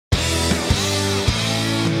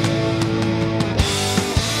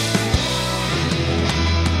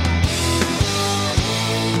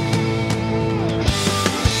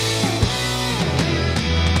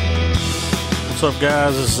What's up,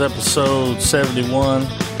 guys? This is episode 71,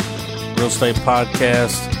 Real Estate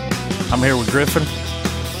Podcast. I'm here with Griffin.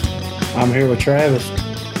 I'm here with Travis.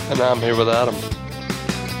 And I'm here with Adam.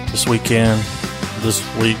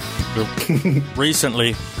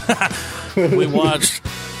 Recently, we watched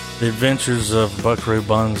The Adventures of Buckaroo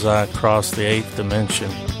Banzai Across the Eighth Dimension,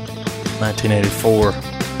 1984.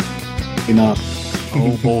 You know.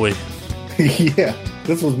 Oh, boy. Yeah,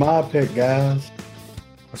 this was my pick, guys.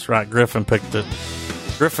 That's right. Griffin picked it.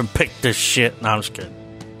 Griffin picked this shit. No, I'm just kidding.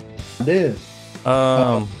 I did.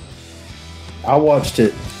 I watched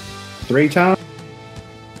it 3 times.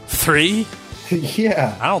 3?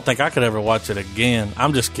 Yeah. I don't think I could ever watch it again.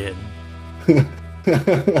 I'm just kidding.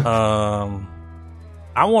 I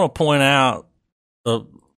want to point out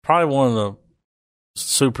probably one of the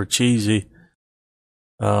super cheesy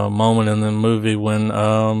moment in the movie when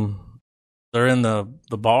they're in the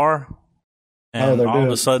bar and all of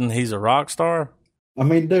a sudden he's a rock star. I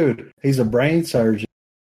mean, dude, he's a brain surgeon.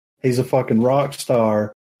 He's a fucking rock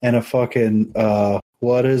star and a fucking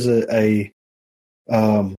what is it?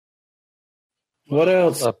 What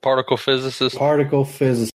else? A particle physicist. Particle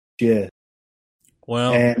physicist, yeah.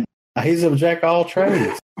 Well, and he's a jack of all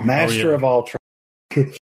trades, master of all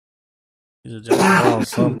trades. He's a jack of all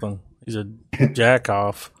something. He's a jack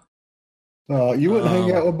off. You wouldn't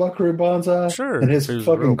hang out with Buckaroo Banzai? Sure. And his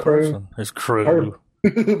fucking crew? Person. His crew.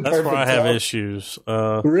 That's where I have issues.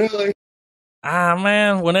 Really?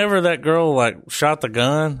 Man, whenever that girl shot the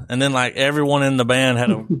gun and then everyone in the band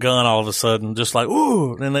had a gun all of a sudden, just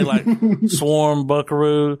ooh, and they swarm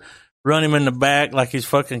Buckaroo, run him in the back like he's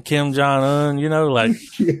fucking Kim Jong-un,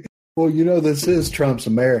 Well, this is Trump's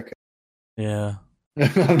America. Yeah.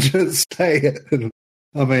 I'm just saying.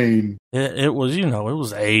 I mean, it was, it was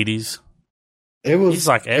the 80s. It was. He's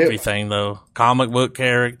everything, though. Comic book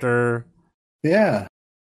character. Yeah.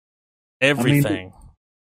 Everything.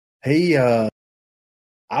 I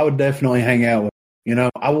would definitely hang out with him.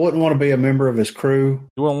 I wouldn't want to be a member of his crew.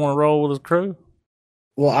 You wouldn't want to roll with his crew?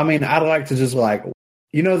 Well, I mean, I'd like to just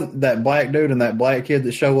that black dude and that black kid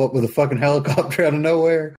that show up with a fucking helicopter out of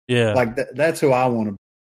nowhere? Yeah. That's who I want to be.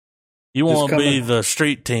 You want to be the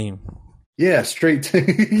street team? Yeah, street team.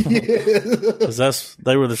 Yeah. Because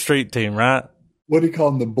they were the street team, right? What do you call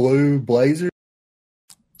them? The Blue Blazers?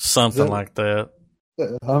 Something like that.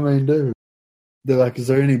 I mean, dude. They're like, is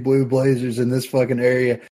there any Blue Blazers in this fucking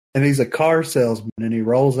area? And he's a car salesman, and he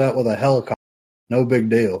rolls out with a helicopter. No big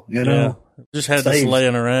deal, Yeah, just had this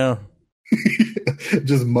laying around.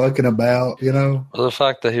 Just mucking about, Well, the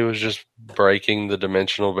fact that he was just breaking the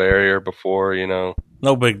dimensional barrier before,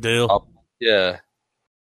 No big deal. Yeah.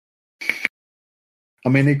 I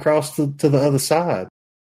mean, he crossed to the other side.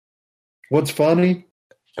 What's funny?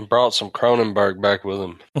 And brought some Cronenberg back with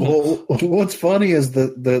him. Well, what's funny is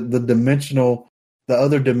the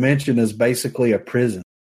other dimension is basically a prison.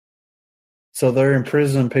 So they're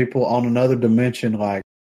imprisoning people on another dimension, right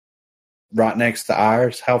next to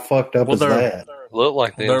ours. How fucked up is that? Look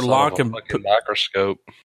like they're locking a fucking microscope.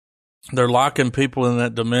 They're locking people in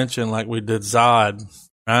that dimension like we did Zod,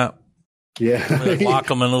 right? Yeah, they lock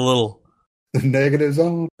them in a little negative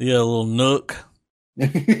zone. Yeah, a little nook,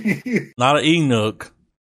 not an e-nook.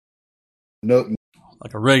 Nook,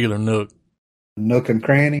 like a regular nook. Nook and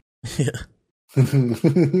cranny. Yeah.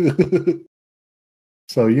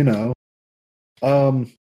 So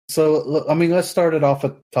So I mean, let's start it off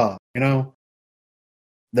at the top.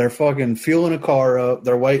 They're fucking fueling a car up.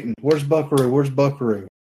 They're waiting. Where's Buckaroo? Where's Buckaroo?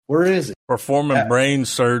 Where is he? Performing brain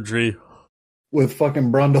surgery with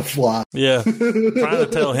fucking Brundlefly. Yeah, trying to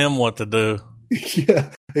tell him what to do. Yeah,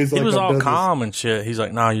 he was all calm and shit. He's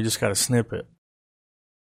like, "No, you just got to snip it."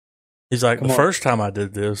 He's like, first time I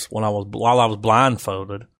did this while I was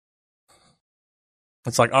blindfolded.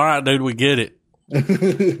 It's like, all right, dude, we get it.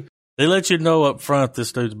 They let you know up front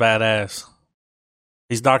this dude's badass.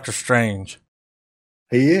 He's Doctor Strange.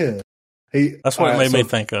 He is. That's what it made me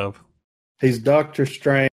think of. He's Doctor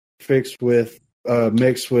Strange mixed with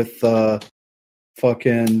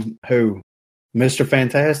fucking who? Mr.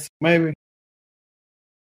 Fantastic, maybe?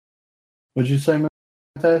 Would you say Mr.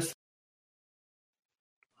 Fantastic?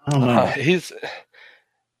 I don't know.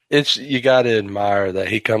 You got to admire that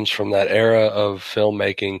he comes from that era of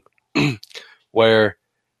filmmaking where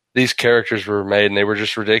these characters were made and they were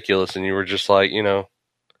just ridiculous, and you were just like,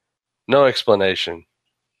 no explanation.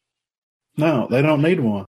 No, they don't need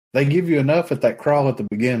one. They give you enough at that crawl at the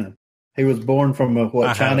beginning. He was born from a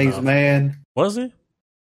Chinese man. Was he?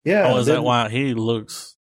 Yeah. Oh, is that why he's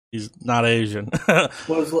not Asian?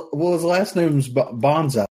 His last name's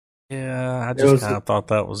Banzai. Yeah, I just kind of thought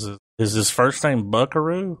that was his first name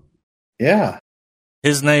Buckaroo? Yeah.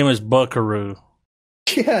 His name is Buckaroo.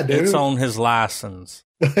 Yeah, dude. It's on his license.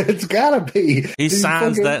 It's gotta be. He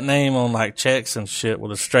signs that name on like checks and shit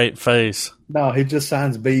with a straight face. No, he just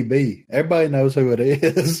signs BB. Everybody knows who it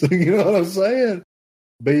is. You know what I'm saying?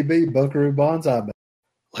 BB, Buckaroo Banzai.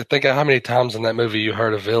 Like, think of how many times in that movie you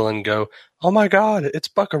heard a villain go, "Oh my God, it's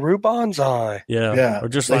Buckaroo Banzai." Yeah. Or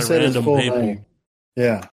just they like said his random full people. name.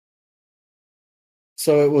 Yeah.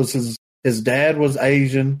 So it was his dad was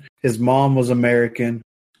Asian, his mom was American.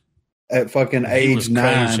 At fucking He age was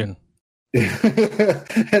 9.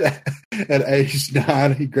 At age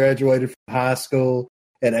 9, he graduated from high school.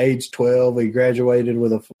 At age 12, he graduated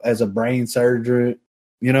as a brain surgeon.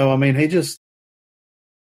 You know, I mean, he was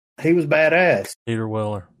badass. Peter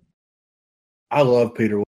Weller. I love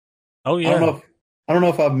Peter Weller. Oh, yeah. I don't know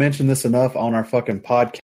if I've mentioned this enough on our fucking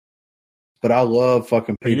podcast, but I love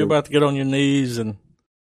fucking Are Peter. you about to get on your knees and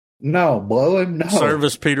blow him? No.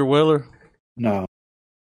 service Peter Weller? No.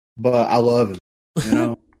 But I love him. You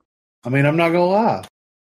know? I mean, I'm not going to lie.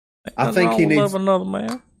 I think he needs love another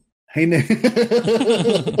man. He needs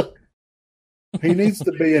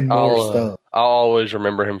to be in more stuff. I'll always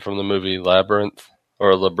remember him from the movie Labyrinth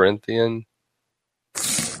or Labyrinthian.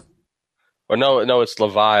 Or no, it's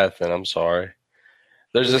Leviathan. I'm sorry.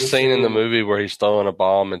 There's a scene in the movie where he's throwing a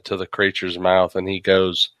bomb into the creature's mouth and he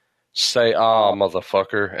goes, "Say ah,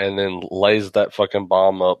 motherfucker," and then lays that fucking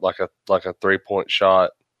bomb up like a 3-point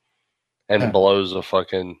shot and blows a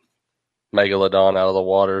fucking megalodon out of the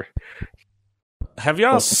water. Have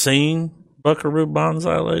y'all seen Buckaroo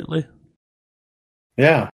Banzai lately?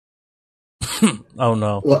 Yeah. Oh,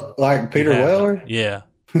 no. Like Peter Weller? Yeah.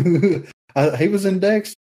 He was in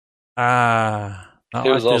Dexter. He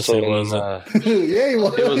was also yeah, he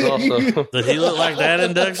was. He was also. Did he look like that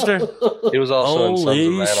in Dexter? He was also in Sons of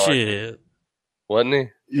Holy Anarchy. shit. Wasn't he?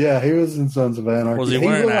 Yeah, he was in Sons of Anarchy. Was he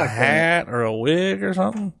wearing looked a like hat or a wig or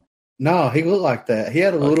something? No, he looked like that. He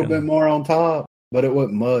had a little bit more on top, but it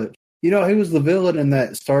wasn't much. You know, he was the villain in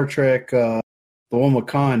that Star Trek, the one with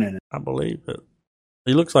Khan in it. I believe it.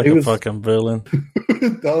 He looks like a fucking villain.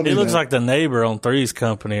 He looks like the neighbor on Three's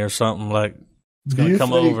Company or something. Like, it's going to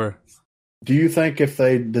come over. Do you think if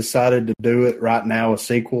they decided to do it right now, a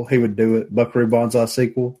sequel, he would do it? Buckaroo Banzai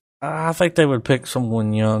sequel? I think they would pick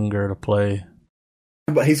someone younger to play.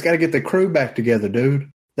 But he's got to get the crew back together, dude.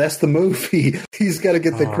 That's the movie. He's got to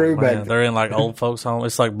get the crew back. They're in like old folks' home.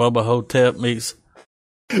 It's like Bubba Hotep meets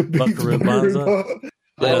Buckaroo Banzai.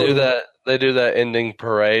 They do that ending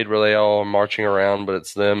parade where they all are marching around, but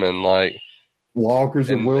it's them and like walkers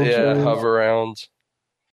and wheelchairs. Yeah, hover rounds.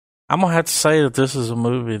 I'm gonna have to say that this is a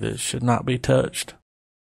movie that should not be touched.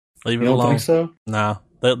 Leave it alone. You don't think so? No,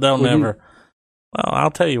 they'll never. Well,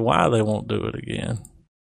 I'll tell you why they won't do it again.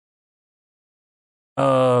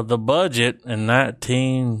 The budget in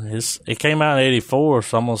 19 it came out in 84,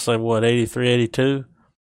 so I'm gonna say what 83, 82.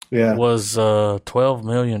 Yeah, was $12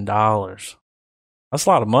 million. That's a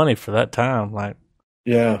lot of money for that time. Like,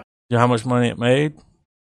 yeah, you know how much money it made?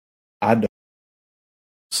 I don't.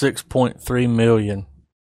 $6.3 million.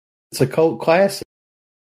 It's a cult classic.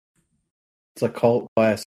 It's a cult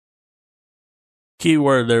classic.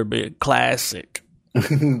 Keyword there be a classic.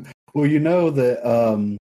 Well, you know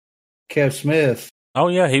that Kev Smith. Oh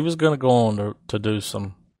yeah, he was going to go on to do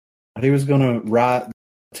some. He was going to write a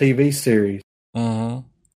TV series,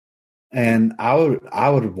 and I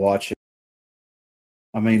would watch it.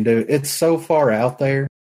 I mean, dude, it's so far out there.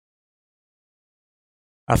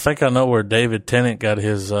 I think I know where David Tennant got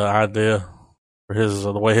his idea for his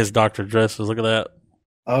the way his doctor dresses. Look at that.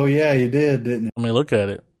 Oh yeah, you did, didn't you? I mean, look at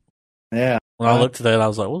it. Yeah. When I looked at that, I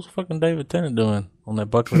was like, "What's fucking David Tennant doing on that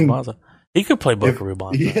Buckaroo Banzai?" He could play Buckaroo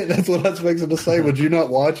Banzai. Yeah, that's what I was fixing to say. Would you not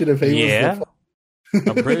watch it if he was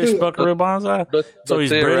a British Buckaroo Banzai? So he's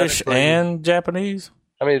British and Japanese?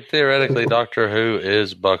 I mean, theoretically, Doctor Who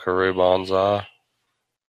is Buckaroo Banzai.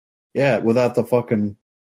 Yeah, without the fucking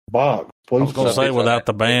box. I was going to say without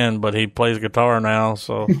the band, but he plays guitar now,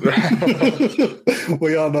 so.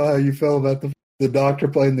 We all know how you feel about the doctor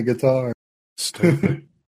playing the guitar. Stupid.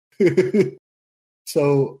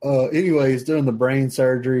 So, anyway, he's doing the brain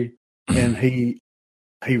surgery, and he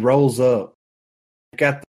rolls up.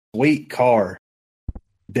 Got the sweet car,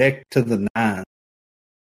 decked to the nines,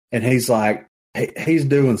 and he's like, he's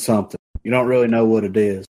doing something. You don't really know what it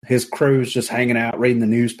is. His crew's just hanging out, reading the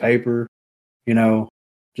newspaper, you know,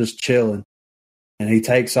 just chilling. And he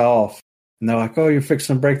takes off, and they're like, "Oh, you're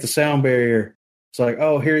fixing to break the sound barrier." It's like,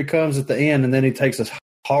 "Oh, here he comes at the end," and then he takes a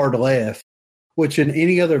hard left. Which in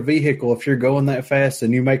any other vehicle, if you're going that fast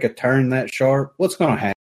and you make a turn that sharp, what's going to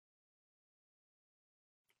happen?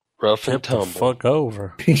 Rough and tumble. Fuck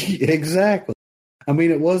over. Exactly. I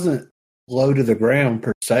mean, it wasn't low to the ground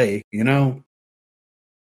per se, you know.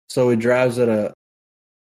 So he drives at a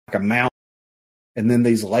mountain, and then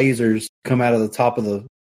these lasers come out of the top of the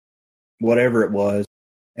whatever it was,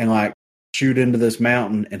 and like shoot into this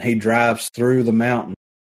mountain, and he drives through the mountain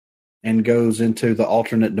and goes into the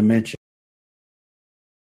alternate dimension.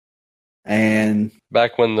 And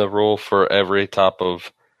back when the rule for every type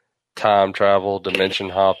of time travel, dimension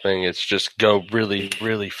hopping, it's just go really,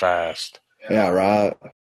 really fast. Yeah, right.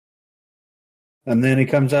 And then he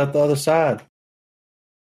comes out the other side.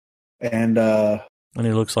 And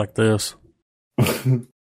he looks like this. That's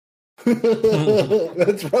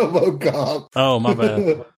RoboCop. Oh, my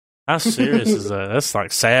bad. How serious is that? That's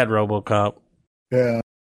like sad RoboCop. Yeah.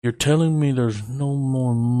 You're telling me there's no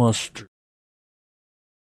more mustard.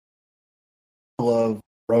 I love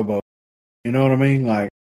Robo. You know what I mean? Like,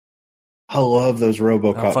 I love those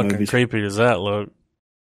RoboCop How fucking movies. creepy does that look?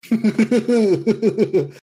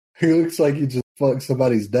 He looks like he just fucked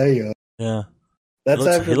somebody's day up. Yeah.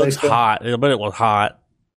 That's he looks hot. I bet it was hot.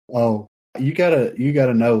 Oh, you gotta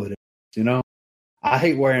know what it is, you know? I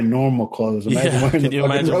hate wearing normal clothes. Imagine wearing Can you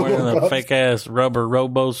imagine wearing a fake ass rubber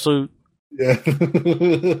robo suit? Yeah.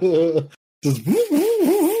 Just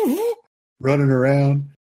running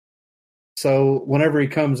around. So whenever he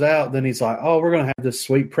comes out, then he's like, oh, we're going to have this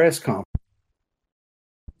sweet press conference.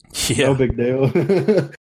 Yeah. No big deal.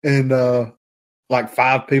 And like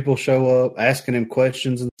 5 people show up asking him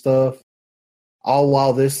questions and stuff. All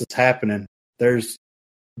while this is happening, there's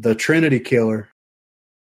the Trinity killer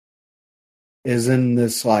is in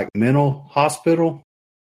this like mental hospital,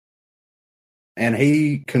 and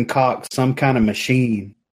he concocts some kind of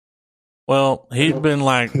machine. Well, he'd been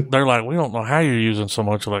like, they're like, we don't know how you're using so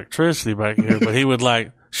much electricity back here, but he would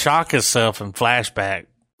like shock himself in flashback.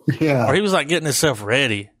 Yeah. Or he was like getting himself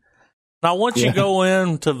ready. Now, once you go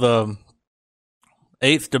into the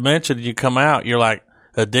 8th dimension and you come out, you're like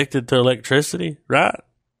addicted to electricity, right?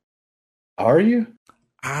 Are you?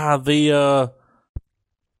 The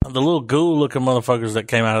little ghoul looking motherfuckers that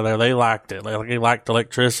came out of there, they liked it. They liked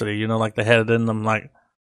electricity, you know, like they had it in them, like,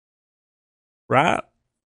 right?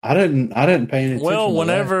 I didn't pay any attention. Well,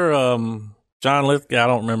 whenever John Lithgow, I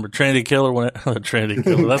don't remember, Trinity Killer, Trinity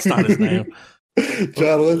Killer, that's not his name.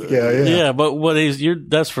 John Lithgow, yeah. Yeah, but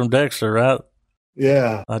that's from Dexter, right?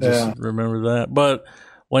 Yeah. I just remember that. But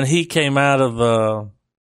when he came out of the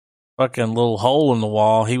fucking little hole in the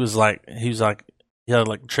wall, he had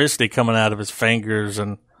electricity coming out of his fingers,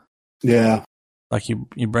 and yeah, like you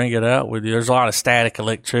bring it out with you. There's a lot of static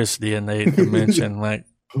electricity in the 8th dimension. Like,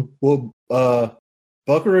 well,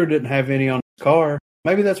 Buckaroo didn't have any on his car.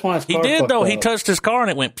 Maybe that's why his car. He did though. Up. He touched his car and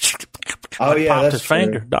it went. Oh yeah, popped that's his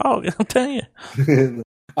finger. Dog, I'm telling you.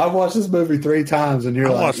 I've watched this movie 3 times, and I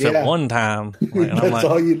watched it one time. And that's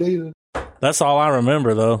all you needed. That's all I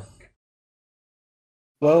remember, though.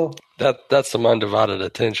 Well, that's some undivided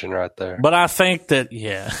attention right there. But I think that,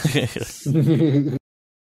 yeah.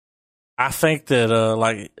 I think that,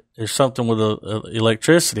 like, there's something with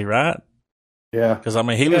electricity, right? Yeah. Because, I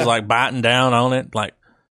mean, he was, like, biting down on it, like,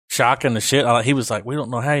 shocking the shit. He was like, we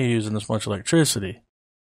don't know how you're using this much electricity.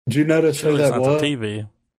 Did you notice who that was? TV.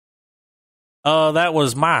 That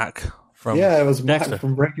was Mike from it was Dexter.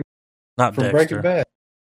 Mike from Breaking Bad.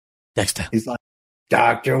 Dexter. He's like,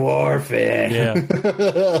 Dr. Warfare. Yeah.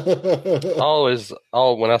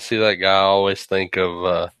 When I see that guy, I always think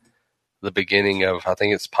of the beginning of, I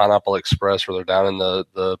think it's Pineapple Express, where they're down in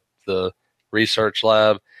the research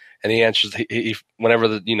lab, and he answers. He whenever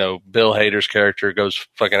Bill Hader's character goes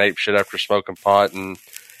fucking ape shit after smoking pot, and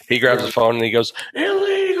he grabs his phone and he goes,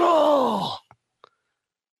 illegal.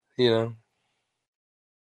 You know.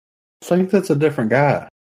 I think that's a different guy.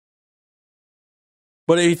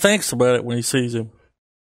 But he thinks about it when he sees him.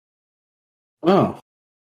 Oh.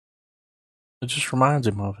 It just reminds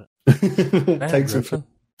him of it. Takes him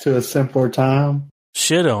to a simpler time.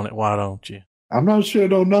 Shit on it, why don't you? I'm not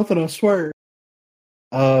shit on nothing, I swear.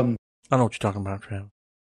 I know what you're talking about, Travis.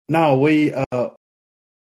 No, we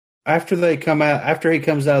after he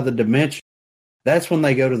comes out of the dimension, that's when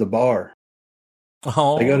they go to the bar.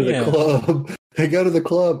 Oh, they go to the club. They go to the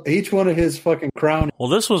club. Each one of his fucking cronies. Well,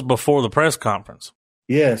 this was before the press conference.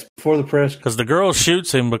 Yes, before the press. Because the girl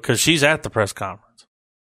shoots him because she's at the press conference.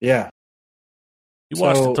 Yeah. You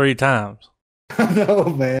watched it 3 times. I know,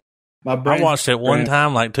 man. I watched it one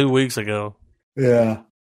time like 2 weeks ago. Yeah.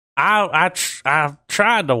 I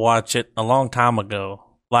tried to watch it a long time ago.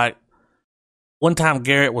 Like, one time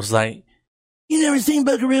Garrett was like, you never seen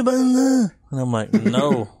Buckaroo Banzai? And I'm like,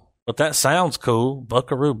 no. But that sounds cool.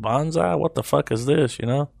 Buckaroo Banzai? What the fuck is this, you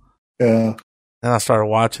know? Yeah. And I started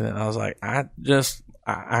watching it, and I was like, I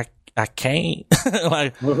can't.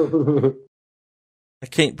 Like, I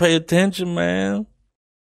can't pay attention, man.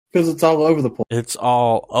 Because it's all over the place. It's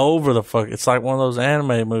all over the fuck. It's like one of those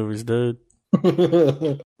anime movies, dude.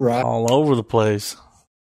 Right. All over the place.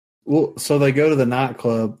 Well, so they go to the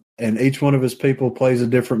nightclub, and each one of his people plays a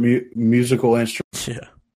different musical instrument. Yeah.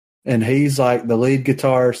 And he's like the lead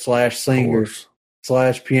guitar / singer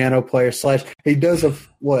 / piano player / he does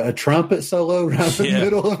a trumpet solo right in the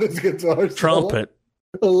middle of his guitar trumpet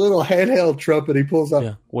solo. A little handheld trumpet he pulls out.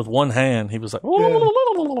 Yeah, with one hand. He was like,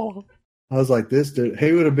 I was like, this dude,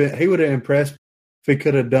 he would have impressed me if he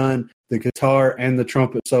could have done the guitar and the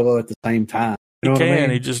trumpet solo at the same time. You know what I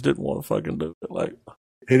mean? He just didn't want to fucking do it. Like,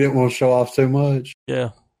 he didn't want to show off too much. Yeah.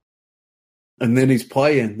 And then he's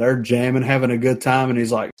playing. They're jamming, having a good time, and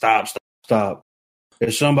he's like, stop.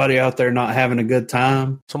 Is somebody out there not having a good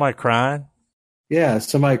time? Somebody crying? Yeah,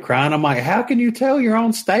 somebody crying. I'm like, how can you tell you're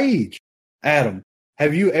on stage? Adam,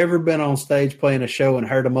 have you ever been on stage playing a show and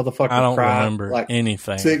heard a motherfucker cry? I don't remember like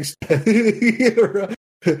anything.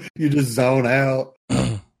 You just zone out.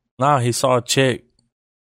 No, he saw a chick,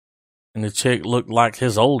 and the chick looked like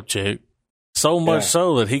his old chick. So much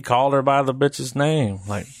so that he called her by the bitch's name.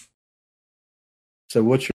 Like, so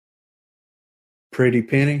what's your Pretty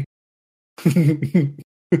Penny?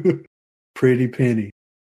 Pretty Penny.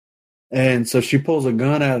 And so she pulls a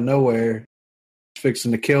gun out of nowhere,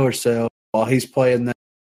 fixing to kill herself while he's playing that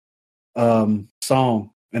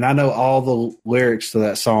song. And I know all the lyrics to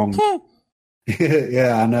that song.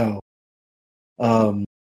 Yeah, I know.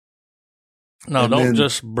 No, don't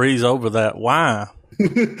just breeze over that. Why?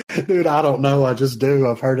 Dude, I don't know. I just do.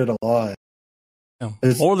 I've heard it a lot.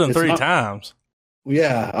 More than three times.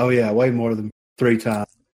 Yeah. Oh, yeah. Way more than 3 times.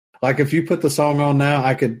 Like, if you put the song on now,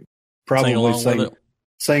 I could probably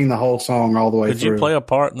sing the whole song all the way through. Did you play a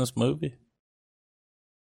part in this movie?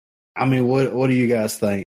 I mean, what do you guys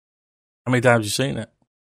think? How many times you seen it?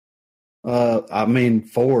 I mean,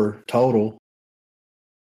 4 total.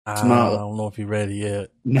 I don't know if you're ready yet.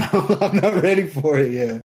 No, I'm not ready for it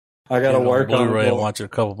yet. I got to work on Blu-ray and watch it a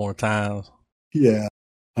couple more times. Yeah.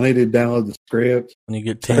 I need to download the script. When you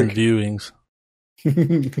get 10 viewings.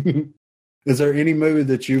 Is there any movie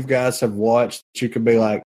that you guys have watched that you could be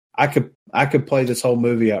like, I could play this whole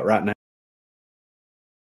movie out right now?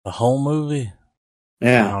 The whole movie?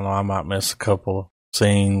 Yeah. I don't know. I might miss a couple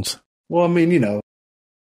scenes. Well, I mean,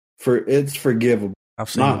 it's forgivable. I've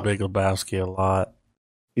seen The Big Lebowski a lot.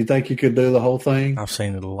 You think you could do the whole thing? I've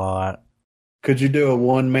seen it a lot. Could you do a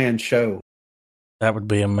one-man show? That would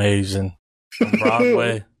be amazing. On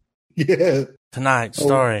Broadway. Yeah. Tonight,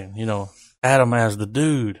 starring, Adam as the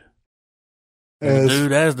dude. And the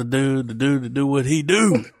dude as the dude to do what he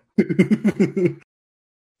do.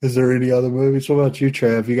 Is there any other movies? What about you,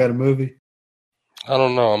 Trav? You got a movie? I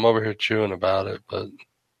don't know. I'm over here chewing about it, but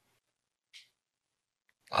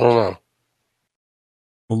I don't know.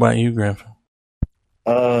 What about you, Griffin?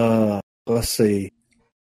 Let's see.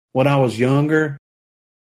 When I was younger,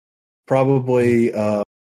 probably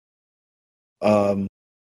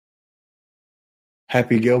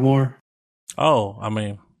Happy Gilmore. Oh, I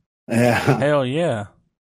mean, yeah. Hell yeah.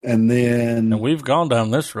 And we've gone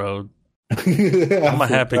down this road. I'm a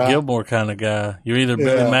Happy Gilmore kind of guy. You're either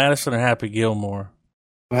Billy Madison or Happy Gilmore.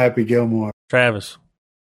 I'm Happy Gilmore. Travis.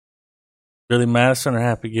 Billy Madison or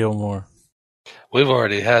Happy Gilmore? We've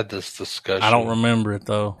already had this discussion. I don't remember it,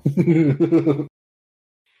 though.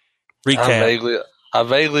 Recap. I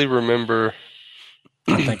vaguely remember.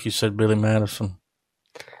 I think you said Billy Madison.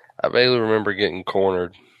 I vaguely remember getting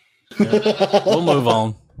cornered. Yeah. We'll move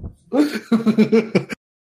on.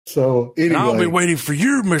 So, anyway. And I'll be waiting for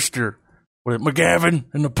you, mister, with McGavin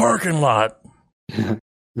in the parking lot. You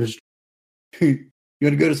want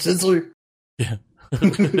to go to Sizzler? Yeah.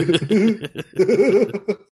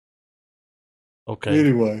 Okay.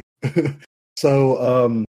 Anyway.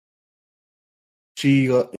 So, she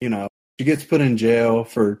gets put in jail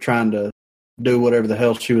for trying to do whatever the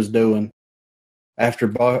hell she was doing. After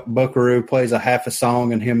Buckaroo plays a half a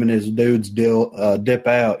song and him and his dudes dip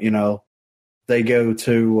out, they go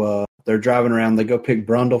to, they're driving around, they go pick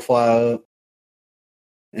Brundlefly up,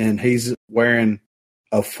 and he's wearing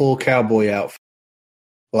a full cowboy outfit.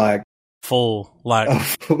 A full cowboy.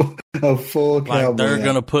 Like they're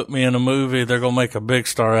going to put me in a movie, they're going to make a big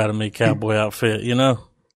star out of me cowboy outfit,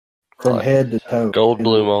 From head to toe.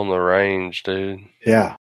 Goldblum on the range, dude.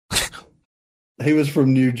 Yeah. He was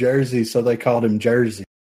from New Jersey, so they called him Jersey.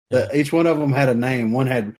 Yeah. Each one of them had a name. One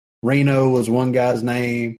had Reno was one guy's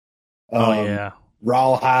name.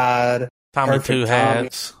 Rawhide. Tommy Two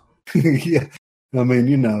Hats. Yeah. I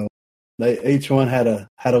mean, they each one had a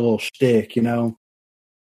little shtick,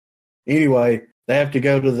 Anyway, they have to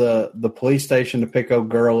go to the police station to pick a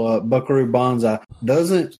girl up. Buckaroo Banzai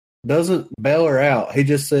doesn't doesn't bail her out. He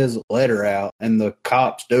just says, let her out. And the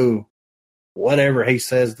cops do whatever he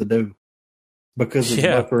says to do because it's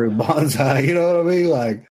Buckaroo Banzai. You know what I mean?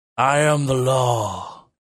 Like, I am the law.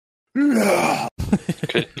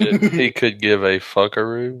 He could give a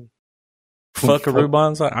fuckaroo. Fuckaroo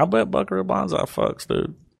Banzai? I bet Buckaroo Banzai fucks,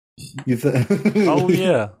 dude. Oh,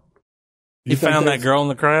 yeah. He found that girl in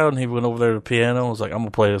the crowd and he went over there to the piano and was like, I'm going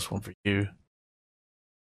to play this one for you.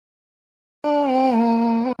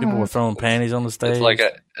 People were throwing panties on the stage.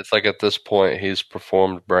 It's like at this point he's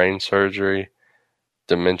performed brain surgery,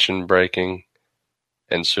 dimension breaking,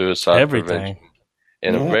 and suicide prevention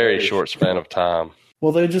in a very short span of time.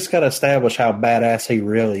 Well, they just got to establish how badass he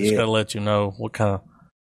really is. Just got to let you know what kind of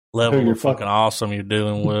level of fucking awesome you're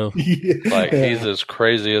dealing with. He's as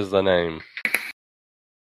crazy as the name.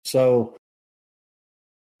 So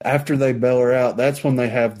after they bail her out, that's when they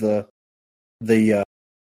have the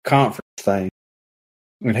conference thing.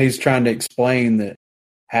 And he's trying to explain that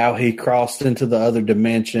how he crossed into the other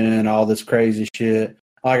dimension, all this crazy shit.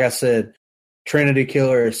 Like I said, Trinity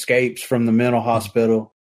Killer escapes from the mental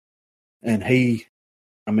hospital, and he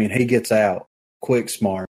gets out quick,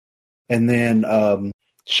 smart. And then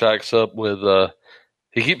shacks up with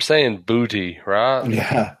he keeps saying Booty, right?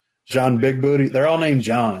 Yeah. John Big Booty. They're all named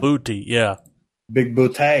John. Booty, yeah. Big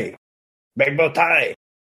Booty. Big Booty.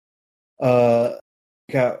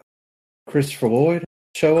 Got Christopher Lloyd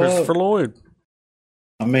show up. Christopher Lloyd.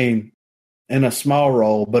 I mean, in a small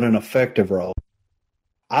role, but an effective role.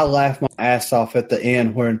 I laughed my ass off at the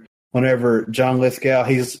end whenever John Lithgow,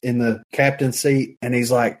 he's in the captain's seat, and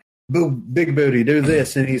he's like, Big Booty, do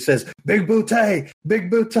this. And he says, Big Booty,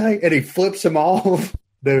 and he flips him off.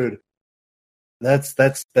 Dude, that's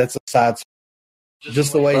a side.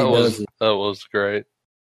 Just the way he does it. That was great.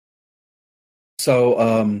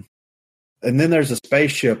 So, and then there's a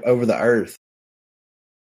spaceship over the Earth.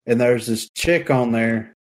 And there's this chick on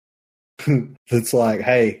there that's like,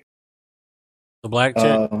 hey. The black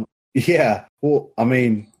chick? Yeah. Well, I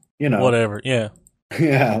mean, you know. Whatever, yeah.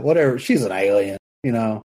 Yeah, whatever. She's an alien, you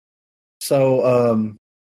know. So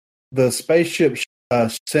the spaceship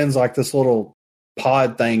sends like this little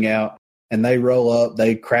pod thing out, and they roll up,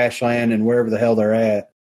 they crash land and wherever the hell they're at.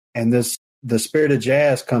 And the Spirit of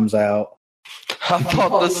Jazz comes out. I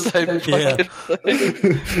thought the same fucking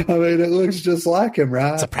thing. I mean, it looks just like him,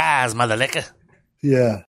 right? Surprise, mother licker.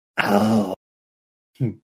 Yeah. Oh.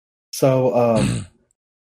 So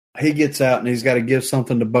he gets out and he's got to give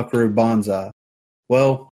something to Buckaroo Banzai.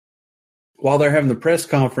 Well, while they're having the press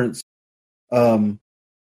conference,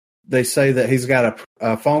 they say that he's got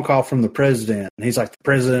a phone call from the president. And he's like, the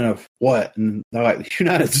president of what? And they're like, the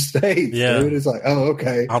United States. Yeah. Dude. It's like, oh,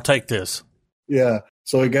 okay. I'll take this. Yeah.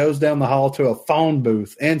 So he goes down the hall to a phone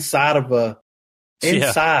booth inside of of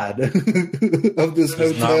this hotel.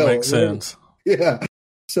 Does not make sense. Yeah.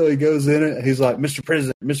 So he goes in it. He's like, Mr.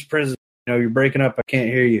 President, you know, you're breaking up. I can't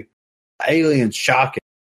hear you. The alien's shocking.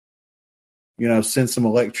 You know, send some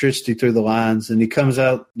electricity through the lines. And he comes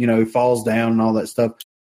out, you know, he falls down and all that stuff.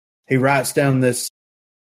 He writes down this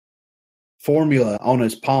formula on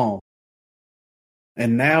his palm.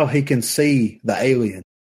 And now he can see the alien.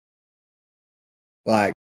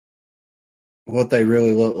 Like, what they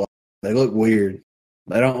really look like. They look weird.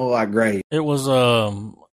 They don't look like great. It was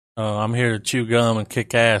I'm here to chew gum and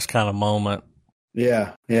kick ass kind of moment.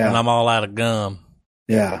 Yeah, yeah. And I'm all out of gum.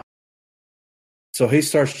 Yeah. So he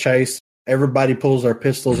starts chasing. Everybody pulls their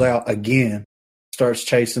pistols out again. Starts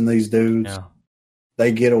chasing these dudes. Yeah.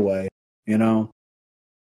 They get away, you know.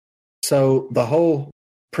 So the whole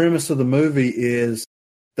premise of the movie is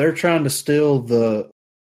they're trying to steal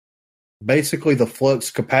basically the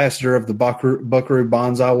flux capacitor of the Buckaroo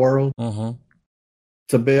Banzai world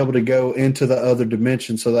to be able to go into the other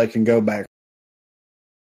dimension so they can go back.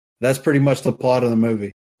 That's pretty much the plot of the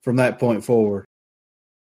movie from that point forward.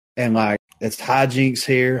 And like, it's hijinks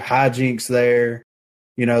here, hijinks there.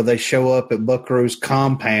 You know, they show up at Buckaroo's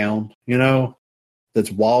compound, you know,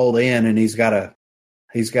 that's walled in, and he's got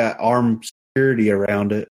armed security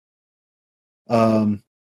around it.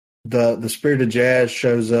 The Spirit of Jazz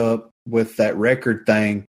shows up with that record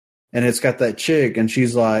thing, and it's got that chick, and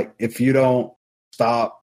she's like, if you don't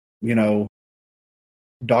stop, you know,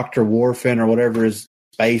 Dr. Warfin or whatever his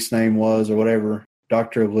space name was or whatever,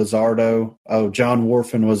 Dr. Lizardo. Oh, John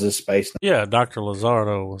Warfin was his space name. Yeah, Dr.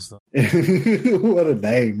 Lizardo was the... What a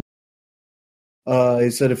name.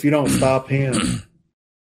 He said, if you don't stop him,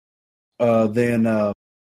 then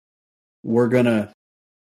we're going to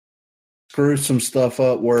screw some stuff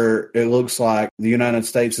up where it looks like the United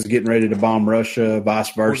States is getting ready to bomb Russia,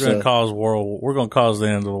 vice versa. We're going to cause the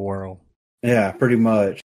end of the world. Yeah, pretty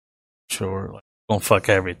much. Sure. Like gonna fuck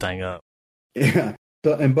everything up. Yeah.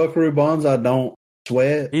 So, and Buckaroo Banzai don't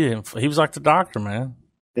sweat. He didn't. He was like the doctor, man.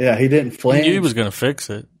 Yeah, he didn't He flinch. knew he was gonna fix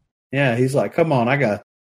it. Yeah, he's like, come on, I got. At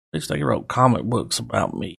least they wrote comic books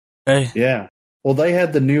about me. Okay. Yeah. Well, they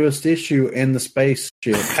had the newest issue in the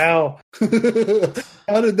spaceship. How?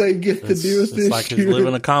 How did they get the newest issue? It's like he's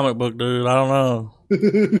living a comic book, dude. I don't know.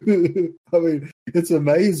 I mean, it's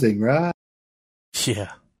amazing, right?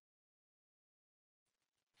 Yeah.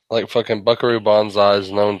 Like fucking Buckaroo Banzai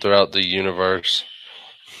is known throughout the universe.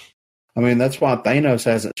 I mean, that's why Thanos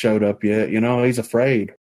hasn't showed up yet. You know, he's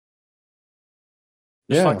afraid.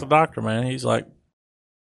 Just like the doctor, man. He's like,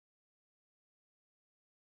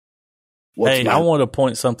 hey, I want to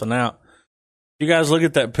point something out. You guys look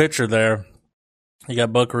at that picture there. You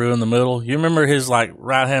got Buckaroo in the middle. You remember his like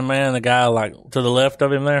right hand man, the guy like to the left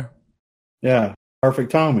of him there? Yeah,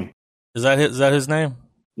 Perfect Tommy. Is that his name?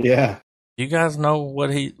 Yeah. You guys know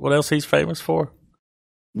what else he's famous for?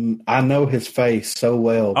 I know his face so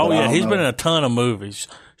well. Oh yeah, he's been in a ton of movies.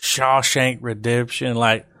 Shawshank Redemption,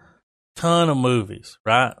 like ton of movies,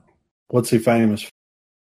 right? What's he famous for?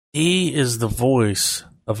 He is the voice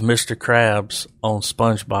of Mr. Krabs on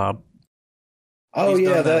SpongeBob. Oh, he's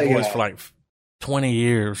yeah, done that voice guy. for like 20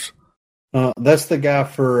 years. That's the guy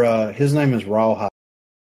for his name is Rawhide.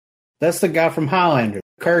 That's the guy from Highlander,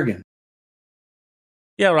 Kurgan.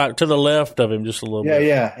 Yeah, right to the left of him, just a little bit.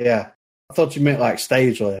 Yeah. I thought you meant like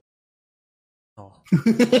stage left. Oh.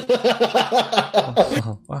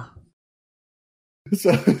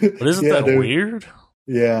 So, but isn't that weird?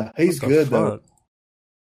 Yeah, he's good though.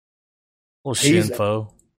 Little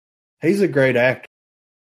Shinfo. He's a great actor.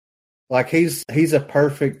 Like he's a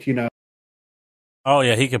perfect, you know. Oh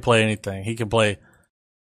yeah, he can play anything. He can play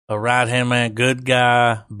a right hand man, good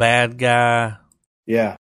guy, bad guy.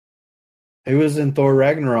 Yeah. He was in Thor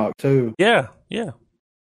Ragnarok too. Yeah.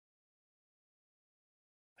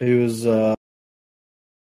 He was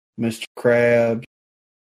Mr. Krabs.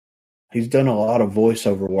 He's done a lot of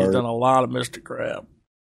voiceover work. He's done a lot of Mr. Crab.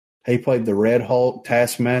 He played the Red Hulk,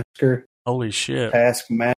 Taskmaster. Holy shit.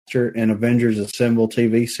 Taskmaster in Avengers Assemble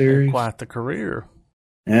TV series. Quite the career.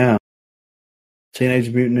 Yeah. Teenage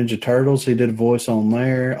Mutant Ninja Turtles, he did a voice on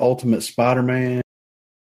there. Ultimate Spider-Man.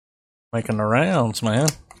 Making the rounds, man.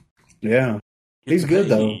 Yeah. He's good,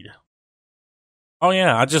 though. Oh,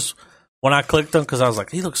 yeah. When I clicked him, because I was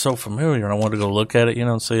like, he looks so familiar, and I wanted to go look at it,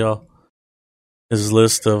 and see all his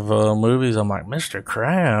list of movies. I'm like, Mr.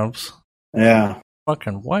 Krabs? Yeah.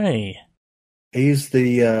 Fucking way. He's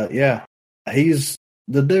the, he's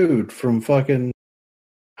the dude from fucking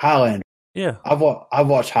Highlander. Yeah. I've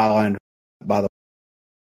watched Highlander, by the way.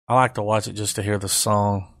 I like to watch it just to hear the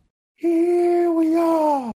song. Here we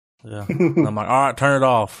are. Yeah. And I'm like, all right, turn it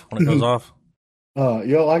off when it goes off. You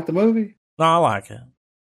don't like the movie? No, I like it.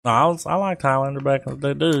 No, I liked Highlander back in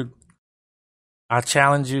the day, dude. I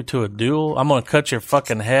challenge you to a duel. I'm going to cut your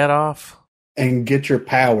fucking head off. And get your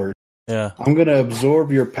powers. Yeah. I'm going to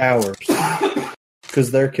absorb your powers. Because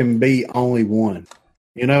there can be only one.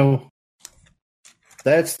 You know?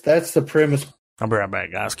 That's the premise. I'll be right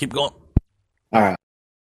back, guys. Keep going. All right.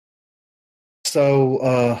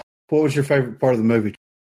 So, what was your favorite part of the movie?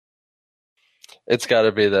 It's got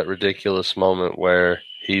to be that ridiculous moment where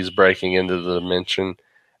he's breaking into the dimension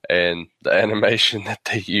and the animation that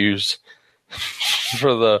they use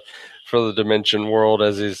for the dimension world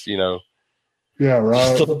as he's, yeah,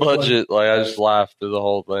 right. The budget. Like, I just laughed through the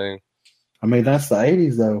whole thing. I mean, that's the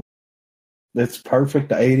 80s, though. It's perfect,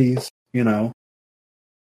 the 80s,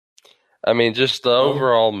 I mean, just the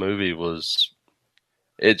overall movie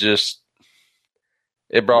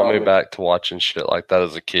it brought me back to watching shit like that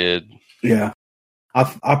as a kid. Yeah.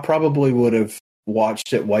 I probably would have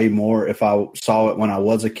watched it way more if I saw it when I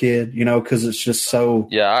was a kid, because it's just so...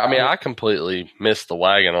 Yeah, I mean, I completely missed the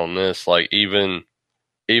wagon on this. Like, even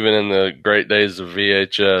in the great days of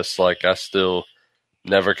VHS, like, I still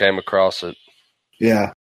never came across it.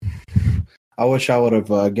 Yeah. I wish I would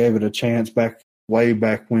have gave it a chance way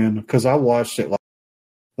back when, because I watched it,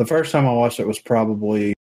 the first time I watched it was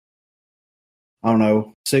probably, I don't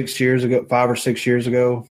know, 6 years ago, 5 or 6 years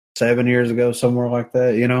ago, 7 years ago, somewhere like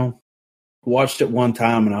that, Watched it one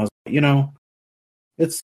time and I was like,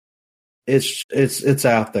 it's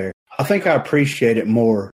out there. I think I appreciate it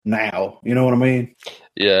more now. You know what I mean?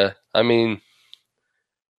 Yeah. I mean,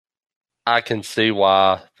 I can see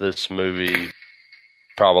why this movie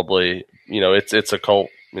probably, it's a cult,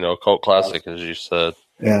 cult classic, as you said.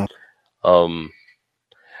 Yeah.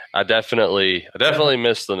 I definitely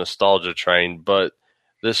missed the nostalgia train, but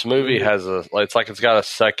this movie has it's got a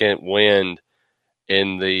second wind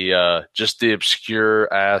in the just the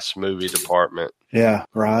obscure ass movie department. Yeah,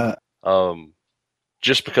 right.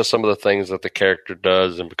 just because some of the things that the character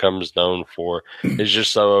does and becomes known for is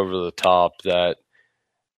just so over the top that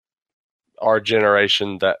our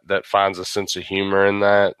generation that finds a sense of humor in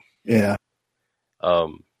that. Yeah.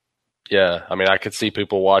 Yeah, I mean, I could see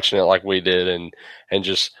people watching it like we did and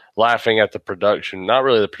just laughing at the production, not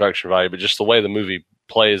really the production value, but just the way the movie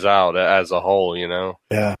plays out as a whole, you know?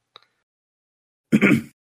 Yeah.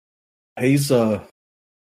 He's,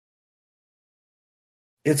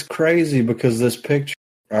 it's crazy because this picture,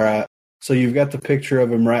 all right, so you've got the picture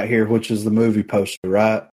of him right here, which is the movie poster,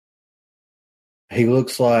 right? He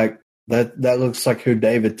looks like, that looks like who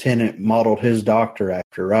David Tennant modeled his doctor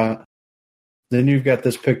after, right? Then you've got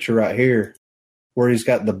this picture right here where he's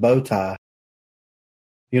got the bow tie.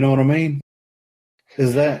 You know what I mean?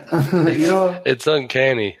 Is that, you know? It's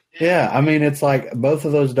uncanny. Yeah, I mean, it's like both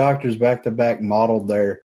of those doctors back to back modeled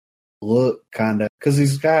their look kind of, because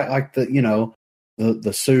he's got like the, you know,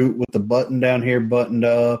 the suit with the button down here buttoned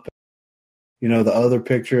up. You know, the other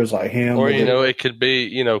picture is like him. Or, you know, it could be,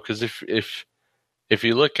 you know, because if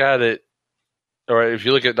you look at it, or if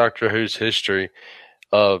you look at Doctor Who's history,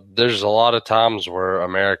 there's a lot of times where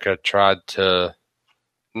America tried to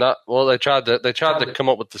they tried to come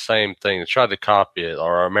up with the same thing. They tried to copy it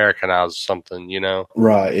or Americanize something, you know?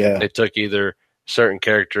 Right, yeah. They took either certain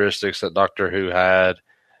characteristics that Doctor Who had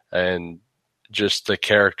and just the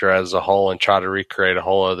character as a whole and try to recreate a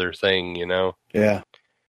whole other thing, you know? Yeah.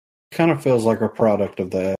 Kind of feels like a product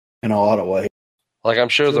of that in a lot of ways. Like, I'm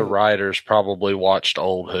sure the writers probably watched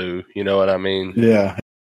old Who, you know what I mean? Yeah,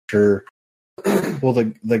 sure. Well,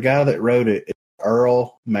 the guy that wrote it is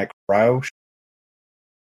Earl McRoche,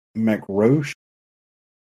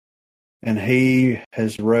 and he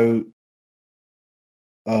has wrote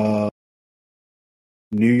New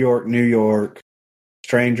York, New York,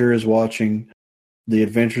 Stranger is Watching, The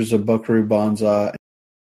Adventures of Buckaroo Banzai.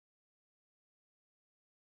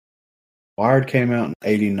 Wired came out in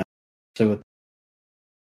 1989. So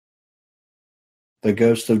the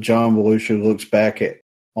ghost of John Belushi looks back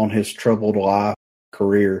on his troubled life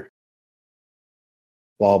career.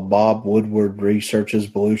 While Bob Woodward researches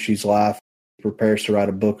Belushi's life, he prepares to write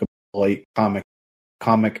a book about late comic.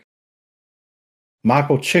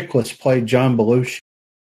 Michael Chiklis played John Belushi.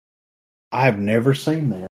 I have never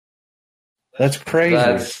seen that. That's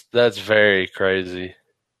crazy. That's very crazy.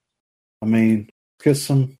 I mean, let's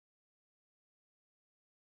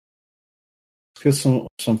get some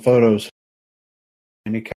photos.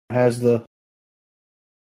 And he kind of has the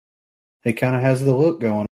look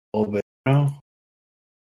going a little bit, you know?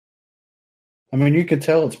 I mean, you could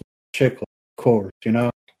tell it's Chiklis, of course, you know?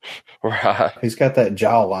 Right. He's got that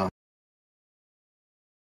jawline.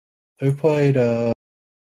 Who played,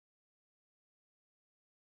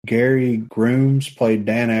 Gary Grooms played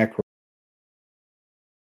Dan Aykroyd.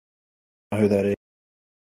 I don't know who that is.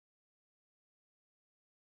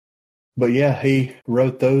 But yeah, he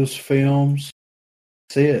wrote those films.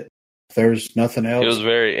 That's it. There's nothing else. He was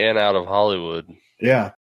very in out of Hollywood.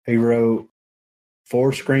 Yeah. He wrote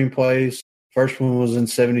 4 screenplays. First one was in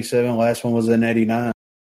 1977. Last one was in 1989.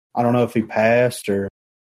 I don't know if he passed or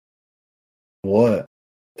what.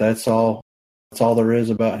 That's all there is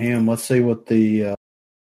about him. Let's see what the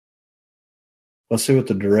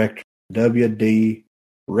director, W.D.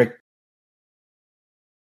 Rick.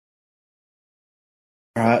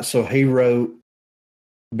 All right, so he wrote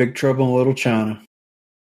Big Trouble in Little China.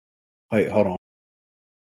 Wait, hold on.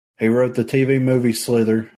 He wrote the TV movie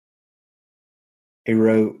Slither. He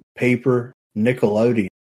wrote Paper, Nickelodeon.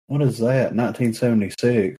 What is that?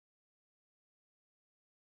 1976.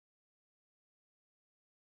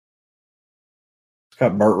 It's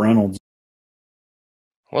got Burt Reynolds.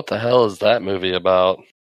 What the hell is that movie about?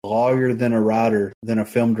 Lawyer, then a writer, then a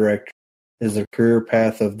film director is the career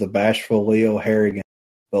path of the bashful Leo Harrigan.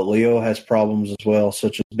 But Leo has problems as well,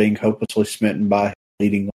 such as being hopelessly smitten by his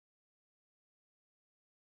leading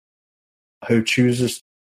who chooses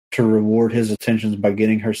to reward his attentions by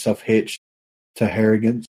getting herself hitched to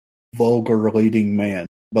Harrigan's vulgar leading man,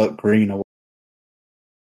 Buck Greenaway.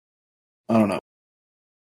 I don't know.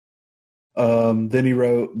 Then he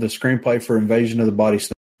wrote the screenplay for Invasion of the Body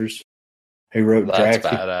Snatchers. He wrote That's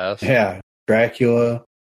badass. Yeah, Dracula,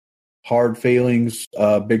 Hard Feelings,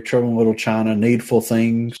 Big Trouble in Little China, Needful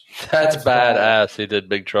Things. That's badass. He did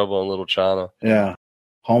Big Trouble in Little China. Yeah.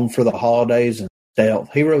 Home for the Holidays and Stealth.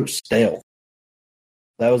 He wrote Stealth.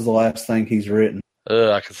 That was the last thing he's written.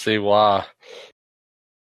 I can see why.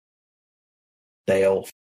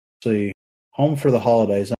 Stealth. See, Home for the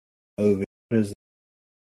Holidays. Movie. What is it?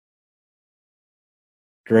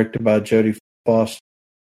 Directed by Jodie Foster.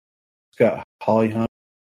 It's got Holly Hunt.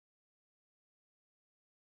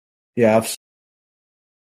 Yeah,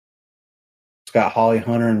 It's got Holly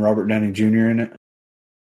Hunter and Robert Downey Jr. in it.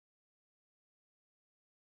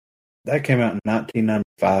 That came out in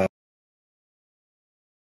 1995.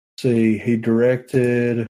 See, he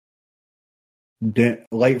directed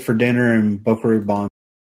Late for Dinner and Buckaroo Banzai.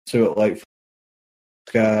 So it's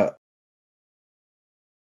got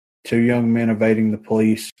two young men evading the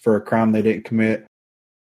police for a crime they didn't commit,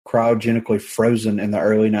 cryogenically frozen in the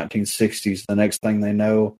early 1960s. The next thing they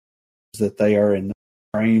know is that they are in a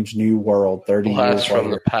strange new world 30 years from later.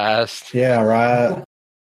 the past. Yeah, right.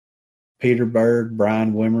 Peter Berg,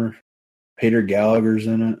 Brian Wimmer, Peter Gallagher's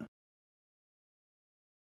in it.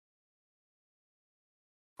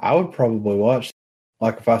 I would probably watch it.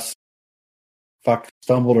 Like if I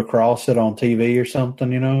stumbled across it on TV or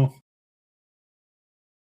something, you know.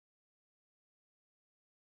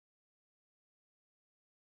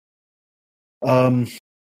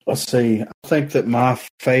 Let's see. I think that my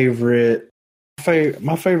favorite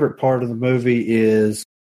part of the movie is,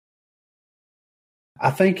 I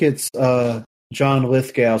think it's John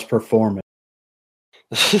Lithgow's performance.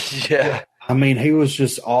 Yeah. I mean, he was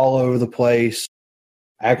just all over the place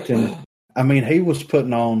acting. I mean, he was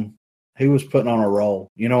putting on a role.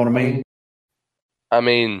 You know what I mean? I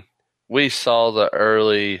mean, we saw the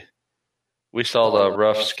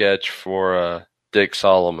rough sketch for Dick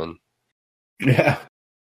Solomon. Yeah.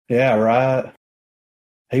 Yeah, right.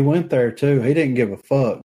 He went there too. He didn't give a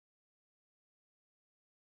fuck.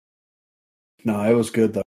 No, it was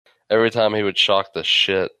good though. Every time he would shock the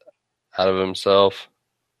shit out of himself.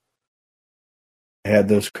 He had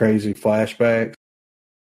those crazy flashbacks.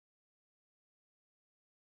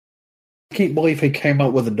 I can't believe he came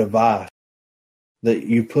up with a device that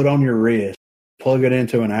you put on your wrist, plug it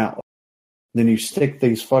into an outlet, then you stick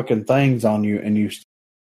these fucking things on you and you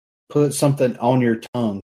put something on your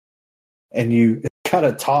tongue and you cut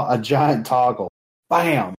a giant toggle.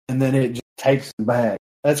 Bam! And then it just takes it back.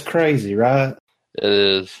 That's crazy, right? It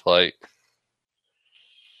is like...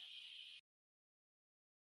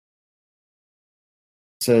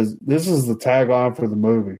 It says, this is the tagline for the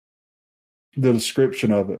movie. The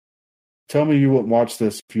description of it. Tell me you wouldn't watch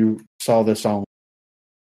this if you saw this on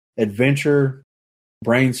adventure,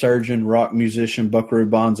 brain surgeon, rock musician, Buckaroo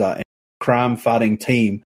Banzai, and crime-fighting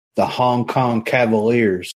team, the Hong Kong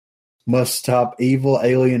Cavaliers, must stop evil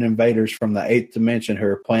alien invaders from the 8th dimension who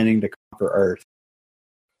are planning to conquer Earth.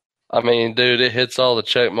 I mean, dude, it hits all the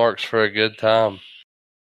check marks for a good time.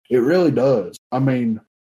 It really does. I mean,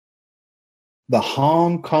 the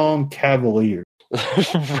Hong Kong Cavaliers.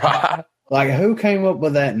 Right. Like, who came up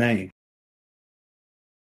with that name?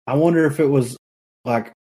 I wonder if it was,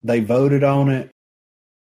 like, they voted on it.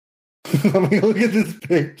 I mean, look at this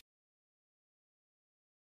picture.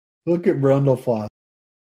 Look at Brundlefly.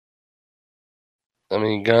 I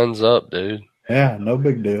mean, guns up, dude. Yeah, no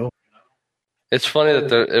big deal. It's funny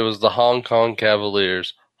that it was the Hong Kong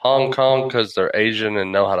Cavaliers. Hong Kong because they're Asian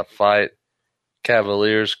and know how to fight.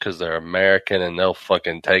 Cavaliers because they're American and they'll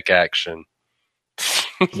fucking take action.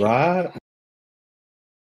 Right?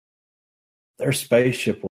 Their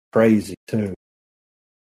spaceship was crazy, too.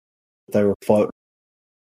 They were floating.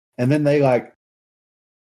 And then they, like...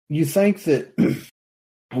 You think that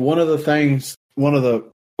one of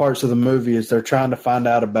the parts of the movie is they're trying to find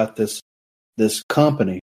out about this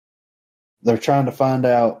company. They're trying to find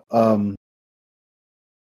out, what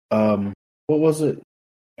was it?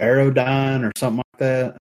 Aerodyne or something like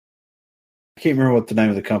that. I can't remember what the name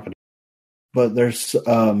of the company. But there's,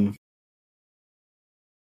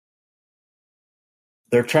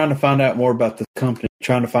 they're trying to find out more about the company,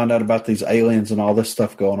 trying to find out about these aliens and all this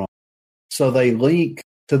stuff going on. So they link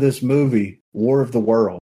to this movie, War of the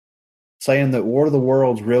Worlds, saying that War of the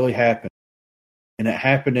Worlds really happened. And it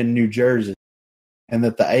happened in New Jersey. And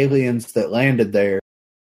that the aliens that landed there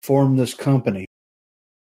formed this company.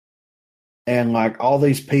 And like all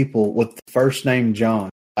these people with the first name John,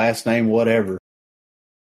 last name whatever,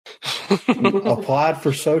 applied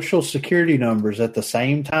for social security numbers at the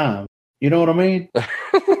same time. You know what I mean?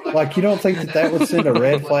 Like, you don't think that would send a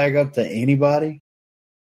red flag up to anybody?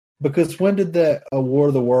 Because when did that War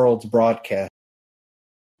of the Worlds broadcast?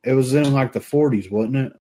 It was in like the 40s,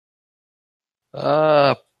 wasn't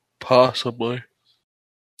it? Possibly.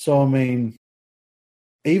 So, I mean,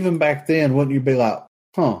 even back then, wouldn't you be like,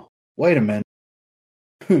 wait a minute.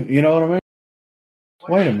 You know what I mean?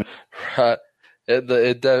 Wait a minute. Right.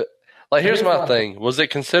 Here's my thing. Was it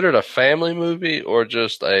considered a family movie or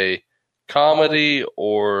just a comedy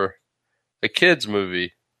or a kid's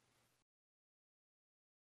movie?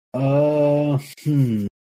 I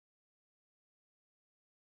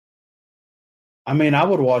mean, I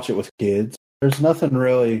would watch it with kids. There's nothing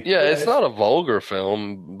really. Yeah, it's not a vulgar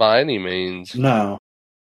film by any means. No.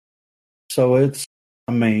 So it's,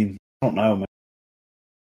 I mean, I don't know, man.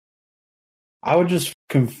 I would just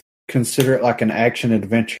consider it like an action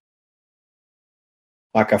adventure.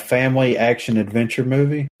 Like a family action adventure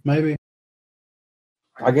movie, maybe.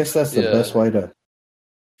 I guess that's the best way to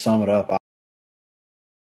sum it up.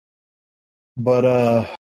 But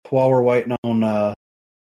while we're waiting on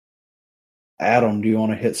Adam, do you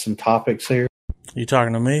want to hit some topics here? You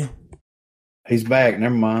talking to me? He's back.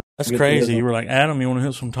 Never mind. That's crazy. You were like, Adam, you want to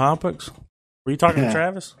hit some topics? Were you talking to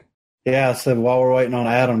Travis? Yeah, I said, while we're waiting on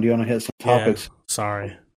Adam, do you want to hit some topics? Yeah,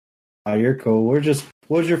 sorry. Oh, you're cool. What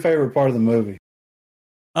was your favorite part of the movie?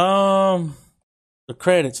 The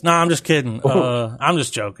credits. No, I'm just kidding. I'm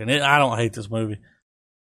just joking. I don't hate this movie.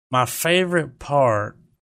 My favorite part.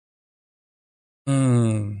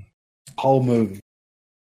 Whole movie.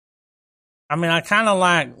 I mean, I kind of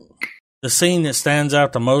like the scene that stands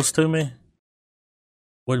out the most to me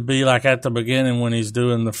would be like at the beginning when he's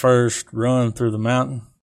doing the first run through the mountain.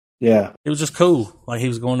 Yeah. It was just cool. Like he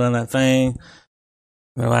was going down that thing.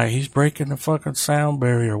 They're like, he's breaking the fucking sound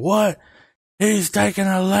barrier. What? He's taking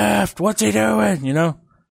a left. What's he doing? You know?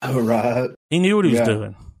 Oh, right. He knew what he was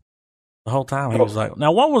doing. The whole time he was like,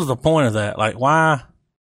 now what was the point of that? Like, why?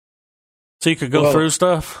 So you could go through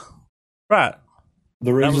stuff? Right.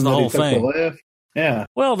 The reason that was the whole thing. The left? Yeah.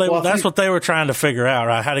 Well, that's what they were trying to figure out,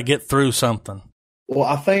 right? How to get through something. Well,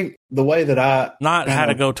 I think the way that not how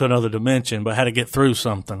to go to another dimension, but how to get through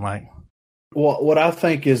something. Like, what I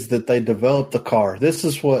think is that they developed the car. This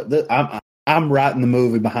is what I'm writing the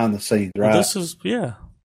movie behind the scenes, right? This is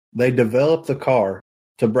They developed the car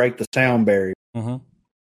to break the sound barrier. Mm-hmm.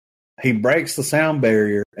 He breaks the sound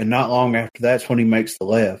barrier, and not long after that's when he makes the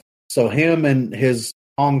left. So him and his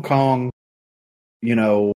Hong Kong,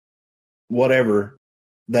 whatever,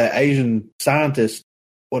 the Asian scientist,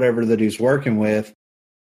 whatever that he's working with,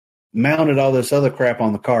 mounted all this other crap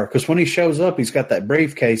on the car. Because when he shows up, he's got that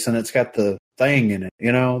briefcase and it's got the thing in it,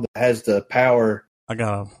 that has the power. I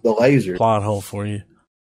got the laser plot hole for you.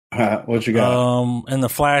 What you got? In the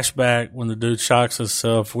flashback, when the dude shocks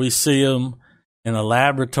himself, we see him in a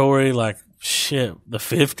laboratory, like the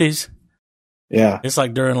 50s. Yeah, it's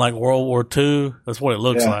like during like World War II. That's what it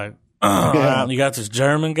looks like. Right? You got this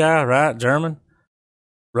German guy, right?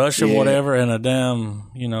 Russian, whatever, and a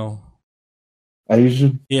damn,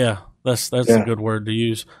 Asian. Yeah, that's a good word to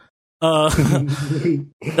use.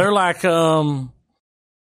 They're like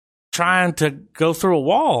trying to go through a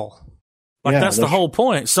wall. Like that's the whole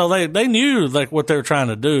point. So they knew like what they were trying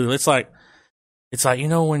to do. It's like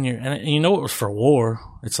when you're and it was for war.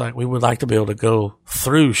 It's like we would like to be able to go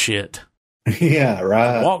through shit. Yeah,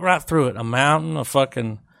 right. Walk right through it. A mountain, a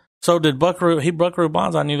fucking. So did Buckaroo? Buckaroo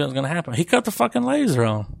Banzai. I knew that was going to happen. He cut the fucking laser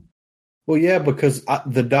on. Well, yeah, because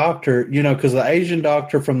the doctor, because the Asian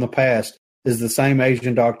doctor from the past is the same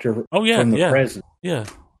Asian doctor from the present. Yeah.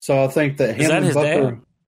 So I think that him and his Buckaroo. Dad?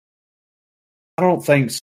 I don't think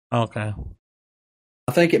so. Okay.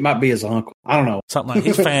 I think it might be his uncle. I don't know. Something like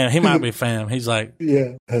he's fam. He might be fam. He's like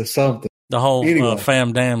something. The whole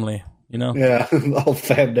fam damnly, Yeah, the whole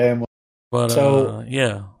fam damly. But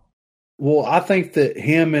Well, I think that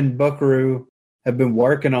him and Buckaroo have been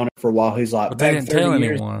working on it for a while. He's like, but they didn't tell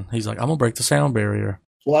anyone. He's like, I'm gonna break the sound barrier.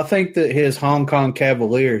 Well, I think that his Hong Kong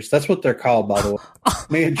Cavaliers, that's what they're called, by the way.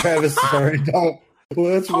 Me and Travis have already talked.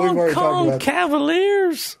 Well, that's what we've already talked about.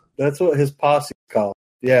 Cavaliers. That's what his posse is called.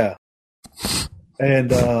 Yeah.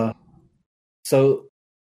 And so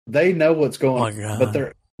they know what's going on.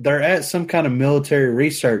 But they're at some kind of military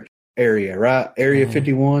research area, right? Area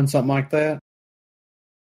 51, something like that.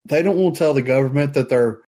 They don't want to tell the government that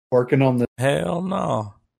they're working on the. Hell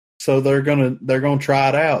no. So they're gonna try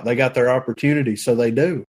it out. They got their opportunity, so they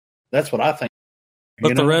do. That's what I think.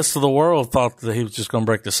 But the rest of the world thought that he was just gonna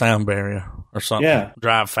break the sound barrier or something. Yeah.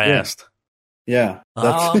 Drive fast. Yeah.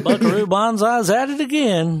 Buckaroo Banzai's at it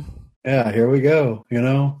again. Yeah, here we go.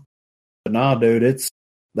 But nah, dude,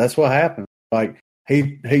 that's what happened. Like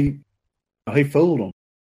he fooled them.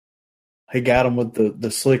 He got him with the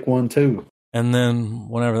slick 1-2. And then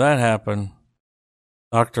whenever that happened,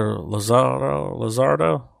 Dr.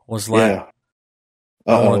 Lizardo was like,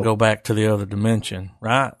 I want to go back to the other dimension,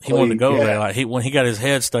 right? He wanted to go there. Like when he got his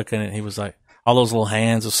head stuck in it, he was like, all those little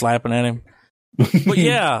hands were slapping at him. But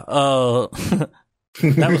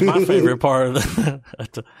that was my favorite part of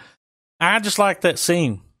the. I just like that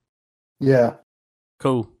scene. Yeah.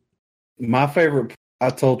 Cool. My favorite, I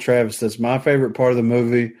told Travis this, my favorite part of the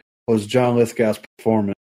movie was John Lithgow's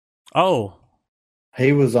performance. Oh.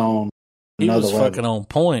 He was on another level. He was fucking on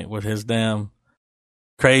point with his damn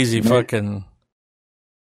crazy fucking.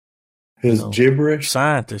 His gibberish.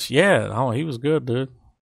 Scientist. Yeah. Oh, he was good, dude.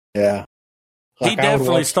 Yeah. He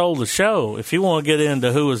definitely stole the show. If you want to get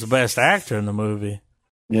into who was the best actor in the movie.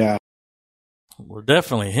 Yeah. Well,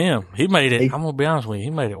 definitely him. He made it, I'm going to be honest with you, he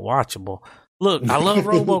made it watchable. Look, I love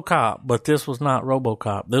RoboCop, but this was not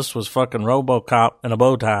RoboCop. This was fucking RoboCop in a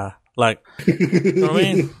bow tie. Like, you know what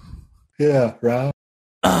I mean? Yeah, right.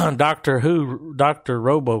 Dr.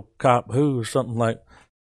 RoboCop Who, or something like.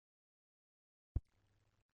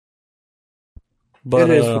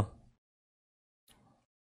 But, I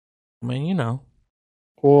mean, you know.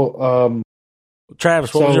 Well,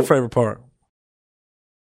 Travis, what was your favorite part?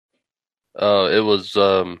 It was,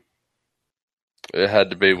 it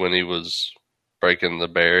had to be when he was breaking the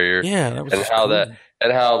barrier. Yeah, that was and how cool.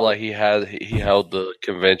 how like he held the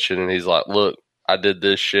convention and he's like, look, I did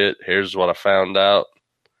this shit. Here's what I found out.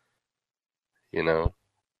 You know,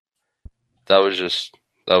 that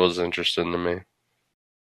was interesting to me.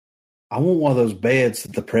 I want one of those beds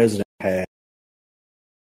that the president had.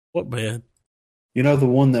 What bed? You know, the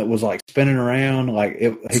one that was like spinning around, like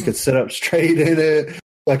he could sit up straight in it,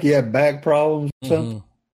 like he had back problems or something.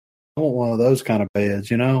 Mm-hmm. I want one of those kind of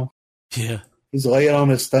beds, you know? Yeah. He's laying on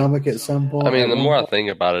his stomach at some point. I mean, the more I think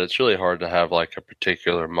about it, it's really hard to have like a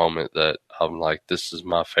particular moment that I'm like, this is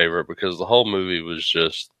my favorite, because the whole movie was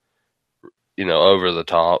just, you know, over the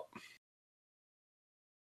top.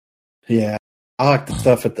 Yeah. I like the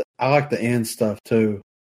stuff I like the end stuff too.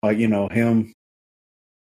 Like, you know, him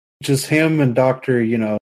and Dr., you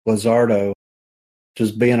know, Lizardo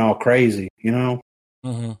just being all crazy, you know?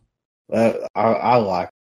 Mm-hmm. I like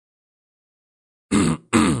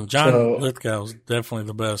John Lithgow was definitely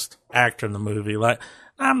the best actor in the movie. Like,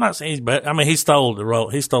 I'm not saying he's bad. I mean, he stole the role.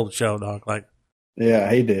 He stole the show, dog. Like,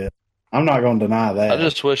 yeah, he did. I'm not going to deny that. I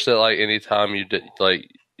just wish that, like, anytime you do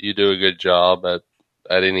a good job at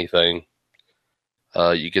anything,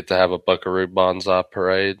 you get to have a Buckaroo Banzai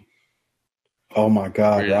parade. Oh my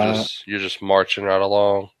God! You're just marching right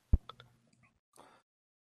along.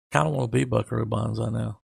 Kind of want to be Buckaroo Banzai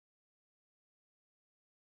now.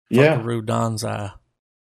 Yeah, Buckaroo Banzai.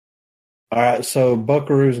 All right, so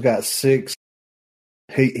Buckaroo's got 6.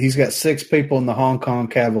 He's got 6 people in the Hong Kong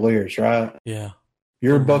Cavaliers, right? Yeah.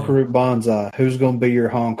 You're Buckaroo Banzai. Who's going to be your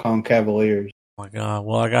Hong Kong Cavaliers? Oh my God!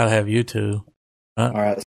 Well, I gotta have you two. All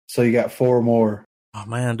right, so you got 4 more. Oh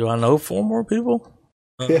man, do I know 4 more people?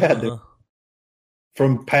 Yeah, dude.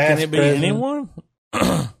 From past. Can it be anyone?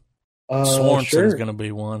 Swarnson's sure. gonna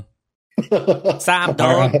be one. Stop,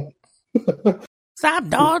 dog. Right. Stop,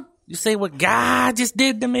 dog. You see what God just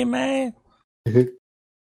did to me, man? So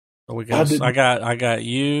we got. I got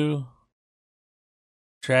you,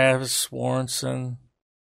 Travis Swanson.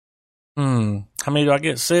 How many do I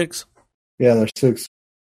get? 6. Yeah, there's 6.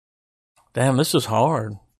 Damn, this is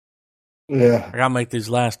hard. Yeah, I gotta make these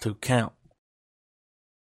last 2 count.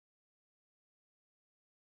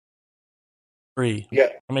 3. Yeah,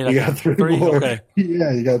 I mean, you got 3 more. Okay.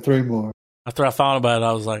 Yeah, you got 3 more. After I thought about it,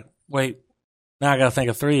 I was like, wait, now I got to think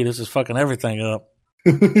of 3. This is fucking everything up.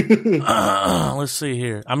 Let's see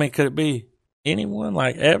here. I mean, could it be anyone,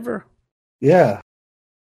 like, ever? Yeah.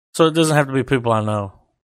 So it doesn't have to be people I know.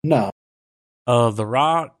 No. The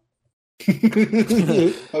Rock.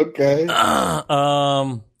 Okay.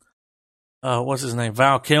 What's his name?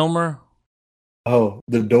 Val Kilmer. Oh,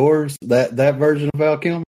 The Doors? That version of Val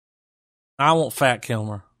Kilmer? I want Fat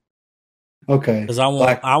Kilmer. Okay. Because I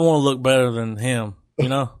want to look better than him, you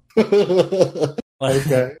know?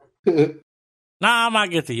 Okay. Nah, I might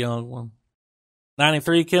get the young one.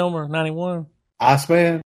 93 Kilmer? 91?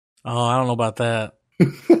 Iceman? Oh, I don't know about that.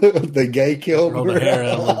 The gay Kilmer? Roll the hair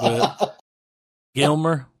out a little bit.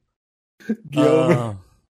 Gilmer? I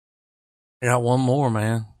got one more,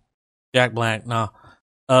 man. Jack Black. No.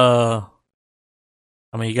 I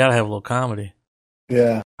mean, you got to have a little comedy.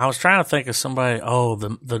 Yeah. I was trying to think of somebody. Oh,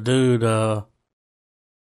 the dude,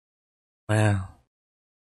 man.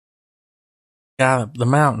 Guy, the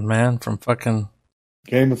mountain, man, from fucking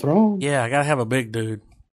Game of Thrones? Yeah, I got to have a big dude.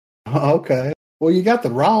 Okay. Well, you got The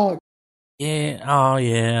Rock. Yeah. Oh,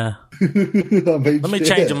 yeah. I mean, Let me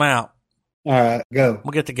change them out. All right, go.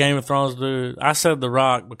 We'll get the Game of Thrones dude. I said The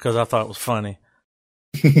Rock because I thought it was funny.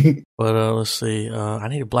 But let's see. I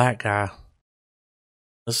need a black guy.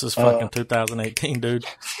 This is fucking 2018, dude.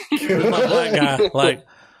 Who's my black guy? Like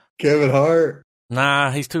Kevin Hart?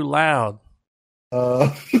 Nah, he's too loud.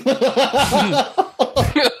 All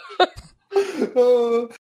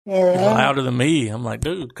right. Louder than me. I'm like,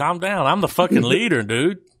 dude, calm down. I'm the fucking leader,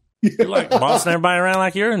 dude. You're like bossing everybody around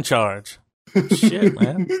like you're in charge. Shit,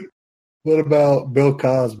 man. What about Bill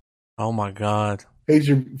Cosby? Oh my God. He's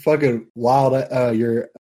your fucking wild, your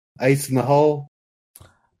ace in the hole.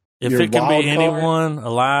 If Your it can wild be card? anyone,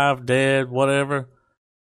 alive, dead, whatever,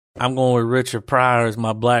 I'm going with Richard Pryor as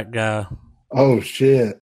my black guy. Oh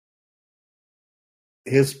shit!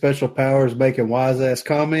 His special power is making wise ass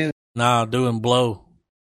comments. Nah, doing blow.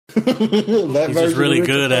 That He's just really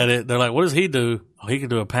good at it. They're like, what does he do? Oh, he can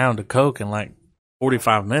do a pound of coke in like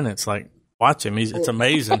 45 minutes. Like, watch him. It's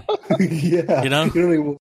amazing. Yeah, You know? you don't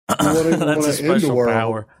even, That's a special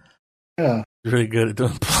power. Yeah. He's really good at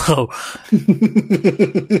doing blow.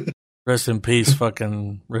 Rest in peace,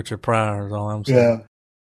 fucking Richard Pryor is all I'm saying. Yeah.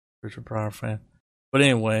 Richard Pryor fan. But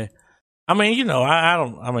anyway, I mean, you know, I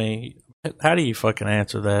don't, I mean, how do you fucking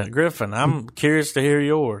answer that? Griffin, I'm curious to hear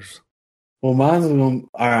yours. Well, mine's going.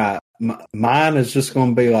 All right, mine is just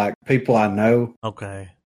going to be like people I know. Okay.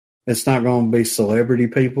 It's not going to be celebrity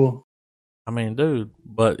people. I mean, dude,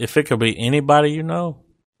 but if it could be anybody you know,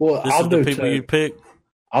 Well, this I'll is do the people two. you pick.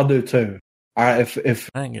 I'll do two. All right, if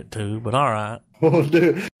I didn't get two, but all right. we'll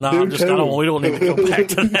do. No, do I'm just, I two. don't, we don't need to go back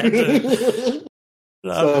to that. Dude.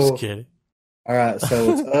 No, I'm So- just kidding. All right,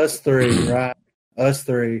 so it's us three, right? Us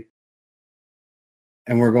three,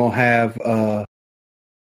 and we're gonna have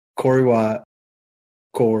Corey White, of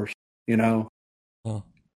course, you know,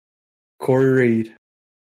 Corey Reed.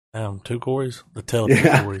 Two Corys? The two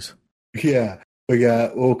Yeah. Corys. Yeah,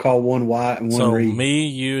 we'll call one White and one So Reed. me,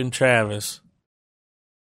 you, and Travis,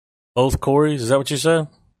 both Corys. Is that what you said?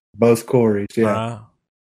 Both Corys, yeah. Right.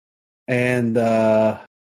 And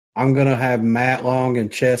I'm gonna have Matt Long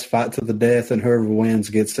and Chess fight to the death, and whoever wins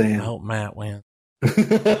gets I in. hope Matt wins.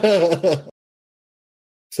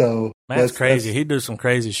 So Matt's crazy. He do some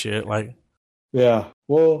crazy shit. Like, yeah.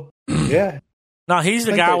 Well, yeah. no, he's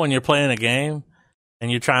the I think guy that- when you're playing a game and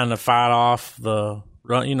you're trying to fight off the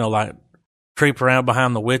run. You know, like creep around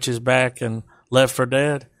behind the witch's back and Left 4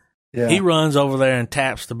 Dead. Yeah. He runs over there and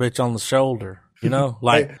taps the bitch on the shoulder. You know,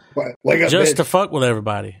 like wake up, just bitch. to fuck with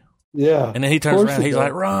everybody. Yeah. And then he turns course around. he He's does.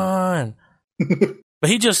 like, run. But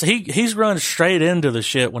he's run straight into the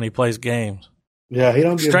shit when he plays games. Yeah, he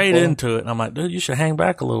don't give Straight a fuck. into it. And I'm like, dude, you should hang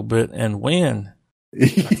back a little bit and win.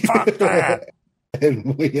 Fuck that.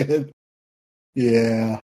 And win.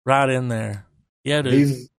 Yeah. Right in there. Yeah,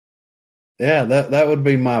 dude. That would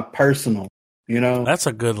be my personal, you know. That's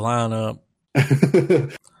a good lineup.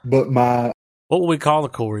 But my What would we call the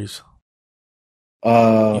Corys?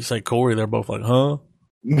 You say Corey, they're both like, huh?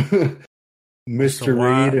 Mr.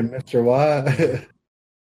 White. Reed and Mr. White.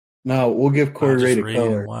 No, we'll give Corey Just Reed a Reed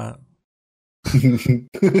color. and White. I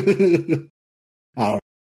don't know.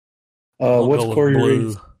 We'll What's go with Corey blue.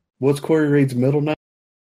 Reed's? What's Corey Reed's middle name?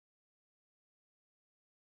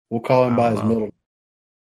 We'll call him I by don't his know. middle name.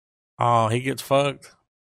 Oh, he gets fucked.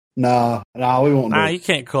 Nah, we won't. Nah, do you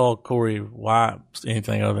can't call Corey White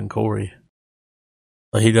anything other than Corey.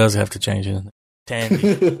 But he does have to change it. Tandy.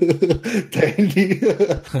 it. Tandy.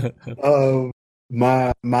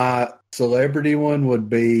 My celebrity one would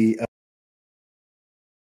be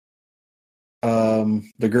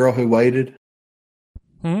the girl who waited.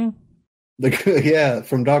 Hmm? Yeah,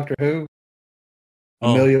 from Doctor Who.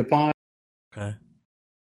 Oh. Amelia Pond. Okay.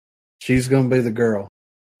 She's going to be the girl.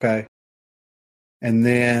 Okay. And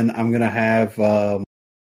then I'm going to have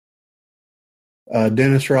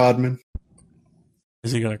Dennis Rodman.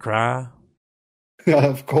 Is he going to cry?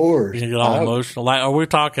 Of course. He's going to get all emotional? Like, are we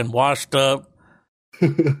talking washed up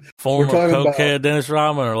former talking cokehead about- Dennis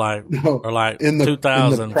Rodman or like No, in the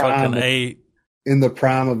 2000 prime fucking 8? in the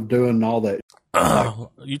prime of doing all that.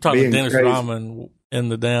 You talking being Dennis crazy. Rodman in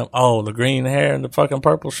the the green hair and the fucking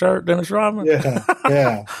purple shirt, Dennis Rodman? Yeah.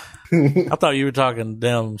 Yeah. I thought you were talking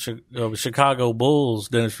Chicago Bulls,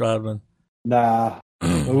 Dennis Rodman. Nah. We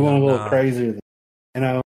went a little Nah. crazier. You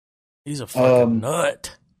know? He's a fucking Um,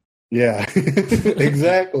 nut. Yeah.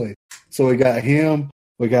 Exactly. So we got him.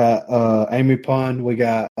 We got Amy Pond. We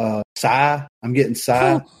got Psy. I'm getting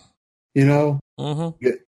Psy. You know? Mm-hmm.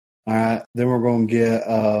 All right. Then we're going to get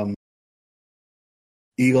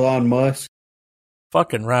Elon Musk.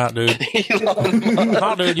 Fucking right, dude.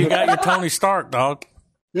 Oh, dude, you got your Tony Stark, dog.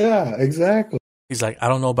 Yeah, exactly. He's like, I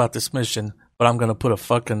don't know about this mission, but I'm going to put a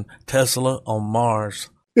fucking Tesla on Mars.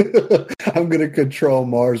 I'm going to control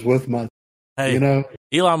Mars with my, Hey, you know?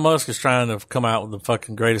 Elon Musk is trying to come out with the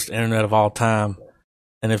fucking greatest internet of all time.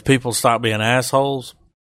 And if people stop being assholes,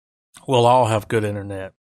 we'll all have good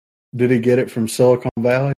internet. Did he get it from Silicon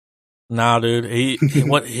Valley? Nah, dude,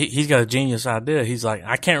 he's got a genius idea. He's like,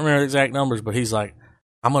 I can't remember the exact numbers, but he's like,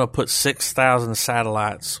 I'm going to put 6,000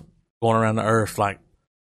 satellites going around the earth, like,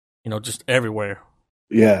 you know, just everywhere.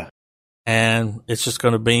 Yeah. And it's just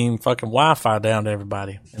going to beam fucking Wi-Fi down to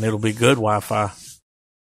everybody. And it'll be good Wi-Fi.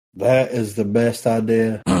 That is the best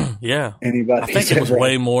idea Yeah. anybody I think it was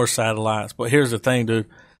way more satellites. But here's the thing, dude.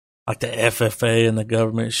 like the FFA and the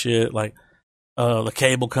government shit, like the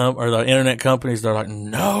cable or the internet companies, they're like,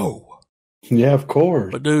 no. Yeah, of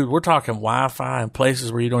course. But dude, we're talking Wi-Fi in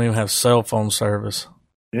places where you don't even have cell phone service.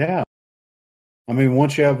 Yeah. I mean,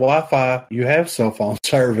 once you have Wi-Fi, you have cell phone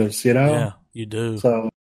service, you know? Yeah, you do. So,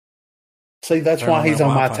 see, that's why he's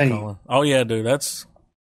on my team. Calling. Oh, yeah, dude, that's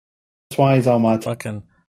why he's on my team. Fucking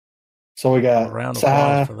so we got a round of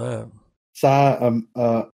applause for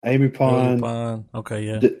that. Amy Pond. Okay,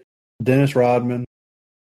 yeah. Dennis Rodman,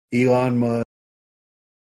 Elon Musk.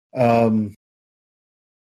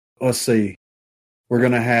 Let's see. We're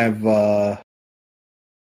going to have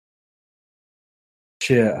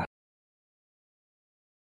shit.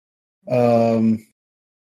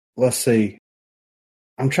 Let's see.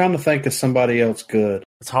 I'm trying to think of somebody else good.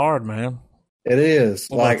 It's hard, man. It is.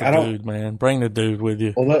 What like about the dude, man. Bring the dude with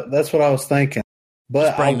you. Well, that's what I was thinking. But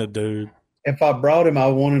just bring the dude. If I brought him, I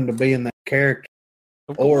want him to be in that character.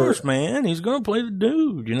 Of course, man. He's gonna play the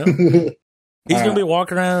dude. You know, he's gonna be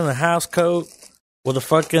walking around in a house coat with a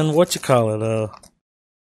fucking a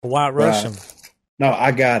White Russian. No,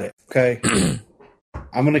 I got it. Okay,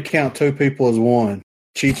 I'm gonna count two people as one.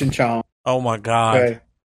 Cheech and Chong. Oh my god. Okay.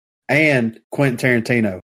 And Quentin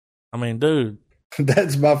Tarantino. I mean, dude.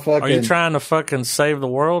 That's my fucking... Are you trying to fucking save the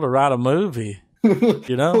world or write a movie?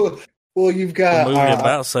 You know? Well, you've got... A movie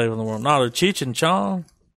about saving the world. No, the Cheech and Chong.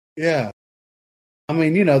 Yeah. I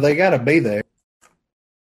mean, you know, they got to be there.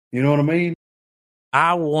 You know what I mean?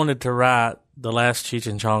 I wanted to write the last Cheech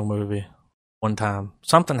and Chong movie one time.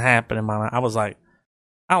 Something happened in my mind. I was like,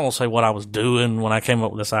 I won't say what I was doing when I came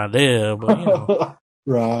up with this idea, but, you know.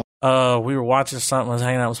 Right. We were watching something, I was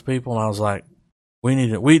hanging out with people, and I was like,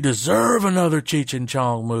 we deserve another Cheech and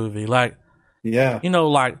Chong movie. Like, yeah. You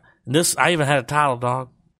know, like this, I even had a title, dog.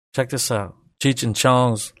 Check this out. Cheech and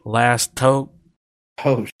Chong's Last Toke.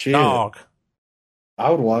 Oh, shit. Dog.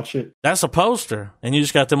 I would watch it. That's a poster. And you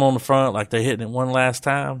just got them on the front like they hitting it one last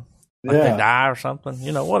time. Like they die or something.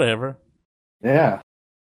 You know, whatever. Yeah.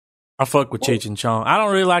 I fuck with Cheech and Chong. I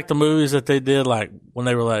don't really like the movies that they did, like when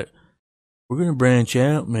they were like, we're going to branch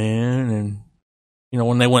out, man. And, you know,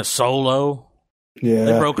 when they went solo. Yeah.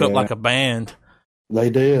 They broke up like a band. They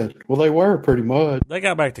did. Well, they were pretty much. They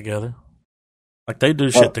got back together. Like they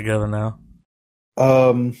do shit together now.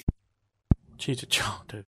 Cheech and Chong,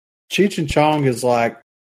 dude. Cheech and Chong is like,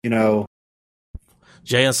 you know,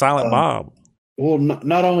 Jay and Silent Bob. Well,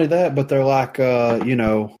 not only that, but they're like, you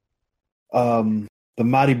know, the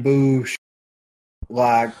Mighty Boosh,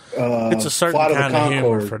 like it's a certain kind of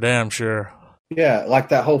humor for damn sure. Yeah, like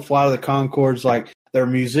that whole Flight of the Conchords, like they're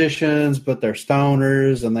musicians, but they're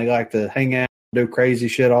stoners, and they like to hang out, do crazy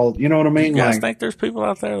shit. All you know what I mean? You guys think there's people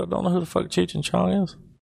out there that don't know who the fuck Cheech and Chong is?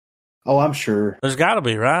 Oh, I'm sure. There's got to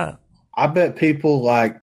be, right? I bet people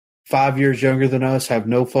like 5 years younger than us have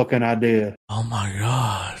no fucking idea. Oh my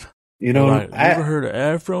god! You know, like, you ever heard of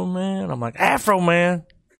Afro Man? I'm like, Afro Man.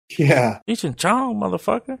 Yeah, Cheech and Chong,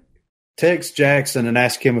 motherfucker. Text Jackson and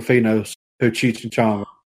ask him if he knows who Cheech and Chong are.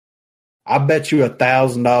 I bet you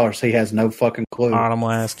 $1,000 he has no fucking clue. All right, I'm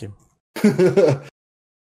gonna ask him.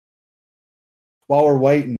 While we're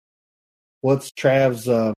waiting, what's Trav's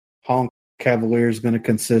Honk Cavaliers going to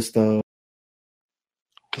consist of?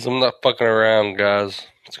 Because I'm not fucking around, guys.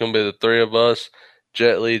 It's going to be the three of us: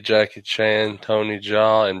 Jet Li, Jackie Chan, Tony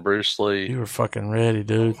Jaa, and Bruce Lee. You were fucking ready,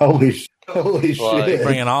 dude. Holy shit!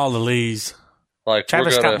 Bringing all the Lees. Like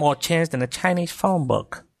Travis got more chins than a Chinese phone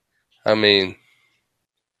book. I mean,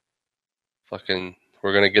 fucking,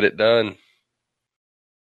 we're gonna get it done.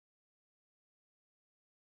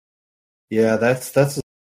 Yeah, that's a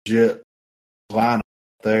legit line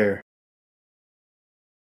there.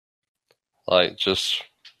 Like,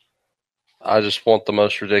 I just want the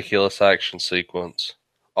most ridiculous action sequence.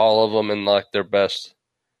 All of them in like their best.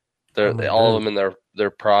 All of them in their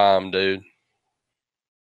prime, dude.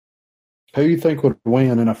 Who you think would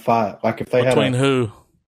win in a fight? Like if they between who?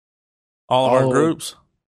 All of our groups.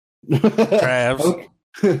 Travs.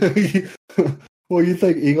 Well, you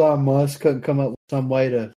think Elon Musk couldn't come up with some way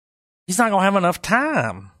to? He's not gonna have enough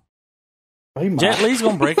time. Jet Li's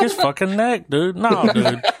gonna break his fucking neck, dude. No,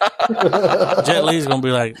 dude. Jet Li's gonna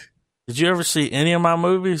be like, "Did you ever see any of my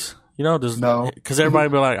movies?" You know, no. Because everybody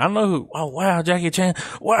be like, "I know who." Oh wow, Jackie Chan.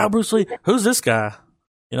 Wow, Bruce Lee. Who's this guy?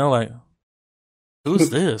 You know, like, who's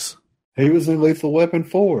this? He was in Lethal Weapon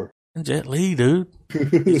 4. Jet Li, dude.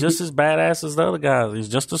 He's just as badass as the other guys. He's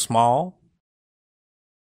just as small.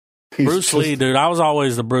 Bruce Lee, dude. I was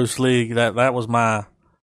always the Bruce Lee. That was my...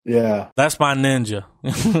 Yeah. That's my ninja.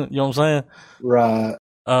 You know what I'm saying? Right.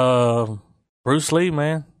 Bruce Lee,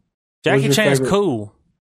 man. Jackie Chan's cool.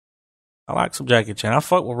 I like some Jackie Chan. I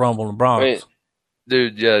fuck with Rumble in the Bronx. I mean,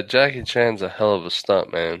 Dude, yeah, Jackie Chan's a hell of a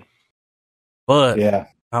stunt man. But Yeah.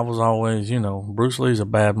 I was always, Bruce Lee's a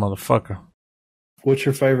bad motherfucker. What's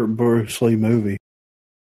your favorite Bruce Lee movie?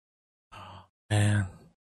 Man.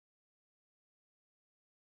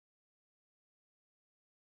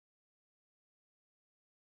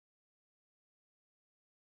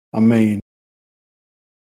 I mean,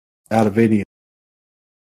 out of any.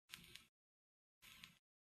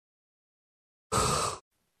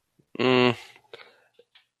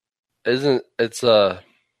 Isn't it's well,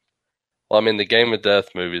 I mean, the Game of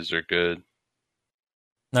Death movies are good.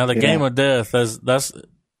 Now the Game of Death, that's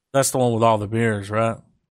the one with all the mirrors, right?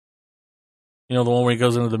 You know the one where he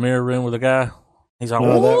goes into the mirror room with the guy? He's like,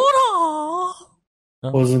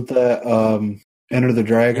 wasn't that Enter the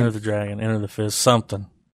Dragon? Enter the Fist, something.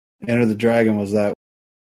 Enter the Dragon was that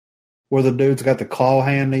where the dude's got the claw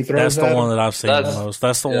hand and he throws. That's the one that I've seen the most.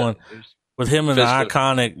 That's the one with him in the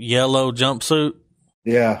iconic yellow jumpsuit.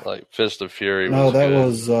 Yeah. Like Fist of Fury. No, that good.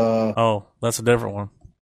 was that's a different one.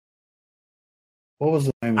 What was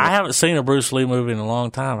the name of it? I haven't seen a Bruce Lee movie in a long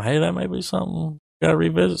time. Hey, that may be something we gotta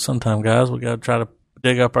revisit sometime, guys. We gotta try to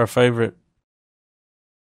dig up our favorite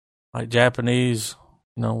like Japanese,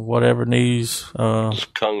 whatever knees.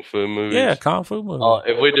 Just kung fu movies. Yeah, kung fu movies.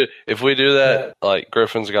 If we do that, like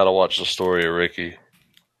Griffin's got to watch The Story of Ricky.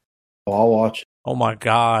 I'll watch it. Oh my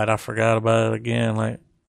God, I forgot about it again. Like,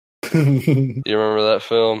 you remember that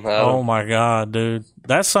film, Adam? Oh my God, dude,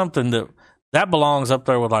 that's something that belongs up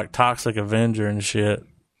there with like Toxic Avenger and shit.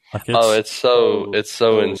 Like it's so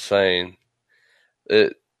insane.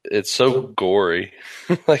 It's so gory.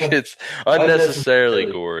 Like it's unnecessarily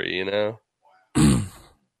gory,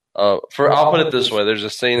 I'll put it this way: there's a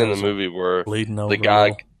scene in the movie where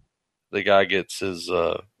the guy gets his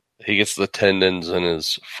he gets the tendons in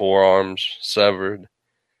his forearms severed.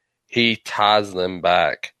 He ties them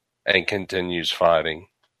back and continues fighting.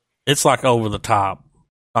 It's like over the top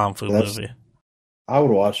kung fu movie. I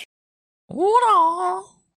would watch. I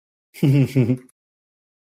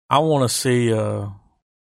want to see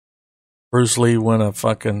Bruce Lee win a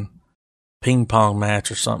fucking ping pong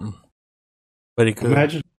match or something. But he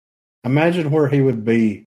could. Imagine where he would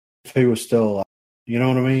be if he was still alive. You know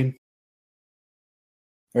what I mean?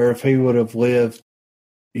 Or if he would have lived,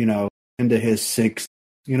 into his 60s.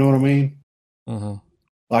 You know what I mean? Mm-hmm.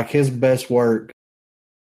 Like his best work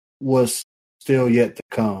was still yet to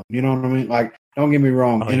come. You know what I mean? Like, don't get me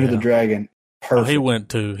wrong. Enter the Dragon. Perfect.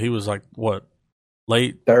 He was like, what,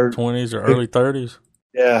 late 20s or early 30s?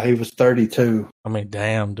 Yeah, he was 32. I mean,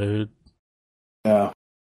 damn, dude. Yeah.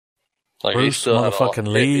 Like Bruce motherfucking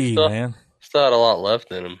Lee, man. Still had a lot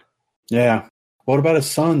left in him. Yeah. What about his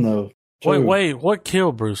son, though? Wait, what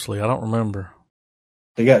killed Bruce Lee? I don't remember.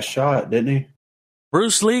 He got shot, didn't he?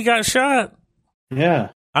 Bruce Lee got shot?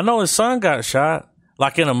 Yeah. I know his son got shot.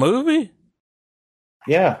 Like in a movie?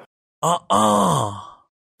 Yeah.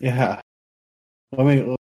 Yeah. I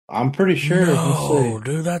mean, I'm pretty sure. No,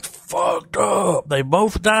 dude, that's fucked up. They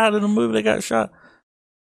both died in a movie. They got shot.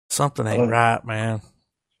 Something ain't right, man.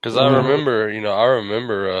 Because I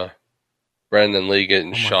remember Brandon Lee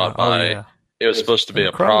getting shot by. Yeah. It was supposed to be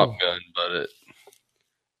a prop gun, but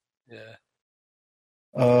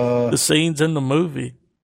the scenes in the movie.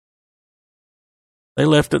 They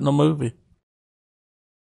left it in the movie. Is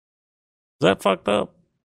that fucked up?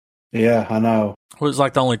 Yeah, I know. Well, it's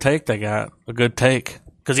like the only take they got, a good take,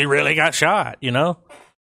 because he really got shot,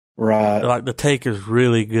 Right. Like the take is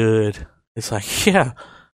really good. It's like, yeah.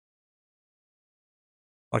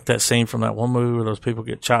 Like that scene from that one movie where those people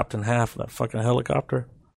get chopped in half with that fucking helicopter.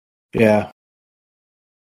 Yeah.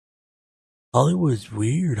 Hollywood's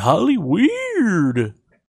weird. Is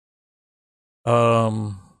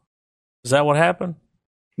that what happened?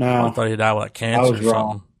 No. I thought he died with like cancer or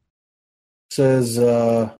something. It says,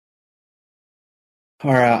 all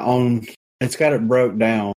right, it's got it broke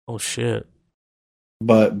down. Oh, shit.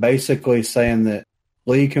 But basically saying that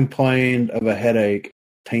Lee complained of a headache.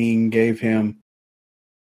 Teen gave him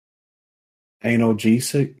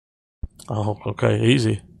analgesic. Oh, okay.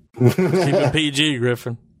 Easy. Keep it PG,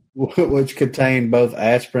 Griffin. Which contained both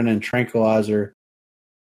aspirin and tranquilizer.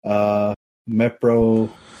 Mepro.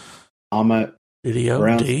 Did he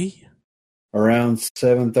OD? Around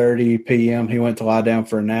 7:30 p.m., he went to lie down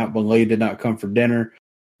for a nap when Lee did not come for dinner.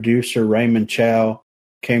 Producer Raymond Chow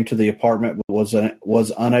came to the apartment but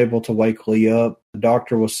was unable to wake Lee up. The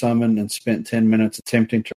doctor was summoned and spent 10 minutes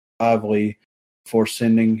attempting to revive Lee before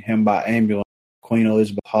sending him by ambulance to Queen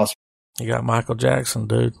Elizabeth Hospital. You got Michael Jackson,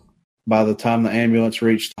 dude. By the time the ambulance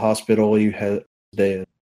reached the hospital, Lee was dead.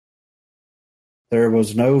 There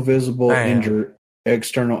was no visible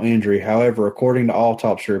external injury. However, according to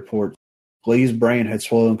autopsy reports, Lee's brain had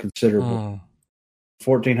swollen considerably,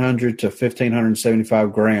 1,400 to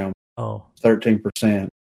 1,575 grams, 13%.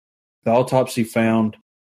 The autopsy found,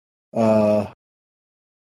 I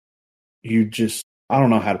don't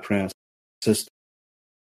know how to pronounce it.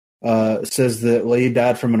 It says that Lee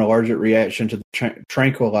died from an allergic reaction to the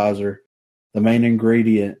tranquilizer, the main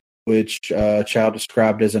ingredient, which Chow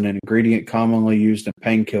described as an ingredient commonly used in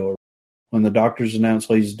painkillers. When the doctors announced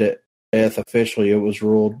Lee's death officially, it was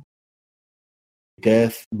ruled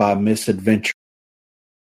death by misadventure.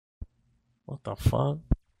 What the fuck?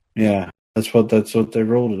 Yeah, that's what they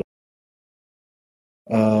ruled it.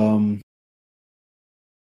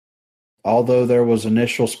 Although there was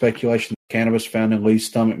initial speculation that cannabis found in Lee's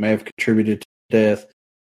stomach may have contributed to death,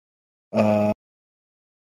 however,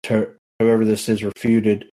 this is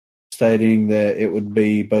refuted, stating that it would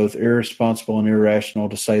be both irresponsible and irrational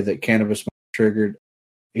to say that cannabis might have triggered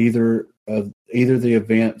either the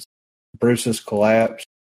events, Bruce's collapse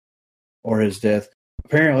or his death.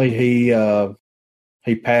 Apparently,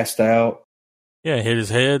 he passed out. Yeah, hit his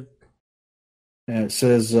head. And it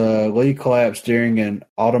says Lee collapsed during an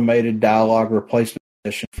automated dialogue replacement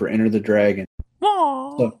session for Enter the Dragon.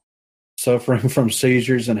 So, suffering from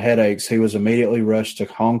seizures and headaches, he was immediately rushed to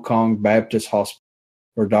Hong Kong Baptist Hospital,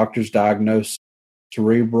 where doctors diagnosed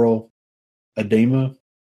cerebral edema.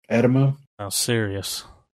 How serious?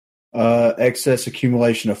 Excess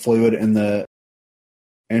accumulation of fluid in the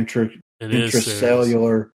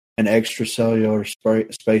intracellular and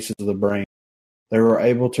extracellular spaces of the brain. They were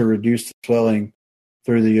able to reduce the swelling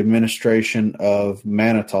through the administration of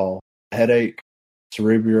mannitol. Headache,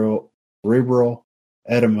 cerebral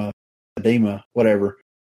edema, whatever,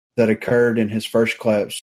 that occurred in his first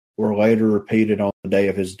collapse were later repeated on the day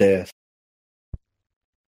of his death.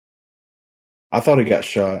 I thought he got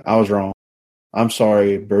shot. I was wrong. I'm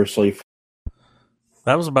sorry, Bruce Lee.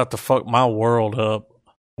 That was about to fuck my world up.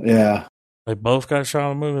 Yeah. They both got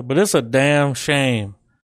shot in the movie, but it's a damn shame.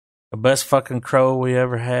 The best fucking Crow we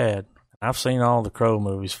ever had. I've seen all the Crow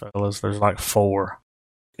movies, fellas. There's like 4.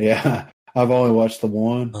 Yeah. I've only watched the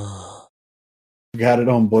one. Got it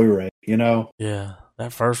on Blu-ray, you know? Yeah.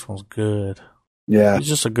 That first one's good. Yeah. He's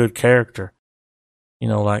just a good character. You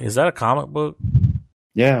know, like, is that a comic book?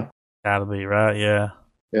 Yeah. Gotta be, right? Yeah.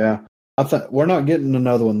 Yeah. We're not getting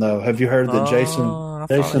another one, though. Have you heard that Jason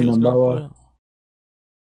Momoa,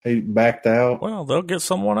 he backed out? Well, they'll get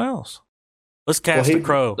someone else. Let's cast the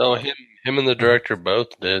Crow. No, him and the director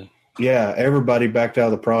both did. Yeah, everybody backed out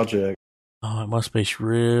of the project. Oh, it must be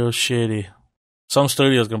real shitty. Some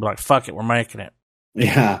studio's gonna be like, fuck it, we're making it.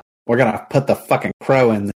 Yeah, we're gonna put the fucking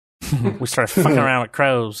Crow in there. We start fucking around with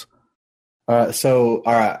crows. All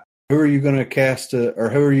right. Who are you gonna cast or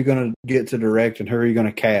who are you gonna get to direct and who are you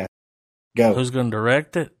gonna cast? Go. Who's gonna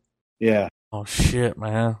direct it? Yeah. Oh shit,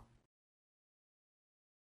 man.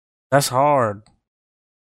 That's hard.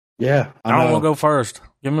 Yeah. I don't want to go first.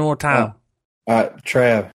 Give me more time. All right,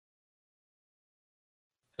 Trav.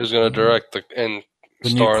 Who's going to direct the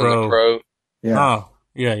star in Crow. The Crow? Yeah. Oh,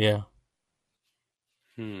 yeah.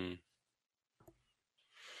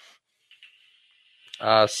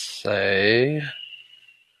 I say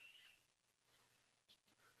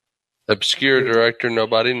obscure director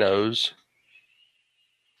nobody knows.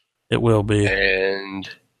 It will be. And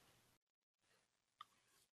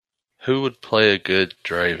who would play a good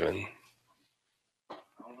Draven?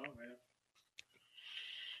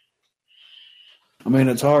 I mean,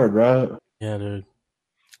 it's hard, right? Yeah, dude.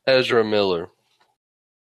 Ezra Miller.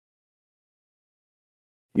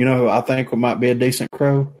 You know who I think might be a decent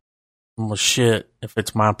Crow? Well, shit, if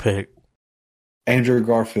it's my pick. Andrew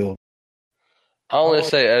Garfield. I only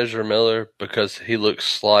say Ezra Miller because he looks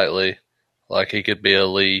slightly like he could be a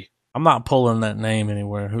Lee. I'm not pulling that name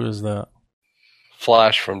anywhere. Who is that?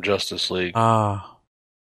 Flash from Justice League. Ah.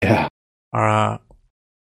 Yeah. All right.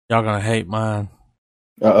 Y'all gonna hate mine.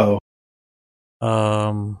 Uh-oh.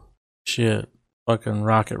 Shit. Fucking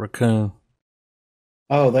Rocket Raccoon.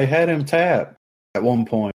 Oh, they had him tapped at one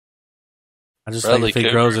point. I just think if he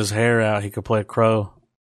grows his hair out, he could play a Crow.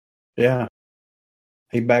 Yeah.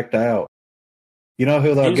 He backed out. You know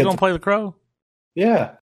who they'll He's going to play the Crow?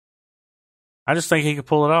 Yeah. I just think he could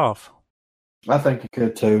pull it off. I think he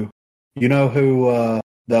could too. You know who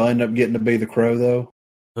they'll end up getting to be the Crow, though?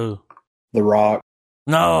 Who? The Rock.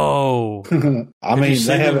 No. I mean,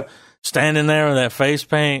 they have standing there with that face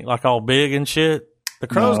paint, like all big and shit. The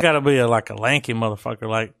Crow's got to be like a lanky motherfucker,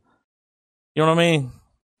 like, you know what I mean?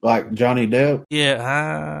 Like Johnny Depp?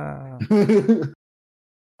 Yeah.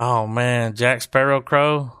 Oh, man. Jack Sparrow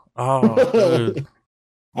Crow? Oh, dude.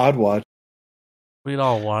 I'd watch. We'd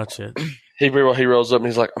all watch it. He rolls up and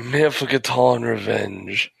he's like, I'm here for guitar and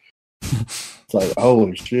revenge. It's like,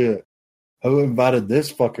 holy shit. Who invited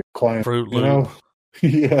this fucking clown? Fruit You Loop. know?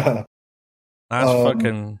 Yeah. Nice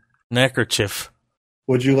fucking neckerchief.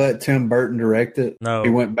 Would you let Tim Burton direct it? No. He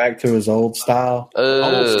went back to his old style.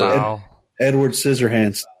 Old style. Edward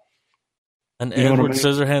Scissorhands. An You know what I Edward mean?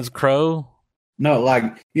 Scissorhands Crow? No, like,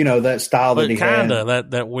 that style that But he kinda,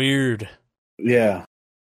 had. that weird. Yeah.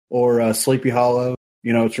 Or Sleepy Hollow.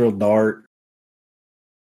 It's real dark.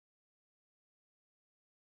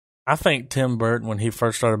 I think Tim Burton, when he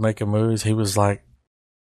first started making movies, he was like,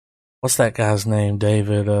 what's that guy's name?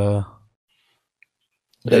 David,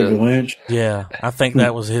 David Lynch. yeah. I think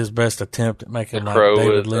that was his best attempt at making like Crow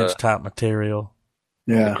David with, Lynch type material.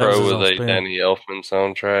 Yeah. That was his Crow own with a spin. Danny Elfman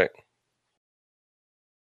soundtrack.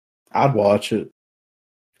 I'd watch it.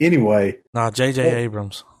 Anyway, Nah, J.J.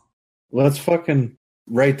 Abrams. let's fucking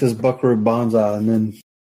rate this Buckaroo Banzai and then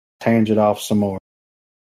tangent off some more.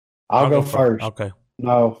 I'll go first. Okay.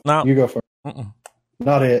 No, you go first. Mm-mm.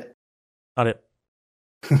 Not it. Not it.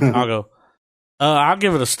 I'll go. I'll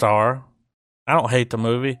give it a star. I don't hate the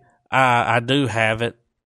movie. I do have it.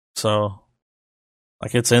 So,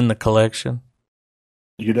 like, it's in the collection.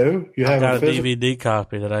 You do? You I have got a a physical? DVD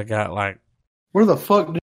copy that I got, like, Where the fuck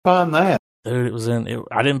did you find that? dude, it was in it.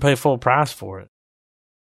 I didn't pay full price for it.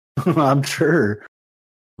 I'm sure.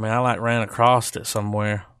 I mean, I, like, ran across it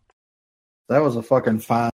somewhere. That was a fucking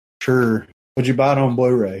fine. Sure. Would you buy it on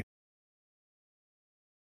Blu-ray?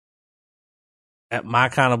 At my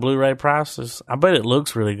kind of Blu-ray prices, I bet it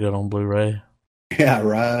looks really good on Blu-ray. Yeah,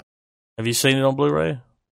 right. Have you seen it on Blu-ray?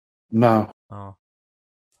 No, Oh.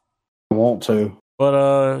 I want to.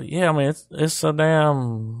 But, yeah, I mean, it's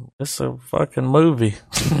a fucking movie.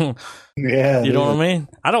 Yeah. You know what I mean?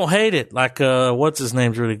 I don't hate it. Like, what's his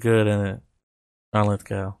name's really good in it? John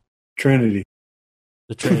Lithgow. Trinity.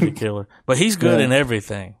 The Trinity Killer. But he's good Yeah. in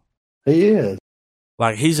everything. He is.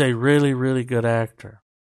 Like, he's a really, really good actor.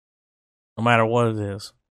 No matter what it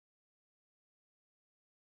is.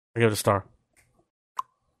 I give it a star.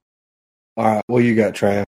 All right. Well, you got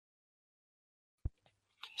Trav.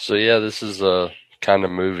 So yeah, this is a kind of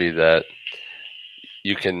movie that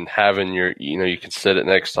you can have in your, you can sit it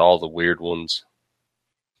next to all the weird ones.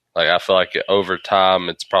 Like, I feel like over time,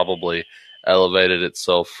 it's probably elevated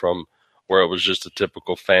itself from where it was just a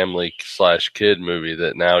typical family/kid movie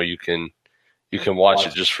that now you can watch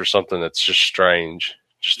it just for something that's just strange,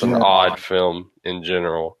 just an odd film in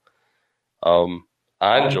general.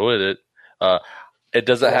 I enjoyed it. It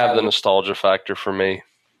doesn't have the nostalgia factor for me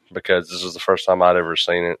because this is the first time I'd ever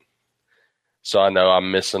seen it. So I know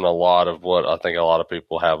I'm missing a lot of what I think a lot of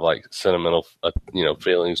people have, like sentimental,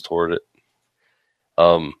 feelings toward it.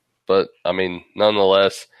 But I mean,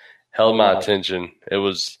 nonetheless, held my attention. It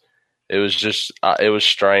was just, it was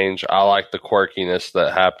strange. I like the quirkiness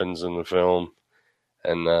that happens in the film.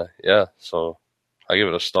 And, yeah, so I give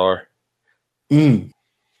it a star.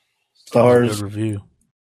 Stars. Good review.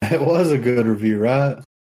 It was a good review, right?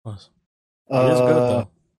 It is good, though.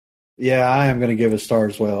 Yeah, I am going to give it a star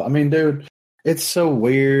as well. I mean, dude, it's so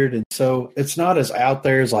weird and so it's not as out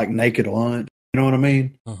there as like Naked Lunch. You know what I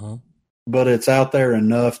mean? Mm-hmm. But it's out there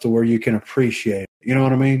enough to where you can appreciate it. You know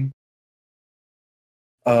what I mean?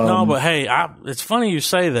 No, but hey, it's funny you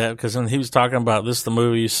say that because when he was talking about this, the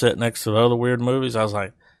movie you sit next to the other weird movies, I was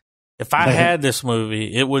like, if I had this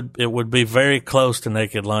movie, it would be very close to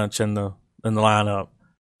Naked Lunch in the lineup.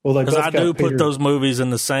 Well, because I do put those movies in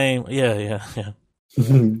the same. Yeah.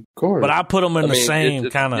 Of course. But I put them in the same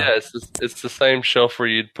kind of. Yeah, it's the same shelf where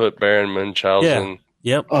you'd put Baron Munchausen.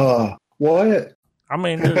 Yep. What? I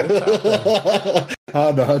mean, dude, it's out there.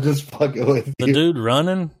 I know, just fucking with you. The dude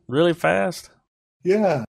running really fast.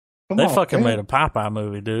 Yeah. They fucking made a Popeye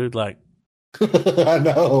movie, dude. Like, I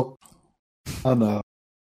know.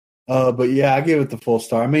 But yeah, I give it the full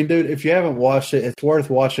star. I mean, dude, if you haven't watched it, it's worth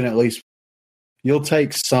watching at least. You'll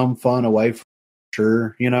take some fun away from it,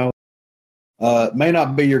 sure, It may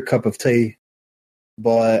not be your cup of tea,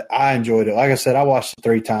 but I enjoyed it. Like I said, I watched it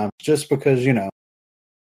 3 times just because,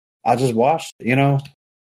 I just watched it,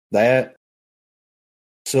 that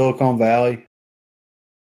Silicon Valley,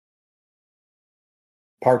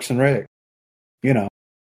 Parks and Rec,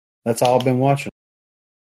 that's all I've been watching.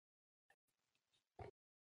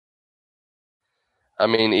 I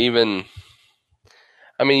mean, you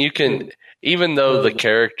can, even though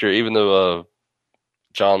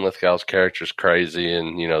John Lithgow's character is crazy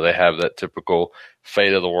and, they have that typical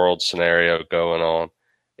fate of the world scenario going on,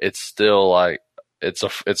 it's still like, it's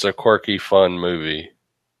a quirky, fun movie.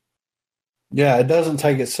 Yeah, it doesn't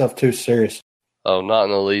take itself too serious. Oh, not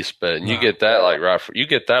in the least bit. And you get that you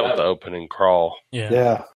get that with the opening crawl. yeah.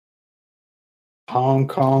 Yeah. Hong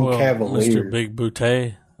Kong Well, Cavaliers. Mr. Big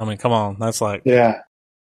Boutte. I mean, come on. That's like,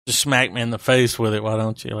 just smack me in the face with it. Why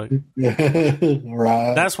don't you? Like,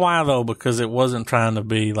 right. That's why, though, because it wasn't trying to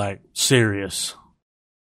be like serious.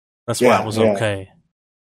 That's why it was okay.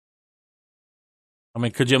 I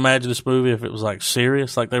mean, could you imagine this movie if it was like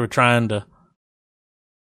serious? Like they were trying to,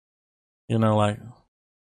 like,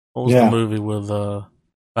 what was the movie with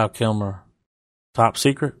Val Kilmer? Top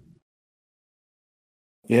Secret?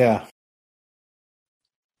 Yeah.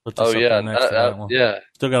 Oh, yeah. Yeah.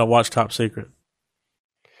 Still got to watch Top Secret.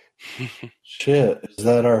 Shit. Is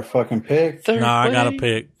that our fucking pick? I got a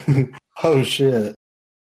pick. Oh, shit.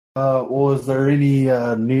 Was there any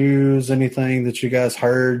news, anything that you guys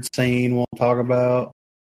heard, seen, want to talk about?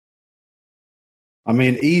 I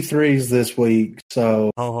mean, E3's this week,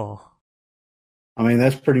 so... I mean,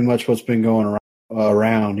 that's pretty much what's been going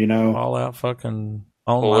around, All out fucking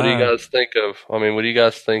online. Well, what do you guys think of... I mean, what do you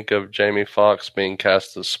guys think of Jamie Foxx being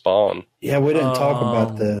cast as Spawn? Yeah, we didn't talk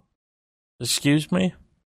about that. Excuse me?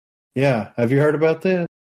 Yeah, have you heard about this?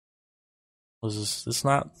 Was this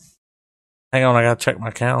not... Hang on, I gotta check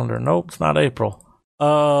my calendar. Nope, it's not April.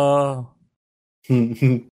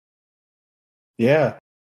 Yeah.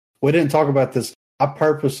 We didn't talk about this. I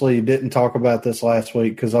purposely didn't talk about this last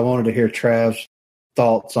week because I wanted to hear Trav's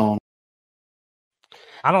thoughts on it.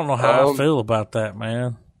 I don't know how I feel about that,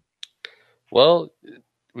 man. Well,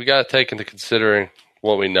 we got to take into considering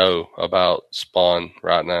what we know about Spawn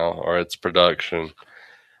right now or its production.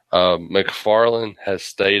 McFarlane has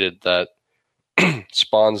stated that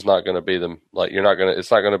Spawn's not going to be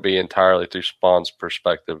it's not going to be entirely through Spawn's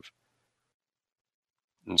perspective.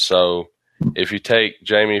 And so if you take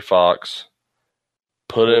Jamie Foxx,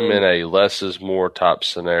 put him in a less is more type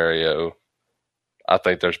scenario, I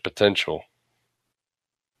think there's potential.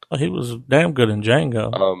 Well, he was damn good in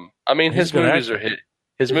Django. I mean, his movies are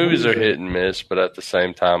hit and miss, but at the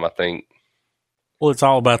same time, I think. Well, it's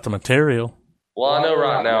all about the material. Well, I know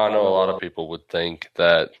right now, a lot of people would think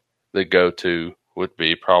that the go-to would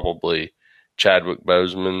be probably Chadwick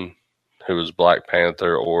Boseman, who was Black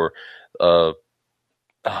Panther, or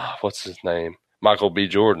what's his name? Michael B.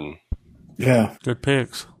 Jordan. Yeah. Good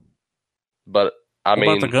picks. But, what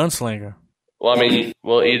about the gunslinger?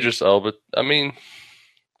 Well, Idris Elba,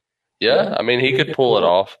 yeah, he could pull it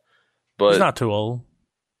off. But he's not too old.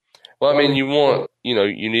 Well, you want,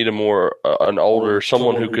 you need a more, an older,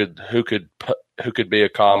 someone who could be a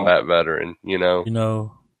combat veteran, You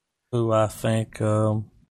know who I think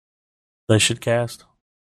they should cast?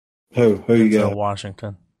 Who you got?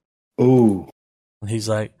 Washington. Ooh. And he's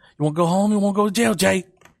like, you want to go home? You want to go to jail, Jay?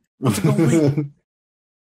 What's it going to be?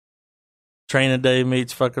 Training Day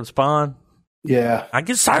meets fucking Spawn. Yeah. I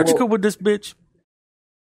get surgical with this bitch.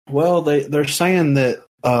 Well, they're saying that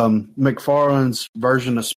McFarlane's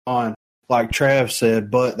version of Spawn, like Trav said,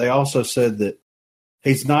 but they also said that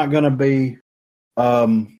he's not going to be,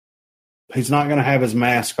 he's not going to have his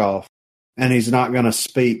mask off, and he's not going to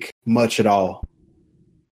speak much at all.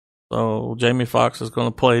 So Jamie Foxx is going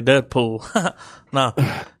to play Deadpool. No,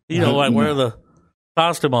 wear the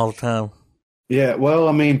costume all the time. Yeah,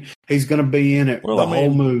 well, he's going to be in it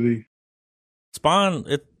whole movie. Spawn,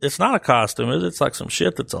 it's not a costume, is it? It's like some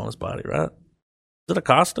shit that's on his body, right? Is it a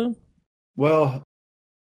costume? Well,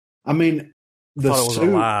 the I thought it was suit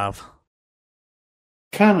alive.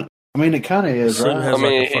 Kind of. It kind of is, right?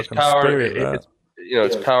 It's powered. Spirit, right?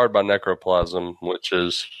 It's powered by necroplasm, which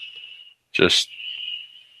is just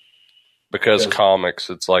because comics.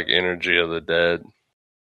 It's like energy of the dead.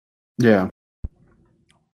 Yeah,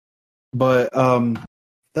 but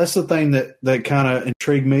that's the thing that kind of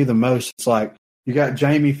intrigued me the most. It's like you got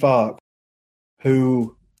Jamie Foxx,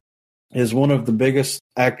 who is one of the biggest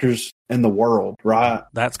actors in the world, right?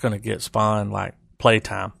 That's going to get Spawn like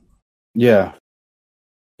playtime. Yeah.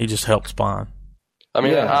 He just helped Spawn.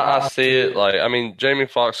 I see it like, Jamie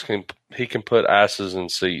Foxx can put asses in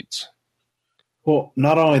seats. Well,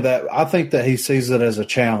 not only that, I think that he sees it as a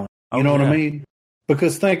challenge. You know what I mean?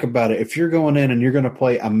 Because think about it. If you're going in and you're going to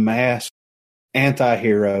play a masked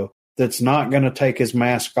anti-hero that's not going to take his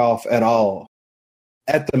mask off at all,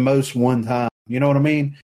 at the most one time, you know what I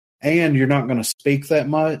mean? And you're not going to speak that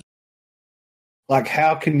much. Like,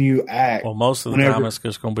 how can you act? Well, most of the time it's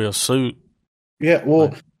just going to be a suit. Yeah,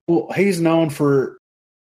 well, he's known for,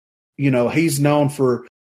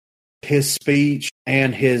 his speech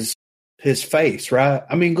and his face, right?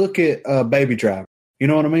 Look at Baby Driver. You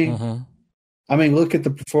know what I mean? Mm-hmm. Look at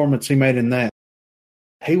the performance he made in that.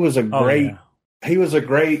 He was a great,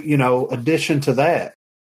 addition to that.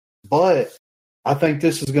 But I think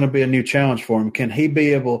this is going to be a new challenge for him. Can he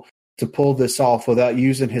be able to pull this off without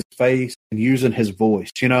using his face and using his voice?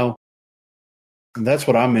 And that's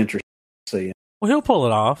what I'm interested in seeing. Well, he'll pull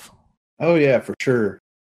it off. Oh yeah, for sure.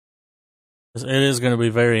 It is going to be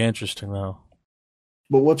very interesting, though.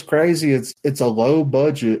 But what's crazy, it's a low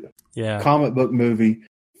budget comic book movie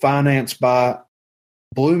financed by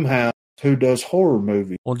Blumhouse, who does horror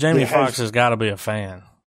movies. Well, Jamie Foxx has got to be a fan.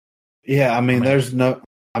 Yeah,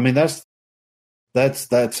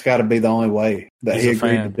 that's got to be the only way that he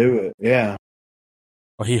agreed to do it. Yeah.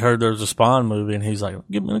 Well, he heard there was a Spawn movie, and he's like,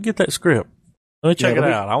 let me get that script. Let me check it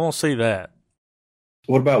out. I want to see that.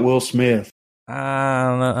 What about Will Smith?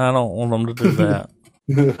 I don't want him to do that.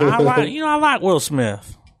 I like Will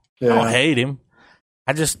Smith. Yeah. I don't hate him.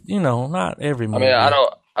 I just, not every movie. I mean,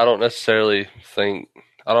 I don't necessarily think,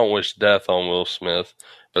 I don't wish death on Will Smith,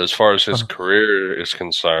 but as far as his career is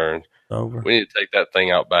concerned, we need to take that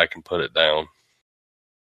thing out back and put it down.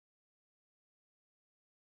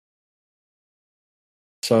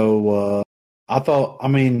 So,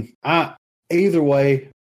 either way,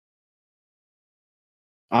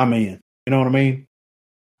 I'm in. You know what I mean?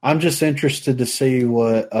 I'm just interested to see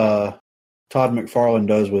what Todd McFarlane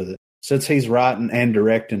does with it. Since he's writing and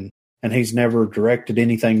directing, and he's never directed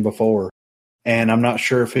anything before. And I'm not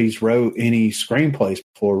sure if he's wrote any screenplays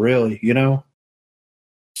before, really,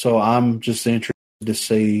 So I'm just interested to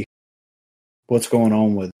see what's going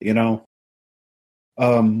on with it,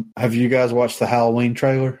 Have you guys watched the Halloween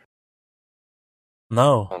trailer?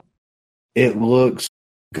 No. It looks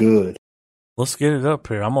good. Let's get it up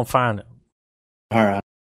here. I'm going to find it. All right.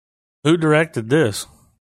 Who directed this?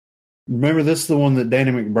 Remember, this is the one that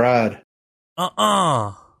Danny McBride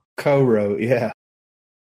co-wrote. Yeah.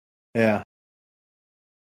 Yeah.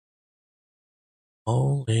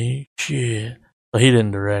 Holy shit. But he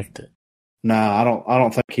didn't direct it. No, I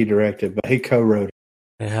don't think he directed, but he co-wrote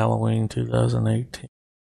it. Halloween 2018.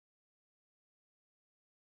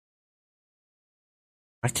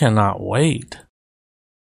 I cannot wait.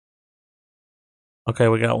 Okay,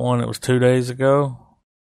 we got one that was 2 days ago.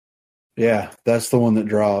 Yeah, that's the one that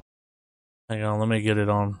dropped. Hang on, let me get it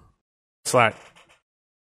on. It's like a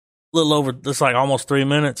little over, it's like almost 3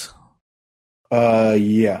 minutes.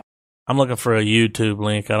 Yeah. I'm looking for a YouTube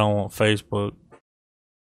link. I don't want Facebook.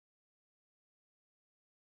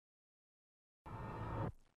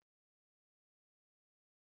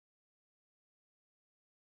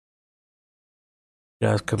 You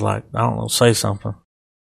guys could say something.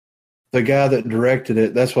 The guy that directed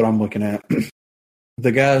it, that's what I'm looking at.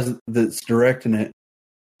 The guy that's directing it,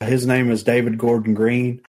 his name is David Gordon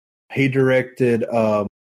Green. He directed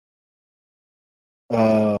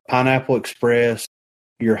Pineapple Express,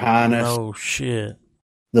 Your Highness. Oh, shit.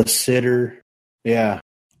 The Sitter. Yeah.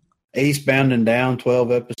 Eastbound and Down,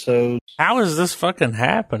 12 episodes. How is this fucking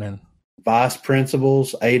happening? Vice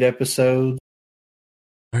Principals, 8 episodes.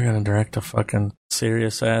 They're going to direct a fucking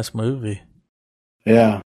serious-ass movie.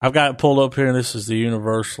 Yeah. I've got it pulled up here, and this is the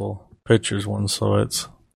Universal Pictures one, so it's...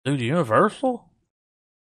 Dude, Universal?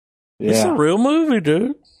 Yeah. It's a real movie,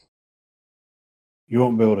 dude. You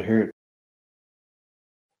won't be able to hear it.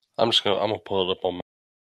 I'm gonna pull it up on my...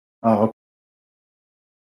 Oh, okay.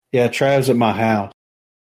 Yeah, Trav's at my house.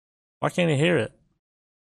 Why can't you hear it?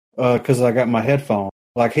 Because I got my headphone.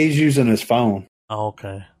 Like, he's using his phone. Oh,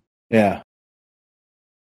 okay. Yeah.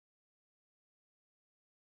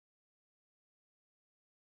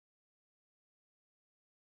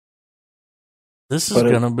 This is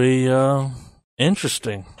going to be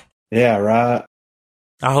interesting. Yeah, right.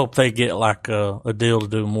 I hope they get like a deal to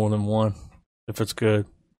do more than one, if it's good.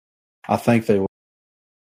 I think they will.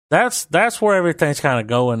 That's where everything's kind of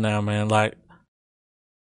going now, man. Like,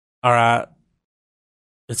 all right,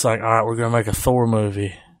 it's like, all right, we're going to make a Thor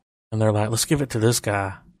movie. And they're like, let's give it to this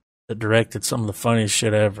guy that directed some of the funniest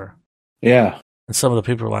shit ever. Yeah. And some of the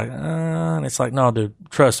people are like, and it's like, no, dude,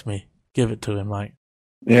 trust me. Give it to him. Like,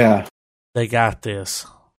 yeah. They got this.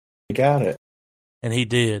 They got it. And he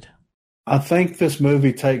did. I think this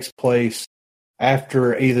movie takes place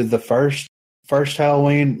after either the first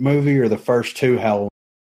Halloween movie or the first two Halloween.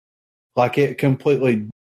 Like, it completely,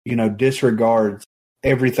 disregards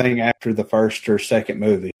everything after the first or second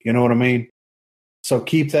movie. You know what I mean? So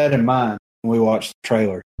keep that in mind when we watch the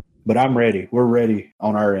trailer. But I'm ready. We're ready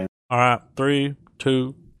on our end. All right. 3,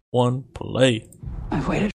 2, 1, play. I've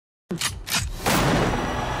waited.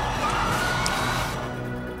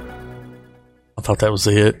 I thought that was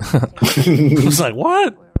it. I was like,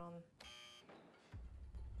 what?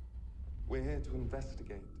 We're here to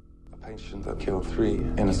investigate a patient that killed 3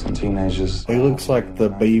 innocent teenagers. He looks like the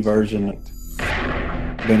B version of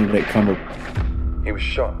Benedict Cumberbatch. He was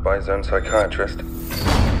shot by his own psychiatrist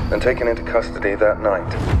and taken into custody that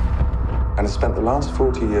night. And has spent the last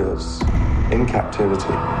 40 years in captivity.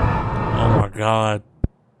 Oh my God.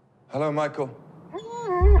 Hello, Michael.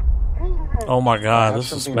 Oh my God,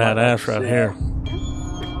 this is badass right here.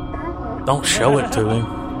 Don't show it to him.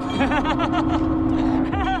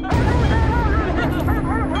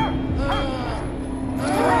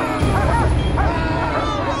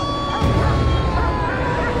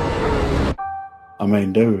 I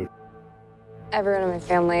mean, dude. Everyone in my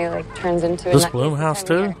family turns into this Blumhouse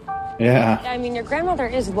too. Yeah. I mean, your grandmother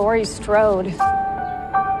is Laurie Strode.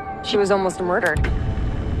 She was almost murdered.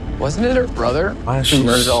 Wasn't it her brother who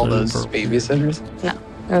murdered all those babysitters? No,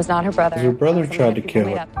 it was not her brother. Her brother tried to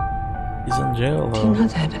kill her. He's in jail Do you though. know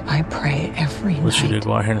that I pray every night? What she did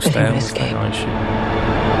while here and stab this thing on shit.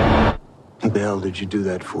 What the hell did you do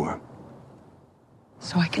that for?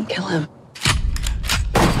 So I can kill him.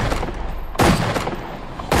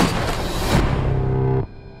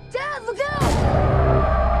 Dad, look out!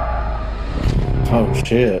 Oh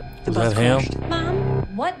shit. Is that him?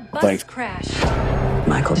 Mom, what bus Thanks. crashed?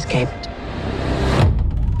 Michael escaped.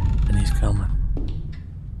 And he's coming.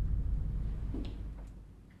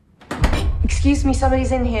 Excuse me,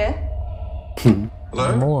 somebody's in here.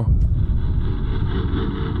 One more.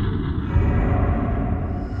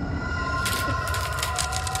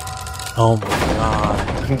 Oh my God.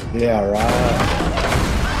 Yeah, right.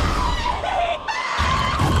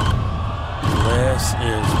 Less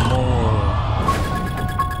is more.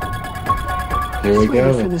 Here we He's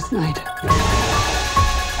waited for go. this night.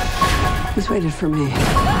 He's waited for me.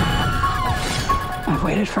 I've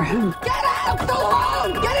waited for him. Get out of the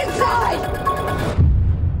room! Get inside!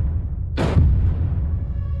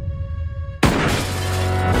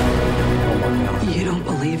 You don't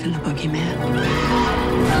believe in the boogeyman?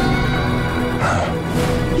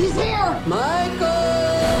 He's here! Michael!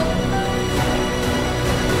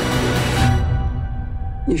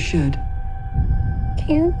 You should. Can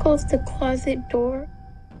you close the closet door?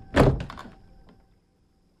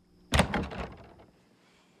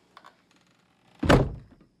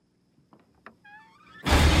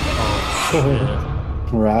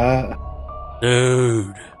 Right.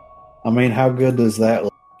 Dude. I mean, how good does that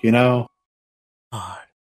look? You know? God.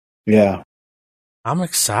 Yeah. I'm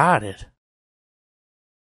excited.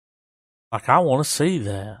 I want to see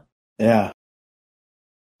that. Yeah.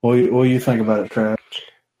 What do you think about it, Trav?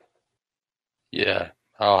 Yeah,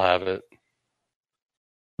 I'll have it.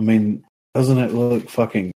 I mean, doesn't it look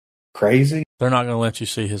fucking crazy? They're not going to let you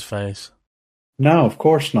see his face. No, of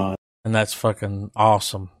course not. And that's fucking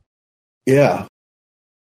awesome. Yeah.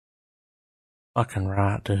 Fucking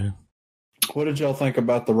right, dude. What did y'all think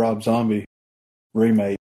about the Rob Zombie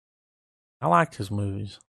remake? I liked his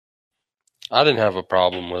movies. I didn't have a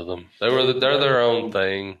problem with them. They're their own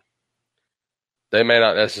thing. They may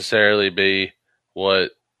not necessarily be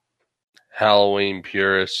what Halloween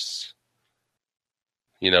purists,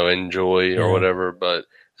 enjoy or whatever, but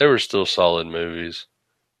they were still solid movies.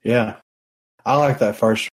 Yeah. I like that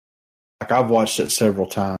first. I've watched it several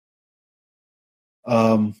times.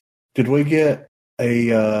 Did we get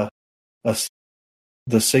the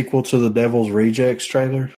sequel to the Devil's Rejects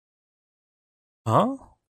trailer? Huh?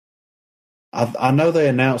 I know they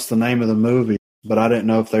announced the name of the movie, but I didn't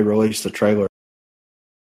know if they released the trailer.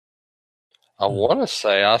 I want to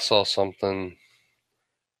say I saw something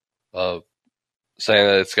saying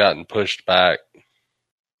that it's gotten pushed back.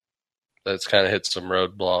 That's kind of hit some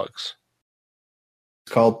roadblocks.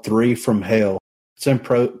 It's called 3 from Hell. It's in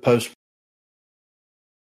post.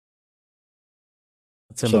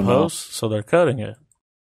 It's in Somehow. post, so they're cutting it.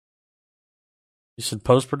 You said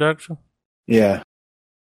post-production? Yeah.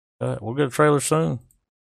 We'll get a trailer soon.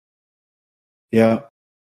 Yeah.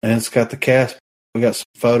 And it's got the cast. We got some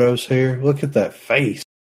photos here. Look at that face.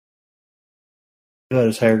 Look at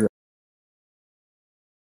his hair.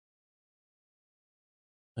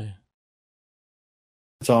 Yeah.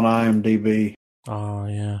 It's on IMDb. Oh,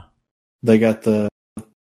 yeah. They got the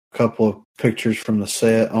couple of pictures from the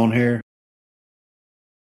set on here.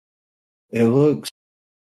 It looks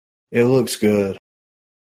good.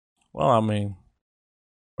 Well, I mean,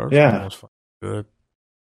 first Yeah. one was fucking good.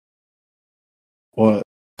 What?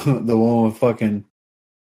 The one with fucking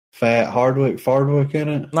fat Fardwick in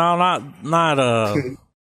it? No, not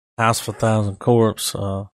House of a Thousand Corpse.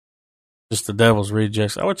 Just the Devil's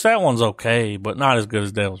Rejects. Which that one's okay, but not as good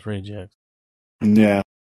as Devil's Rejects. Yeah.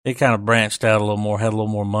 It kind of branched out a little more, had a little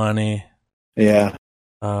more money. Yeah.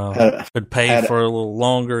 Could pay for a little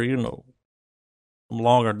longer, some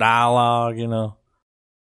longer dialogue,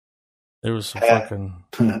 There was some fucking...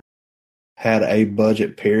 Had a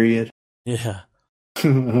budget, period. Yeah.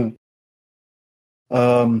 Rainn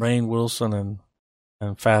Wilson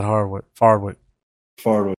and Fat Fardwick.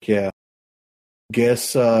 Fardwick, yeah.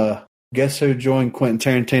 Guess who joined Quentin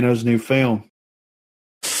Tarantino's new film?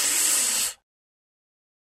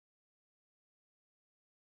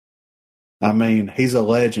 I mean, he's a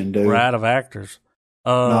legend, dude. We're out of actors.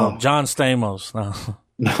 No. John Stamos. No.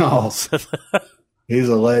 No. He's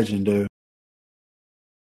a legend, dude.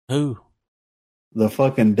 Who? The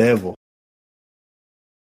fucking devil.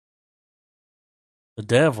 The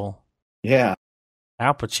devil? Yeah.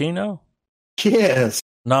 Al Pacino? Yes.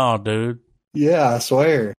 No, dude. Yeah, I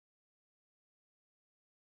swear.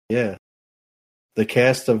 Yeah. The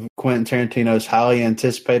cast of Quentin Tarantino's highly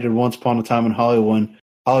anticipated Once Upon a Time in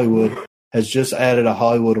Hollywood has just added a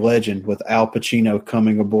Hollywood legend, with Al Pacino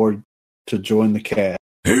coming aboard to join the cast.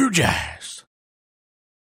 Huge ass.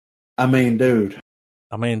 I mean, dude.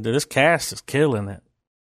 This cast is killing it.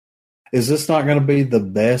 Is this not going to be the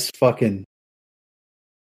best fucking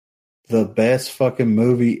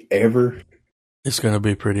movie ever? It's going to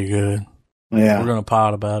be pretty good. Yeah. We're going to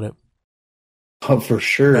pot about it. Oh, for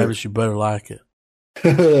sure. Travis, you better like it.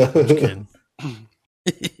 Just kidding.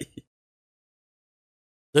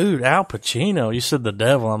 Dude, Al Pacino. You said the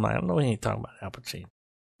devil. I'm like, I know he ain't talking about Al Pacino.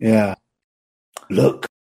 Yeah. Look,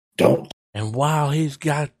 don't. And while he's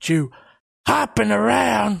got you hopping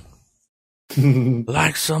around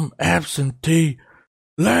like some absentee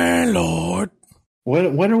landlord.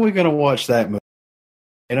 When are we going to watch that movie?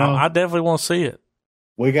 You know, I definitely want to see it.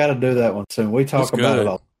 We got to do that one soon. We talk about it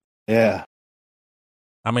all. Yeah.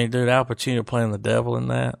 I mean, dude, Al Pacino playing the devil in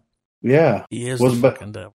that. Yeah. He is the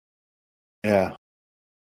fucking devil. Yeah.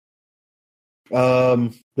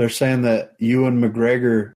 They're saying that Ewan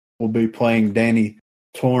McGregor will be playing Danny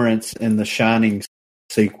Torrance in the Shining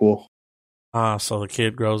sequel. So the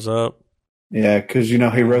kid grows up. Yeah, because he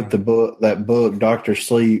wrote that book, Dr.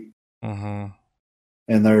 Sleep, mm-hmm.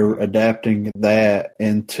 and they're adapting that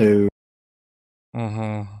into.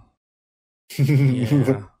 Mm-hmm.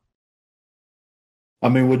 Yeah. I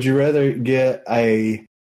mean, would you rather get a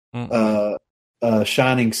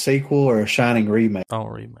Shining sequel or a Shining remake? Oh,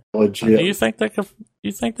 remake. Legit. Do you think they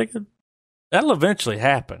could? That'll eventually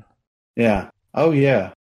happen. Yeah. Oh,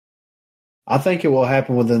 yeah. I think it will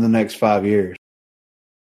happen within the next 5 years.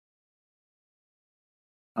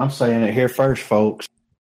 I'm saying it here first, folks.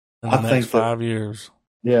 In the next 5 years.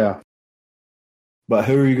 Yeah. But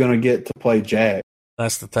who are you going to get to play Jack?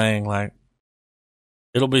 That's the thing. Like,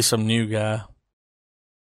 it'll be some new guy.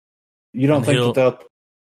 You don't think that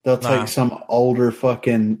they'll take some older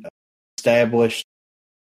fucking established,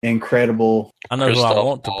 incredible? I know who I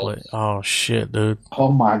want to play. Oh shit, dude!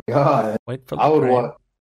 Oh my god! Wait for the I would want.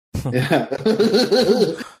 Yeah.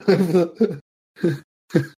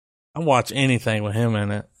 I watch anything with him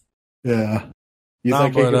in it. Yeah. You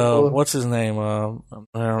think what's his name?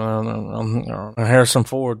 Harrison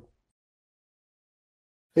Ford.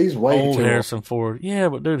 He's way old too Harrison Ford. Yeah,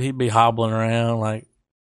 but dude, he'd be hobbling around like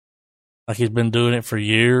he's been doing it for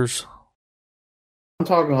years. I'm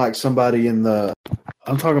talking like somebody I'm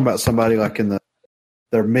talking about somebody like in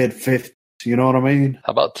their mid-50s. You know what I mean?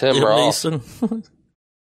 How about Tim Roth?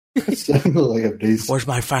 Where's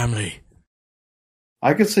my family?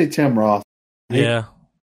 I could see Tim Roth. Yeah.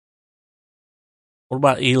 What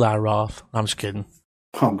about Eli Roth? I'm just kidding.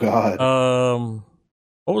 Oh God.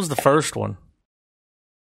 What was the first one?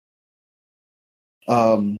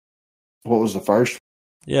 What was the first?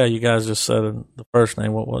 Yeah, you guys just said the first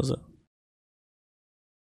name. What was it?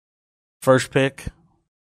 First pick?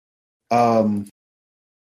 Tim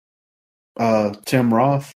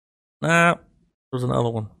Roth? Nah, there was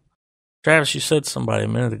another one. Travis, you said somebody a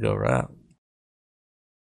minute ago, right?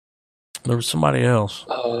 There was somebody else.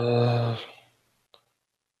 It's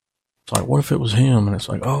like, what if it was him? And it's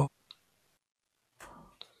like, oh.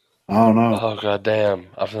 I don't know. Oh, God damn.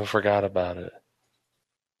 I forgot about it.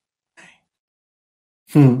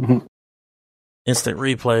 Instant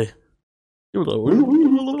replay.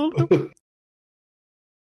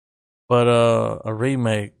 But a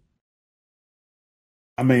remake.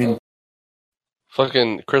 I mean,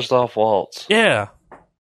 fucking Christoph Waltz. Yeah.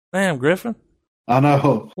 Damn, Griffin. I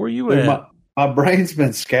know. Where you at? My brain's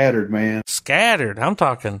been scattered, man. Scattered. I'm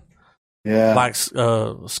talking. Yeah. Like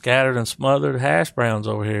scattered and smothered hash browns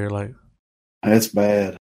over here. Like, that's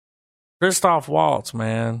bad. Christoph Waltz,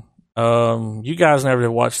 man. You guys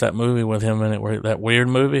never watched that movie with him in it, that weird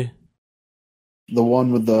movie? The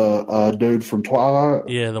one with the dude from Twilight?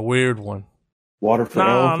 Yeah, the weird one. Water for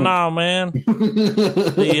Elephant? No, man.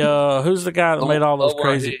 Who's the guy that made all those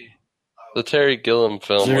crazy... The Terry Gilliam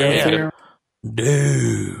film.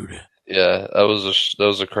 Dude. Yeah, that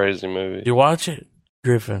was a crazy movie. You watch it,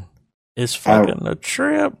 Griffin? It's fucking a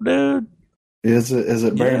trip, dude. Is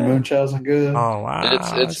it Barry Munchausen good? Oh, wow.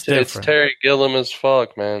 It's Terry Gilliam as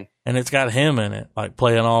fuck, man. And it's got him in it, like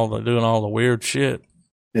doing all the weird shit.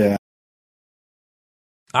 Yeah.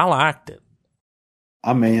 I liked it.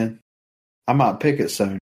 I'm in. I might pick it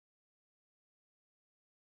soon.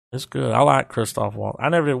 It's good. I like Christoph Waltz. I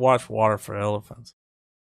never did watch Water for Elephants.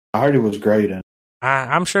 I heard he was great in it.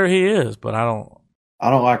 I'm sure he is, but I don't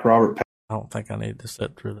like Robert Pattinson. I don't think I need to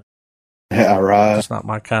sit through that. Yeah, right. It's not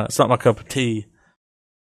my cup of tea.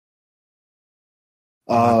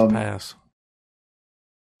 Pass.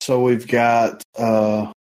 So we've got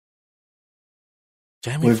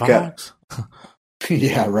Jamie Foxx.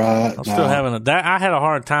 Yeah, right. I'm still having that. I had a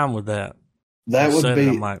hard time with that. That would be,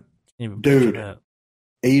 I'm like, dude,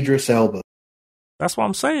 Idris Elba. That's what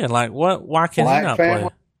I'm saying. Like, what? Why can't he not play?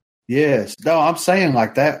 Yes. No, I'm saying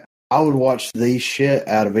like that. I would watch the shit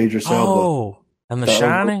out of Idris Elba. Oh, and The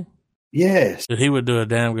Shining? Yes. Dude, he would do a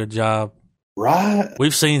damn good job. Right.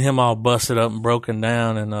 We've seen him all busted up and broken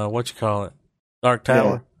down in, Dark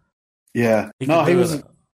Tower. Yeah. He was.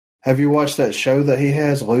 Have you watched that show that he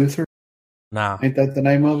has, Luther? Nah. Ain't that the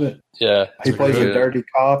name of it? Yeah. He plays a dirty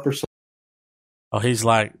cop or something. Oh, he's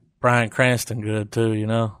like Bryan Cranston good too, you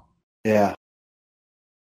know? Yeah.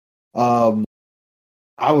 I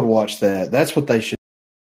would watch that. That's what they should.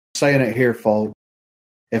 I'm saying it here, folks.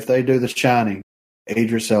 If they do The Shining,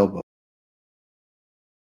 Idris Elba.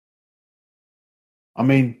 I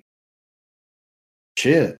mean,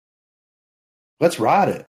 shit. Let's ride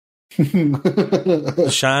it. The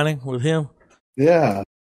Shining with him? Yeah.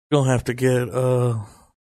 You're going to have to get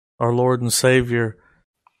our Lord and Savior,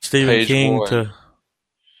 Stephen Page King, 1. to...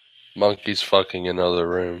 Monkeys fucking another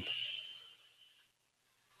room.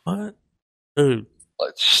 What? Dude.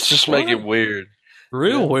 Let's just make it weird.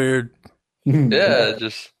 Real weird. Yeah,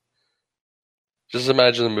 just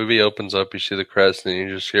imagine the movie opens up, you see the crest, and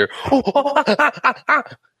you just hear,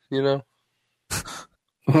 you know?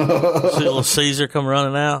 See little Caesar come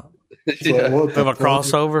running out? Yeah. Have a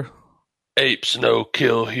crossover? Apes no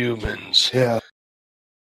kill humans. Yeah.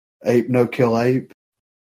 Ape no kill ape.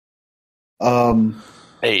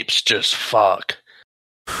 Apes just fuck.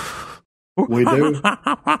 We do.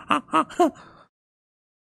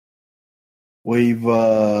 We've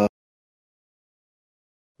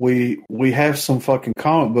we have some fucking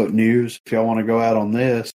comic book news if y'all want to go out on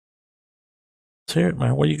this. Let's hear it,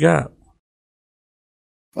 man. What you got?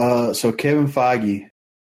 So Kevin Feige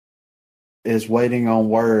is waiting on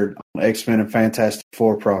word on X-Men and Fantastic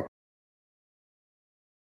Four property.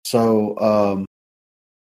 So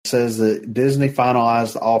it says that Disney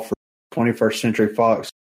finalized the offer of 21st Century Fox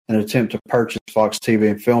in an attempt to purchase Fox TV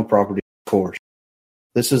and film property, of course.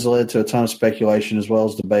 This has led to a ton of speculation as well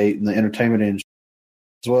as debate in the entertainment industry,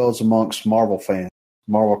 as well as amongst Marvel fans,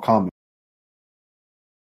 Marvel Comics.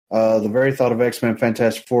 The very thought of X-Men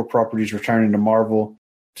Fantastic Four properties returning to Marvel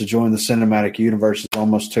to join the cinematic universe is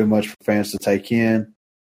almost too much for fans to take in.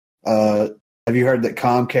 Have you heard that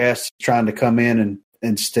Comcast is trying to come in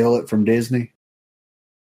and steal it from Disney?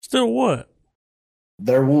 Steal what?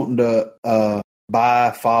 They're wanting to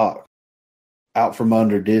buy Fox out from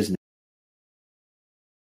under Disney.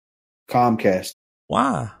 Comcast.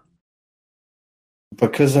 Why?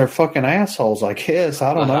 Because they're fucking assholes, I guess.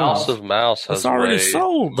 I don't know. House of Mouse has already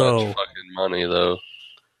sold, though. Fucking money, though.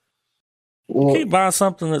 Well, you can't buy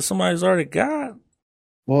something that somebody's already got.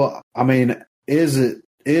 Well, I mean, is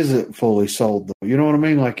it fully sold, though? You know what I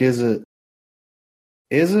mean? Like, is it?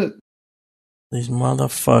 These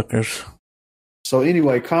motherfuckers. So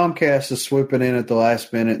anyway, Comcast is swooping in at the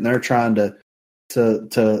last minute, and they're trying to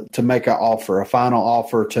make an offer, a final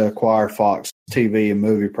offer to acquire Fox TV and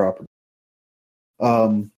movie property.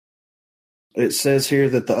 It says here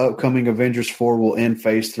that the upcoming Avengers 4 will end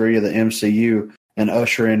Phase 3 of the MCU and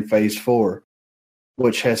usher in Phase 4,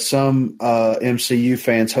 which has some MCU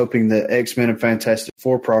fans hoping that X-Men and Fantastic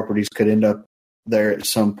Four properties could end up there at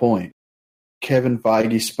some point. Kevin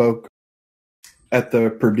Feige spoke at the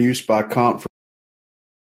Produced by conference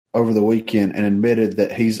over the weekend and admitted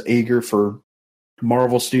that he's eager for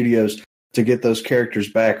Marvel Studios to get those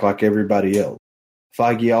characters back like everybody else.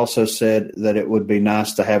 Feige also said that it would be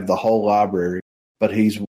nice to have the whole library, but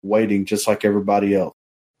he's waiting just like everybody else.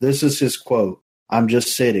 This is his quote: "I'm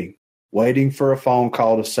just sitting, waiting for a phone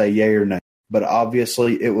call to say yay or nay, but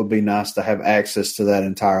obviously it would be nice to have access to that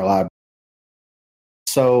entire library."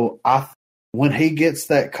 So when he gets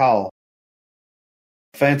that call,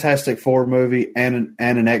 Fantastic Four movie and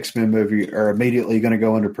an X-Men movie are immediately going to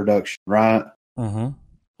go into production, right? Mm-hmm.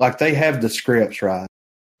 Like, they have the scripts, right?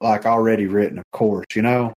 Like, already written, of course, you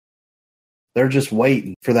know? They're just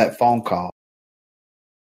waiting for that phone call.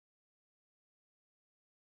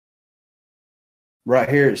 Right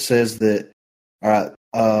here it says that, all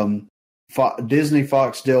right, Disney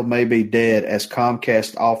Fox deal may be dead as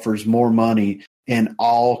Comcast offers more money in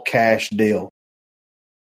all cash deal.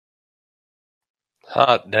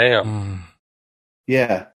 Hot damn.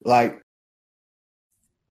 Yeah,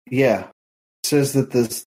 it says that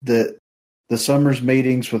the summer's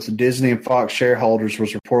meetings with the Disney and Fox shareholders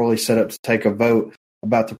was reportedly set up to take a vote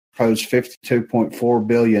about the proposed $52.4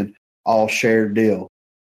 billion all-share deal.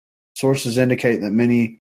 Sources indicate that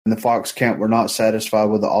many in the Fox camp were not satisfied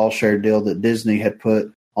with the all-share deal that Disney had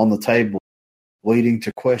put on the table, leading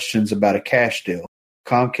to questions about a cash deal.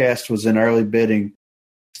 Comcast was in early bidding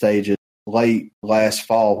stages late last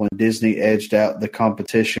fall when Disney edged out the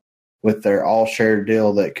competition with their all-share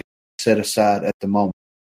deal that could be set aside at the moment.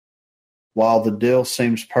 While the deal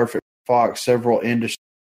seems perfect for Fox, several industries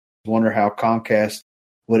wonder how Comcast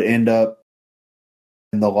would end up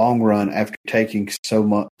in the long run after taking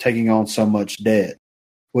on so much debt,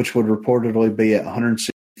 which would reportedly be at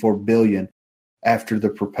 $164 billion after the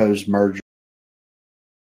proposed merger.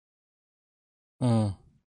 An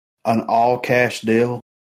all-cash deal.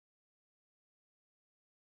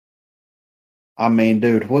 I mean,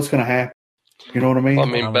 dude, what's going to happen? You know what I mean? Well,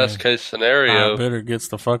 I mean, best case scenario. Bidder gets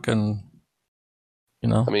the fucking,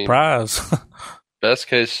 prize. Best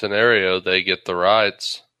case scenario, they get the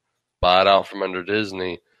rights, buy it out from under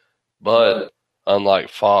Disney, but unlike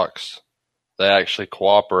Fox, they actually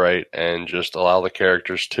cooperate and just allow the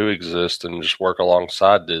characters to exist and just work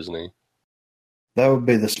alongside Disney. That would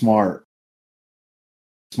be the smart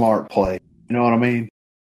play. You know what I mean?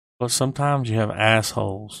 But sometimes you have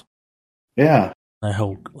assholes. Yeah. They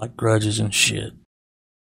hold like grudges and shit.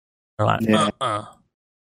 They're like,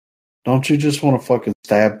 Don't you just want to fucking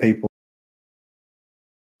stab people?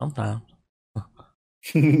 Sometimes.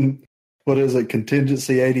 What is it?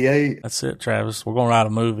 Contingency 88? That's it, Travis. We're going to write a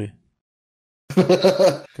movie.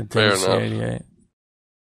 Contingency 88.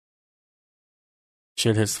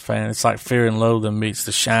 Shit hits the fan. It's like Fear and Loathing meets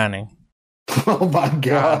The Shining. Oh my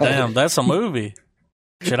God. Damn, that's a movie.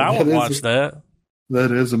 Shit, I would watch that.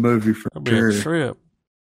 That is a movie for That'd be a trip.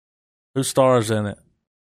 Who stars in it?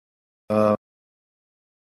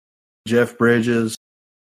 Jeff Bridges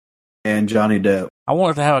and Johnny Depp. I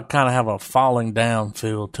want it to have a falling down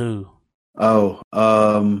feel too. Oh,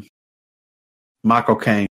 Michael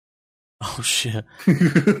Caine. Oh shit!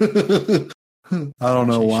 I don't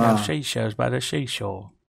know why. She shows by the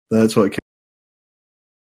seashore. That's what.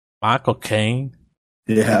 Michael Caine.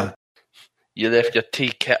 Yeah. You left your tea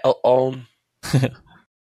kettle on.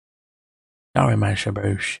 Sorry, Masha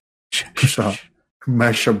Bruce.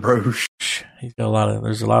 Masha Bruce. He's got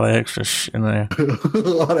there's a lot of extra in there. A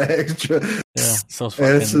lot of extra. Yeah, so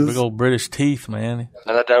fucking big old British teeth, man.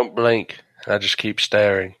 And I don't blink. I just keep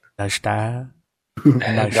staring. I stare. He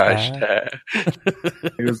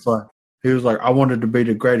was like, I wanted to be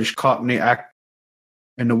the greatest Cockney actor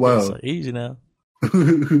in the world. Like, easy now.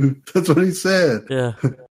 That's what he said. Yeah.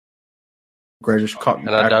 Greatest Cockney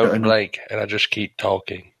actor. And I actor don't blink, and I just keep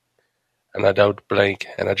talking. And I don't blink,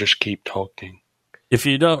 and I just keep talking. If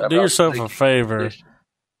you don't, do yourself a favor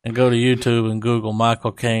and go to YouTube and Google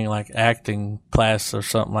Michael Caine, like acting class or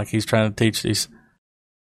something, like he's trying to teach these.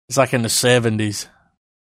 It's like in the 70s.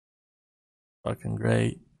 Fucking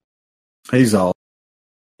great. He's all.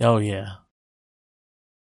 Oh, yeah.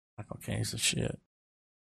 Michael Caine's the shit.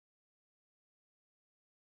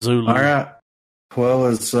 Zulu. All right. Well,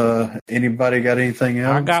 has anybody got anything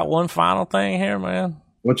else? I got one final thing here, man.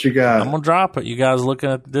 What you got? I'm going to drop it. You guys looking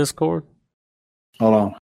at the Discord? Hold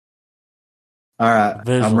on. All right.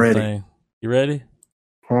 I'm ready. Thing. You ready?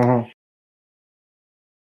 Uh-huh.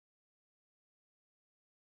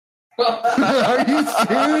 Are you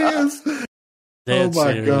serious? Dead oh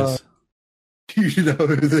my serious. God. You know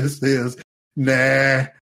who this is? Nah.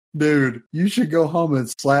 Dude, you should go home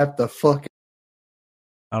and slap the fuck.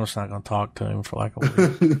 I'm just not going to talk to him for like a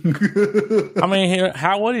week. I mean,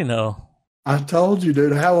 how would he know? I told you,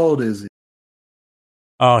 dude. How old is he?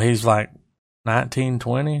 Oh, he's like 19,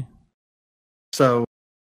 20. So,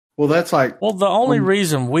 well, that's like. Well, the only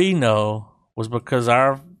reason we know was because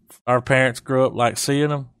our parents grew up like seeing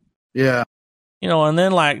him. Yeah. And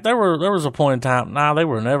then like there was a point in time. They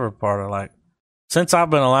were never part of like. Since I've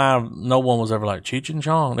been alive, no one was ever like Cheech and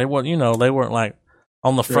Chong. They weren't. They weren't like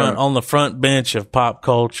on the front bench of pop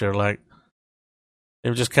culture. Like it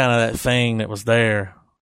was just kind of that thing that was there.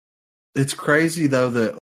 It's crazy though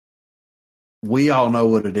that we all know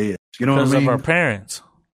what it is. You know what I mean? Because of our parents.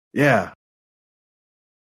 Yeah.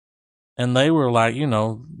 And they were like, in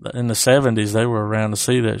the 70s, they were around to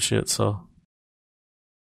see that shit. So,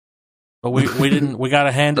 but we didn't. We got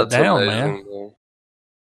to hand it down, man.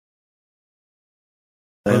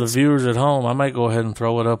 For the viewers at home, I might go ahead and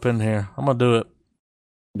throw it up in here. I'm gonna do it.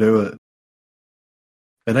 Do it.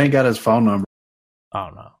 It ain't got his phone number. Oh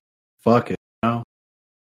no. Fuck it. No.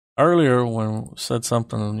 earlier when said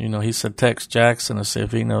something, he said text Jackson to see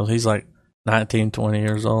if he knows. He's like 19, 20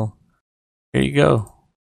 years old. Here you go.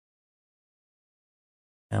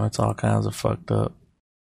 Damn, it's all kinds of fucked up.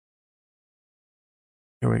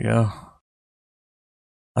 Here we go.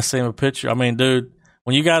 I seen a picture. I mean, dude,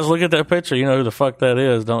 when you guys look at that picture, you know who the fuck that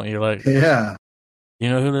is, don't you? Like, yeah. You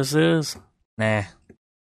know who this is? Nah.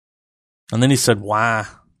 And then he said, why?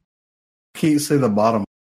 Can't see the bottom.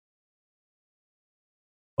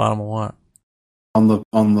 Bottom of what? On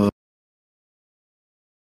the.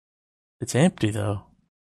 It's empty though.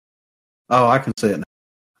 Oh, I can see it now.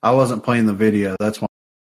 I wasn't playing the video. That's why.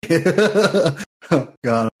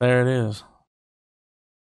 Got it. There it is.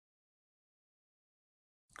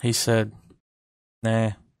 He said,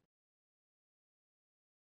 nah.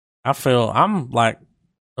 I'm like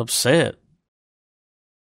upset.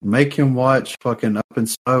 Make him watch fucking Up in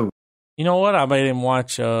Smoke. You know what? I made him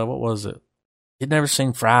watch, what was it? He'd never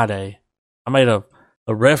seen Friday. I made a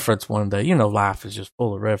reference one day. You know, life is just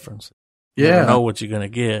full of references. You never know what you're going to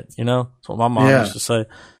get, That's what my mom used to say.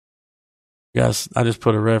 Yes, I just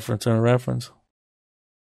put a reference in a reference.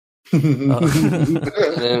 and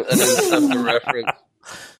then something reference.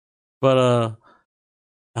 But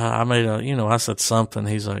I made I said something.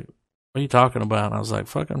 He's like, what are you talking about? And I was like,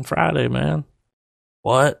 fucking Friday, man.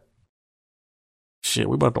 What? Shit,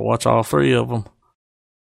 we about to watch all 3 of them.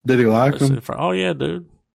 Did he like them? Oh, yeah, dude.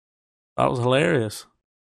 That was hilarious.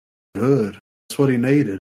 Good. That's what he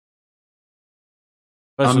needed.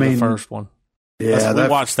 Especially the first one. Yeah. We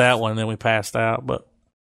watched that one and then we passed out, but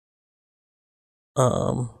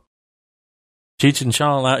Cheech and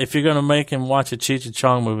Chong, if you're going to make him watch a Cheech and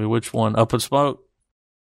Chong movie, which one? Up in Smoke?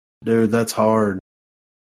 Dude, that's hard.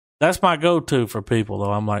 That's my go-to for people,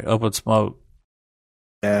 though. I'm like, Up in Smoke.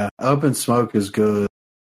 Yeah, Up in Smoke is good.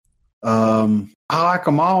 I like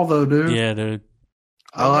them all, though, dude. Yeah, dude.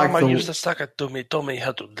 I like Mama used to suck it to me, told me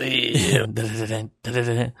how to live.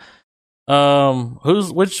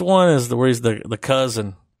 Which one is where he's the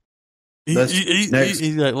cousin?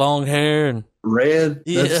 He's got long hair and Red.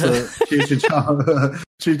 Yeah. That's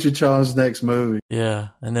Cheech and Chong's next movie. Yeah,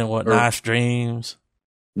 and then what? Nice Dreams.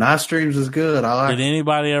 Nice Dreams is good. I like. Did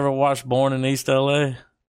anybody ever watch Born in East L.A.?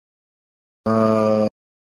 That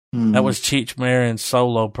was Cheech Marin's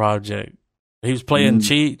solo project. He was playing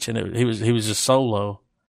Cheech, and he was just solo.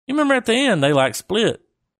 You remember at the end they like split.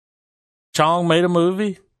 Chong made a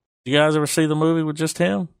movie. You guys ever see the movie with just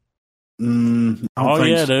him? Oh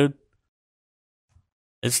yeah, dude.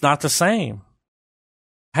 It's not the same.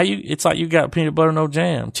 It's like you got peanut butter no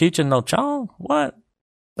jam. Cheech and no Chong? What?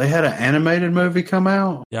 They had an animated movie come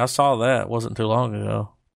out? Yeah, I saw that. It wasn't too long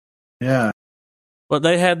ago. Yeah. But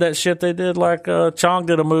they had that shit they did like Chong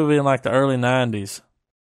did a movie in like the early 90s.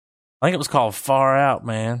 I think it was called Far Out,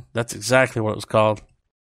 man. That's exactly what it was called.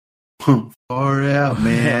 Far Out,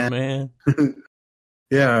 man. Yeah, man.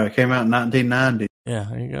 Yeah, it came out in 1990. Yeah,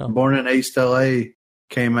 there you go. Born in East L.A.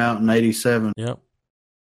 came out in 87. Yep.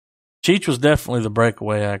 Cheech was definitely the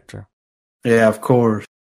breakaway actor. Yeah, of course.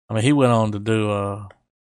 I mean, he went on to do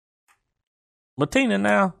Latina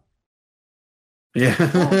now. Yeah.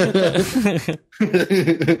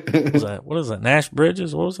 What is that? Nash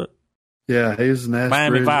Bridges? What was it? Yeah, he was Nash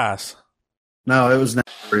Miami Bridges. Vice. No, it was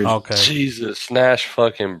Nash Bridges. Okay. Jesus, Nash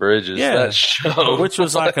fucking Bridges. Yeah. That show. Which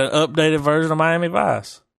was like an updated version of Miami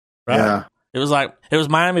Vice. Right? Yeah. It was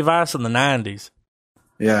Miami Vice in the 90s.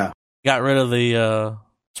 Yeah. Got rid of the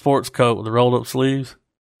sports coat with the rolled up sleeves.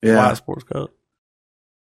 Yeah. White sports coat.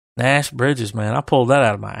 Nash Bridges, man. I pulled that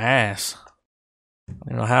out of my ass. I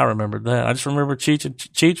don't know how I remembered that. I just remember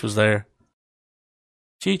Cheech was there.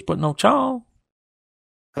 Cheech, but no Chong.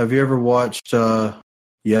 Have you ever watched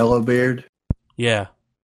Yellowbeard? Yeah.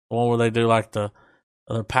 The one where they do like the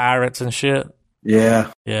pirates and shit.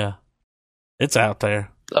 Yeah. Yeah. It's out there.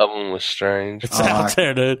 That one was strange. It's out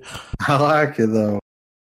there, dude. I like it, though.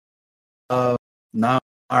 No.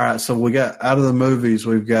 All right, so we got, out of the movies,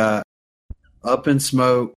 we've got Up in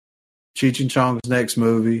Smoke, Cheech and Chong's next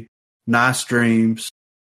movie, Nice Dreams,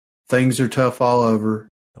 Things Are Tough All Over.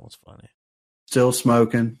 That was funny. Still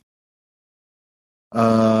Smoking.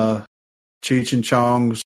 Cheech and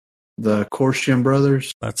Chong's The Kardashian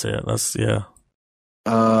Brothers. That's it. Yeah.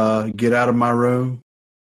 Get Out of My Room.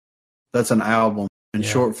 That's an album and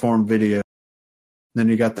short form video. Then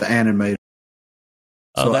you got the animated.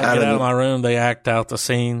 So Get Out of My Room, they act out the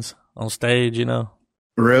scenes on stage,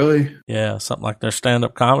 Really? Yeah, something like their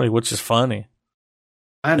stand-up comedy, which is funny.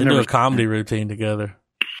 They do a comedy routine together.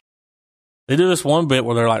 They do this one bit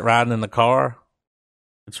where they're like riding in the car.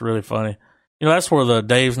 It's really funny. That's where the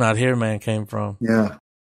Dave's Not Here Man came from. Yeah.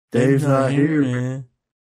 Dave's Not Here Man.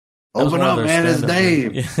 Open up, man. It's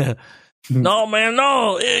Dave. Yeah. No, man,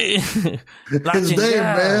 no. It's Dave,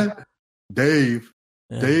 man. Dave.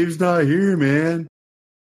 Yeah. Dave's not here, man.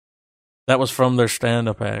 That was from their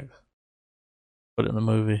stand-up act. Put it in the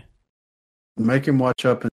movie. Make him watch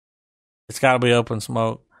Up. It's got to be Up and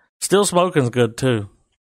Smoke. Still Smoking's good, too.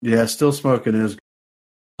 Yeah, Still Smoking is good.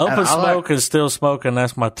 Up and Smoke and Still Smoking,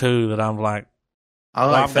 that's my two that I'm like,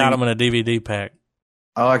 I've got them in a DVD pack.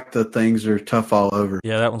 I like the Things Are Tough All Over.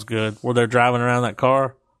 Yeah, that one's good. Where they're driving around that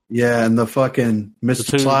car. Yeah, and the fucking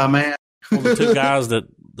Mr. Sly Man. Well, the two guys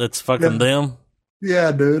that's fucking them.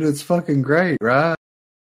 Yeah, dude, it's fucking great, right?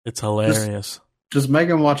 It's hilarious. Just make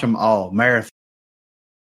them watch them all. Marathon.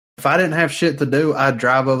 If I didn't have shit to do, I'd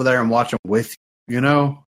drive over there and watch them with you, you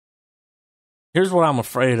know? Here's what I'm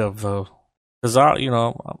afraid of, though. Because I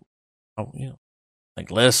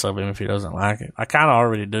think less of him if he doesn't like it. I kind of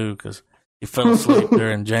already do, because he fell asleep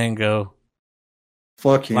during Django.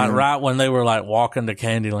 Fuck him. Like right when they were like walking to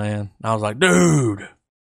Candyland. I was like, dude,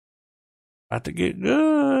 about to get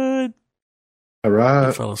good. All right.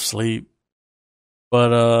 He fell asleep.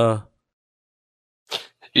 But,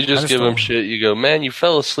 you just give him shit. You go, man, you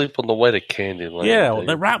fell asleep on the way to Candyland. Yeah,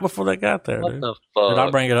 they right before they got there. What dude. the fuck? Dude, I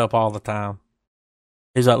bring it up all the time.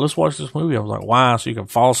 He's like, let's watch this movie. I was like, why? So you can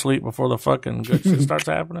fall asleep before the fucking good shit starts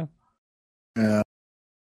happening? Yeah.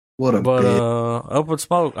 What a But, bitch. Up and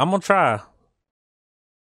Smoke, I'm going to try.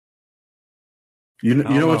 You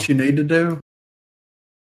know what you need to do?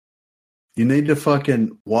 You need to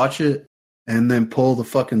fucking watch it and then pull the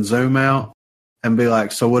fucking Zoom out and be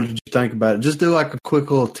like, so what did you think about it? Just do like a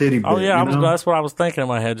quick little titty bit. Oh, yeah, you know? that's what I was thinking in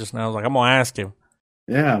my head just now. I was like, I'm going to ask him.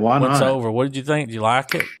 Yeah, why not? What's over? What did you think? Did you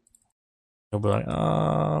like it? He'll be like,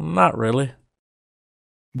 not really.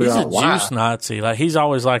 He's a juice Nazi. Like, he's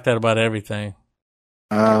always like that about everything.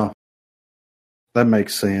 Oh, that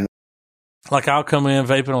makes sense. Like, I'll come in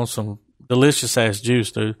vaping on some delicious ass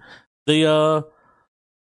juice, dude. The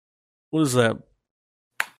what is that?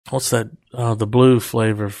 What's that? The blue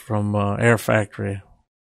flavor from Air Factory.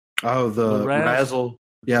 Oh, the Razzle.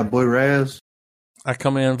 Yeah, Blue Raz. I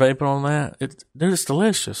come in vaping on that. Dude, it's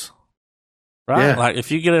delicious. Right? Yeah. Like,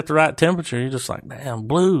 if you get it at the right temperature, you're just like, damn,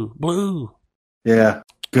 blue. Yeah,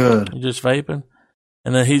 good. You're just vaping.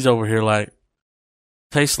 And then he's over here like,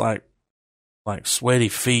 tastes like sweaty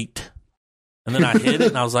feet. And then I hit it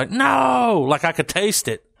and I was like, no, like I could taste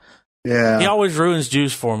it. Yeah. He always ruins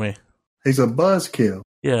juice for me. He's a buzzkill.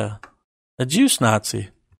 Yeah. A juice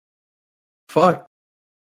Nazi. Fuck.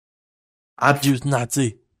 Juice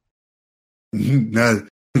Nazi. No.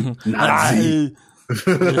 Nazi.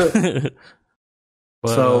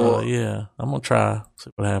 But, so, yeah, I'm going to try, see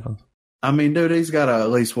what happens. I mean, dude, he's got to at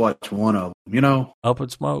least watch one of them, you know? Up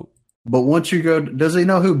and Smoke. But once you go, does he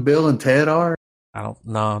know who Bill and Ted are? I don't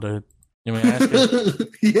know, dude. You mean ask him?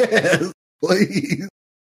 Yes, please.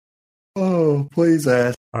 Oh, please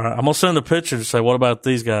ask. All right, I'm going to send a picture to say, what about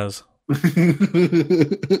these guys?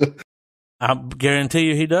 I guarantee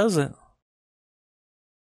you he doesn't.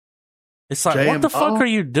 It's like, what the fuck are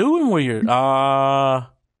you doing with your...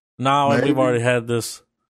 No, Maybe. We've already had this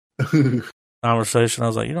conversation. I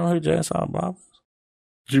was like, you don't know who Jay and Silent Bob is?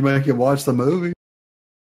 Did you make him watch the movie?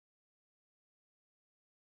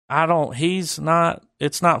 I don't. He's not.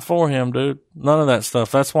 It's not for him, dude. None of that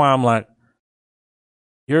stuff. That's why I'm like,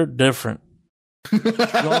 you're different. You know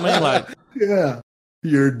what I mean? Like, yeah,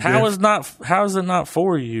 you're different. How is it not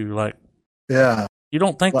for you? Like, yeah, you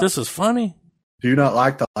don't think this is funny? Do you not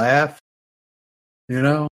like to laugh? You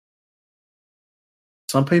know,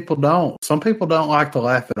 some people don't. Some people don't like to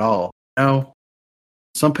laugh at all. You know,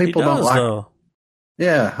 some people don't like. Though.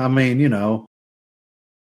 Yeah, I mean, you know.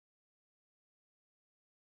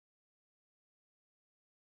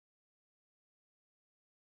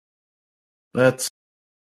 That's.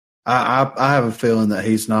 I have a feeling that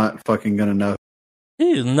he's not fucking gonna know.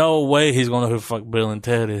 There's no way he's gonna know who the fuck Bill and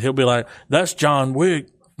Ted is. He'll be like, "That's John Wick."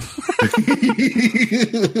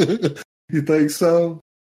 You think so?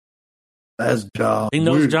 That's John. He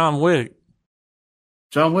knows Wick. John Wick.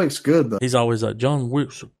 John Wick's good though. He's always like, "John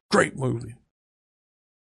Wick's a great movie."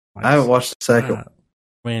 I haven't watched the second one.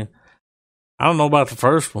 I mean, I don't know about the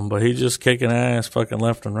first one, but he's just kicking ass fucking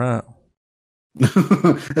left and right.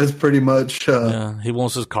 That's pretty much. Yeah, he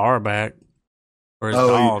wants his car back or his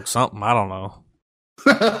dog, something. I don't know.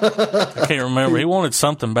 I can't remember. He wanted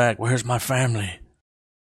something back. Where's my family?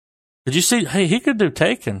 Did you see? Hey, he could do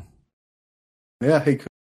Taken. Yeah, he could.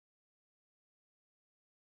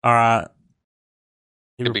 All right.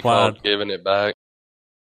 He Could be replied, called Giving It Back.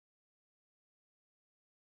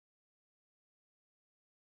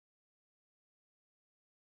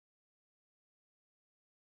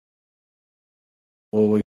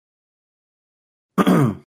 Well,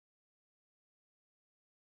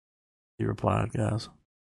 He replied, guys.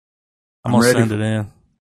 I'm going to send it in.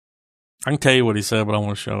 I can tell you what he said, but I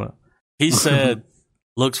want to show it. He said,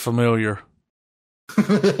 looks familiar.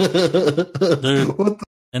 Dude.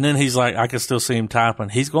 And then he's like, I can still see him typing.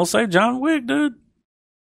 He's going to say John Wick, dude.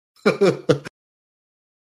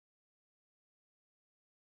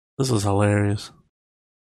 This is hilarious.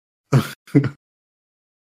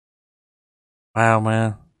 Wow,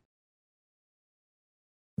 man.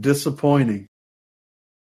 Disappointing.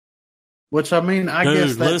 Which, I mean, I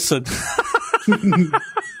guess that... listen.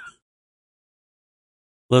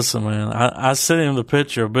 Listen, man. I sent him the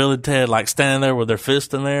picture of Bill and Ted, like, standing there with their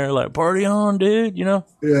fist in there, like, party on, dude, you know?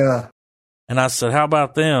 Yeah. And I said, how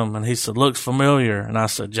about them? And he said, looks familiar. And I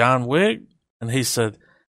said, John Wick? And he said,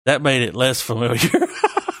 that made it less familiar.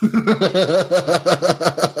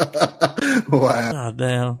 Wow. God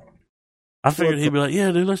damn. I figured he'd be like,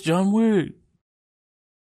 yeah, dude, that's John Wick.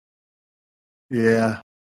 Yeah.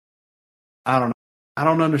 I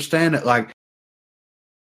don't understand it. Like,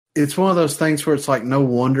 it's one of those things where it's like, no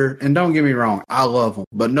wonder, and don't get me wrong, I love them,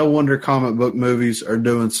 but no wonder comic book movies are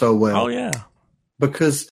doing so well. Oh, yeah.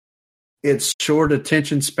 Because it's short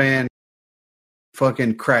attention span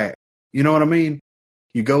fucking crack. You know what I mean?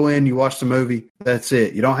 You go in, you watch the movie, that's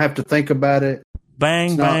it. You don't have to think about it.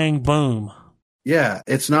 Bang, bang, boom. Yeah,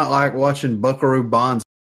 it's not like watching Buckaroo Banzai.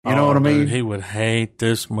 You know what I mean? Dude, he would hate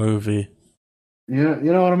this movie. You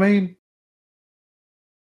know what I mean?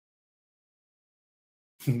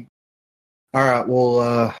 All right,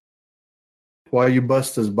 well, while you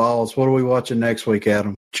bust his balls, what are we watching next week,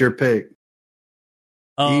 Adam? It's your pick.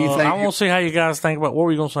 I want to see how you guys think about, what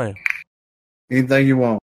were you going to say? Anything you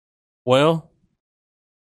want. Well,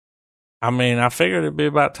 I mean, I figured it'd be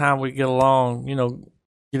about time we get along, you know,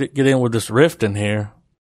 get in with this rift in here.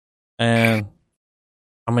 And,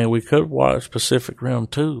 I mean, we could watch Pacific Rim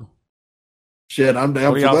 2. Shit, I'm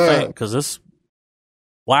down for that. What do y'all think? Because it's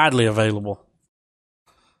widely available.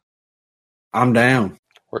 I'm down.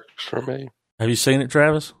 Works for me. Have you seen it,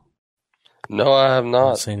 Travis? No, I have not. I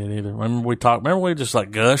haven't seen it either. Remember we just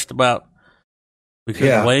like gushed about we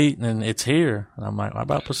couldn't wait, and then it's here. And I'm like, what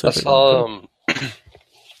about Pacific?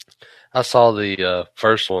 I saw the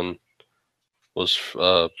first one was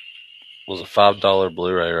a $5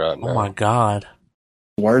 Blu-ray right now. Oh my God.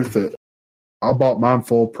 Worth it. I bought mine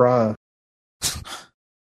full price.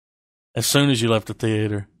 As soon as you left the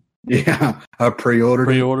theater. Yeah, I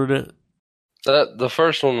pre-ordered it. The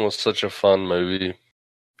first one was such a fun movie.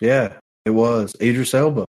 Yeah, it was. Idris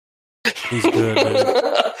Elba. He's good,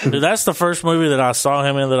 dude. Dude, that's the first movie that I saw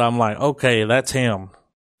him in that I'm like, okay, that's him.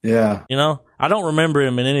 Yeah. You know, I don't remember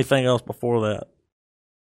him in anything else before that.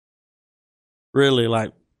 Really,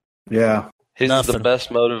 like. Yeah. He's nothing. The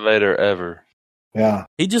best motivator ever. Yeah.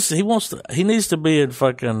 He needs to be in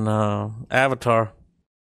fucking Avatar.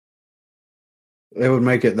 It would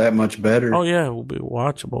make it that much better. Oh, yeah, it will be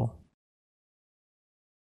watchable.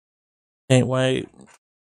 Can't wait.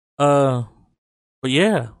 But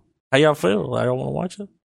yeah, how y'all feel? I don't want to watch it.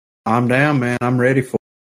 I'm down, man. I'm ready for it.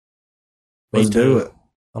 Let's do it.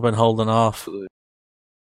 I've been holding off.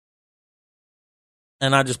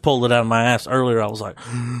 And I just pulled it out of my ass earlier. I was like,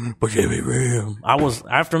 but Jimmy Rim.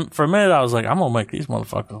 For a minute, I was like, I'm going to make these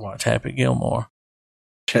motherfuckers watch Happy Gilmore.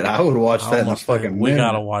 Shit, I would watch that in a fucking minute. We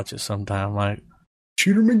got to watch it sometime. Like,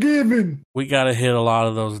 Shooter McGivern. We got to hit a lot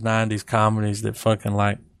of those 90s comedies that fucking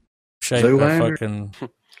like shape our fucking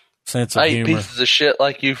sense of humor. I eat pieces of shit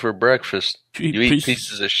like you for breakfast. You eat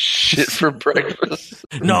pieces of shit for breakfast.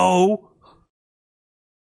 No.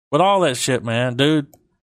 But all that shit, man. Dude,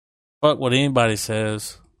 fuck what anybody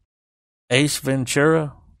says. Ace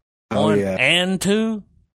Ventura 1 and 2.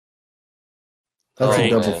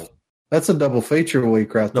 That's a double feature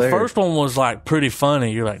week right there. The first one was like pretty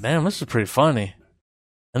funny. You're like, damn, this is pretty funny.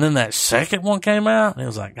 And then that second one came out, and it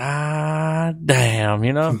was like, God damn,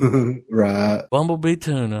 you know? Right. Bumblebee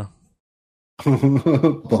Tuna.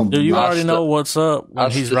 Dude, you already know what's up when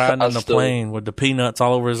he's riding in the plane with the peanuts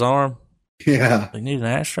all over his arm. Yeah. You need an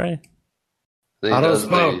ashtray? He does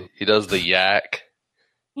the yak.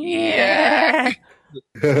 Yeah.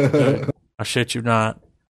 Dude, I shit you not.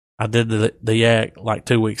 I did the yak like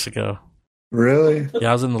 2 weeks ago. Really? Yeah,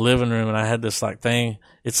 I was in the living room and I had this like thing.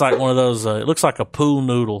 It's like one of those, it looks like a pool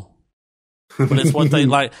noodle. But it's what they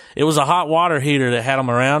like. It was a hot water heater that had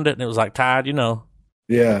them around it and it was like tied, you know.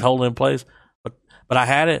 Yeah. Holding in place. But I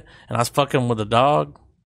had it and I was fucking with a dog.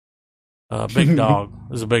 Big dog.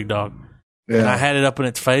 It was a big dog. Yeah. And I had it up in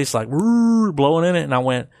its face like blowing in it. And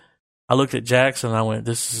I looked at Jackson and I went,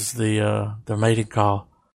 this is the mating call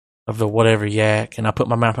of the whatever yak. And I put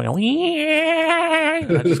my mouth and I go, yeah.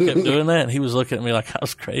 And I just kept doing that. And he was looking at me like I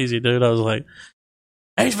was crazy, dude. I was like,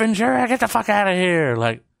 Ace Ventura, get the fuck out of here.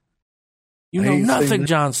 Like, you know nothing,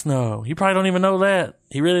 Jon Snow. You probably don't even know that.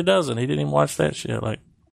 He really doesn't. He didn't even watch that shit. Like,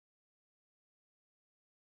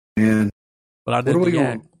 man. But I did the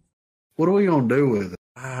gag. What are we going to do with it?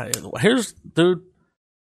 Dude,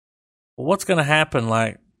 what's going to happen,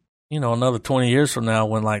 like, you know, another 20 years from now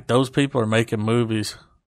when, like, those people are making movies?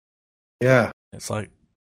 Yeah. It's like,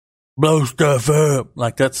 blow stuff up.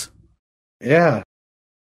 Like, that's... Yeah.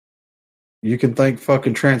 You can thank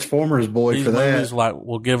fucking Transformers boy these for that. Movies, like,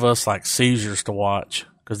 will give us, like, seizures to watch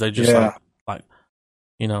because they just, like,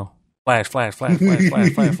 you know, flash.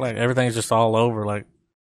 Everything's just all over. Like,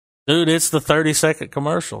 dude, it's the 30-second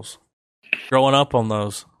commercials. Growing up on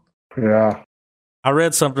those. Yeah. I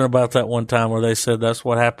read something about that one time where they said that's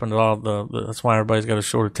what happened to all that's why everybody's got a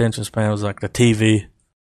short attention span. It was like the TV.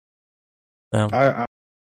 I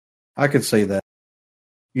could see that.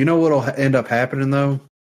 You know what'll end up happening though?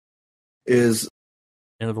 Is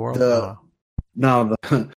end of the world? The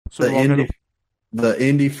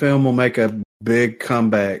indie film will make a big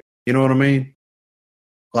comeback. You know what I mean?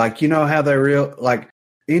 Like, you know how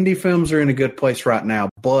indie films are in a good place right now,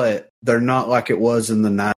 but they're not like it was in the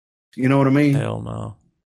 90s. You know what I mean? Hell no.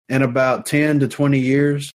 In about 10 to 20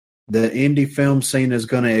 years, the indie film scene is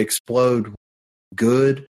going to explode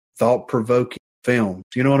good, thought-provoking films.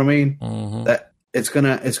 You know what I mean? Mm-hmm. That it's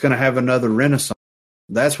gonna have another renaissance.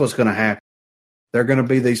 That's what's going to happen. They're going to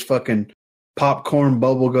be these fucking popcorn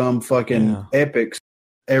bubblegum fucking epics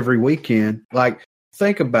every weekend. Like,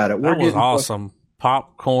 think about it. That was awesome.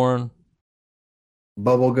 Popcorn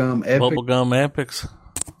bubblegum epics.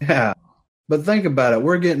 Yeah. But think about it.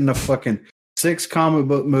 We're getting a fucking 6 comic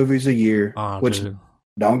book movies a year, which, dude,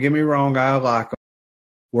 don't get me wrong, I like them.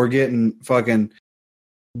 We're getting fucking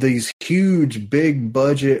these huge, big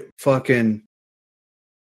budget fucking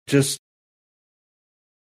just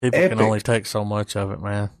people epics. Can only take so much of it,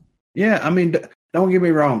 man. Yeah, I mean, don't get me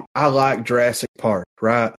wrong. I like Jurassic Park,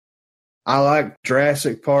 right? I like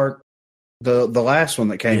Jurassic Park, the last one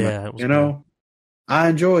that came out. You know, good. I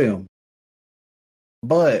enjoy them.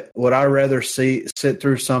 But would I rather sit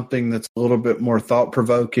through something that's a little bit more thought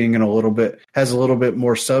provoking and has a little bit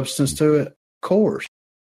more substance to it? Of course.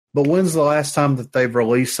 But when's the last time that they've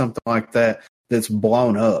released something like that that's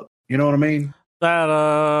blown up? You know what I mean?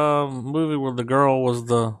 That movie where the girl was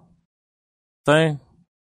the thing,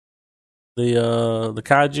 the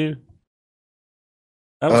kaiju.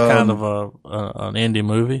 That was kind of an indie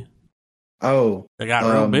movie. Oh, they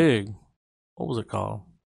got real big. What was it called?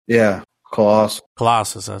 Yeah.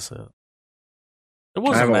 Colossus, that's it. It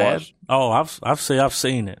wasn't bad. Watched. Oh, I've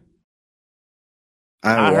seen it.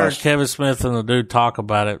 I heard Kevin Smith and the dude talk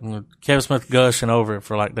about it, and Kevin Smith gushing over it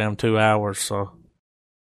for like damn 2 hours. So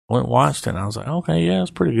I went and watched it, and I was like, okay, yeah,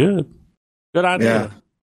 it's pretty good. Good idea. Yeah.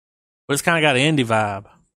 But it's kind of got an indie vibe.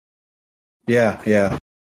 Yeah.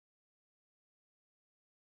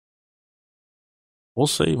 We'll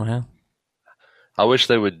see, man. I wish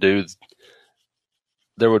they would do.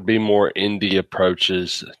 There would be more indie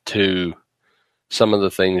approaches to some of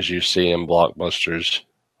the things you see in blockbusters.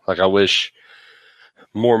 Like, I wish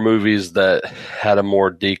more movies that had a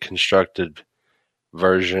more deconstructed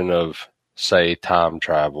version of, say, time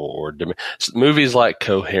travel or movies like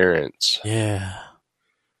Coherence. Yeah.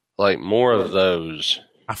 Like more of those.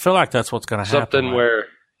 I feel like that's what's going to happen. Something where,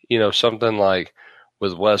 something like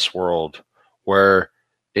with Westworld where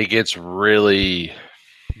it gets really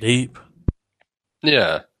deep.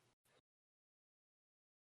 Yeah.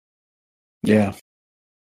 Yeah.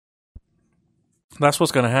 That's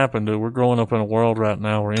what's going to happen, dude. We're growing up in a world right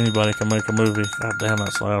now where anybody can make a movie. God damn,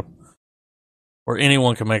 that's loud. Or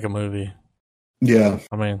anyone can make a movie. Yeah.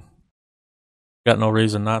 I mean, got no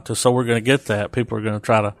reason not to. So we're going to get that. People are going to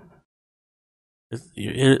try to.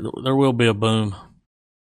 There will be a boom.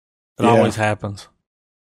 It always happens.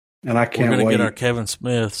 And I can't wait. We're going to get our Kevin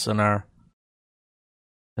Smiths and our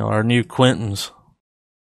new Quentins.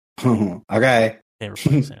 Okay. Can't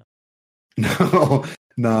replace him.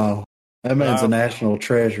 No. That man's a national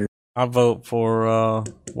treasure. I vote for,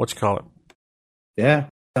 what you call it? Yeah.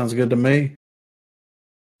 Sounds good to me.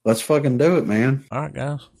 Let's fucking do it, man. All right,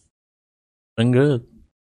 guys. Been good.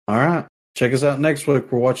 All right. Check us out next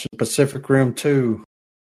week. We're watching Pacific Rim 2.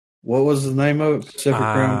 What was the name of it? Pacific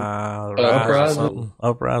Rim? Uprising.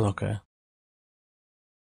 Uprising, okay.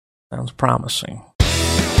 Sounds promising.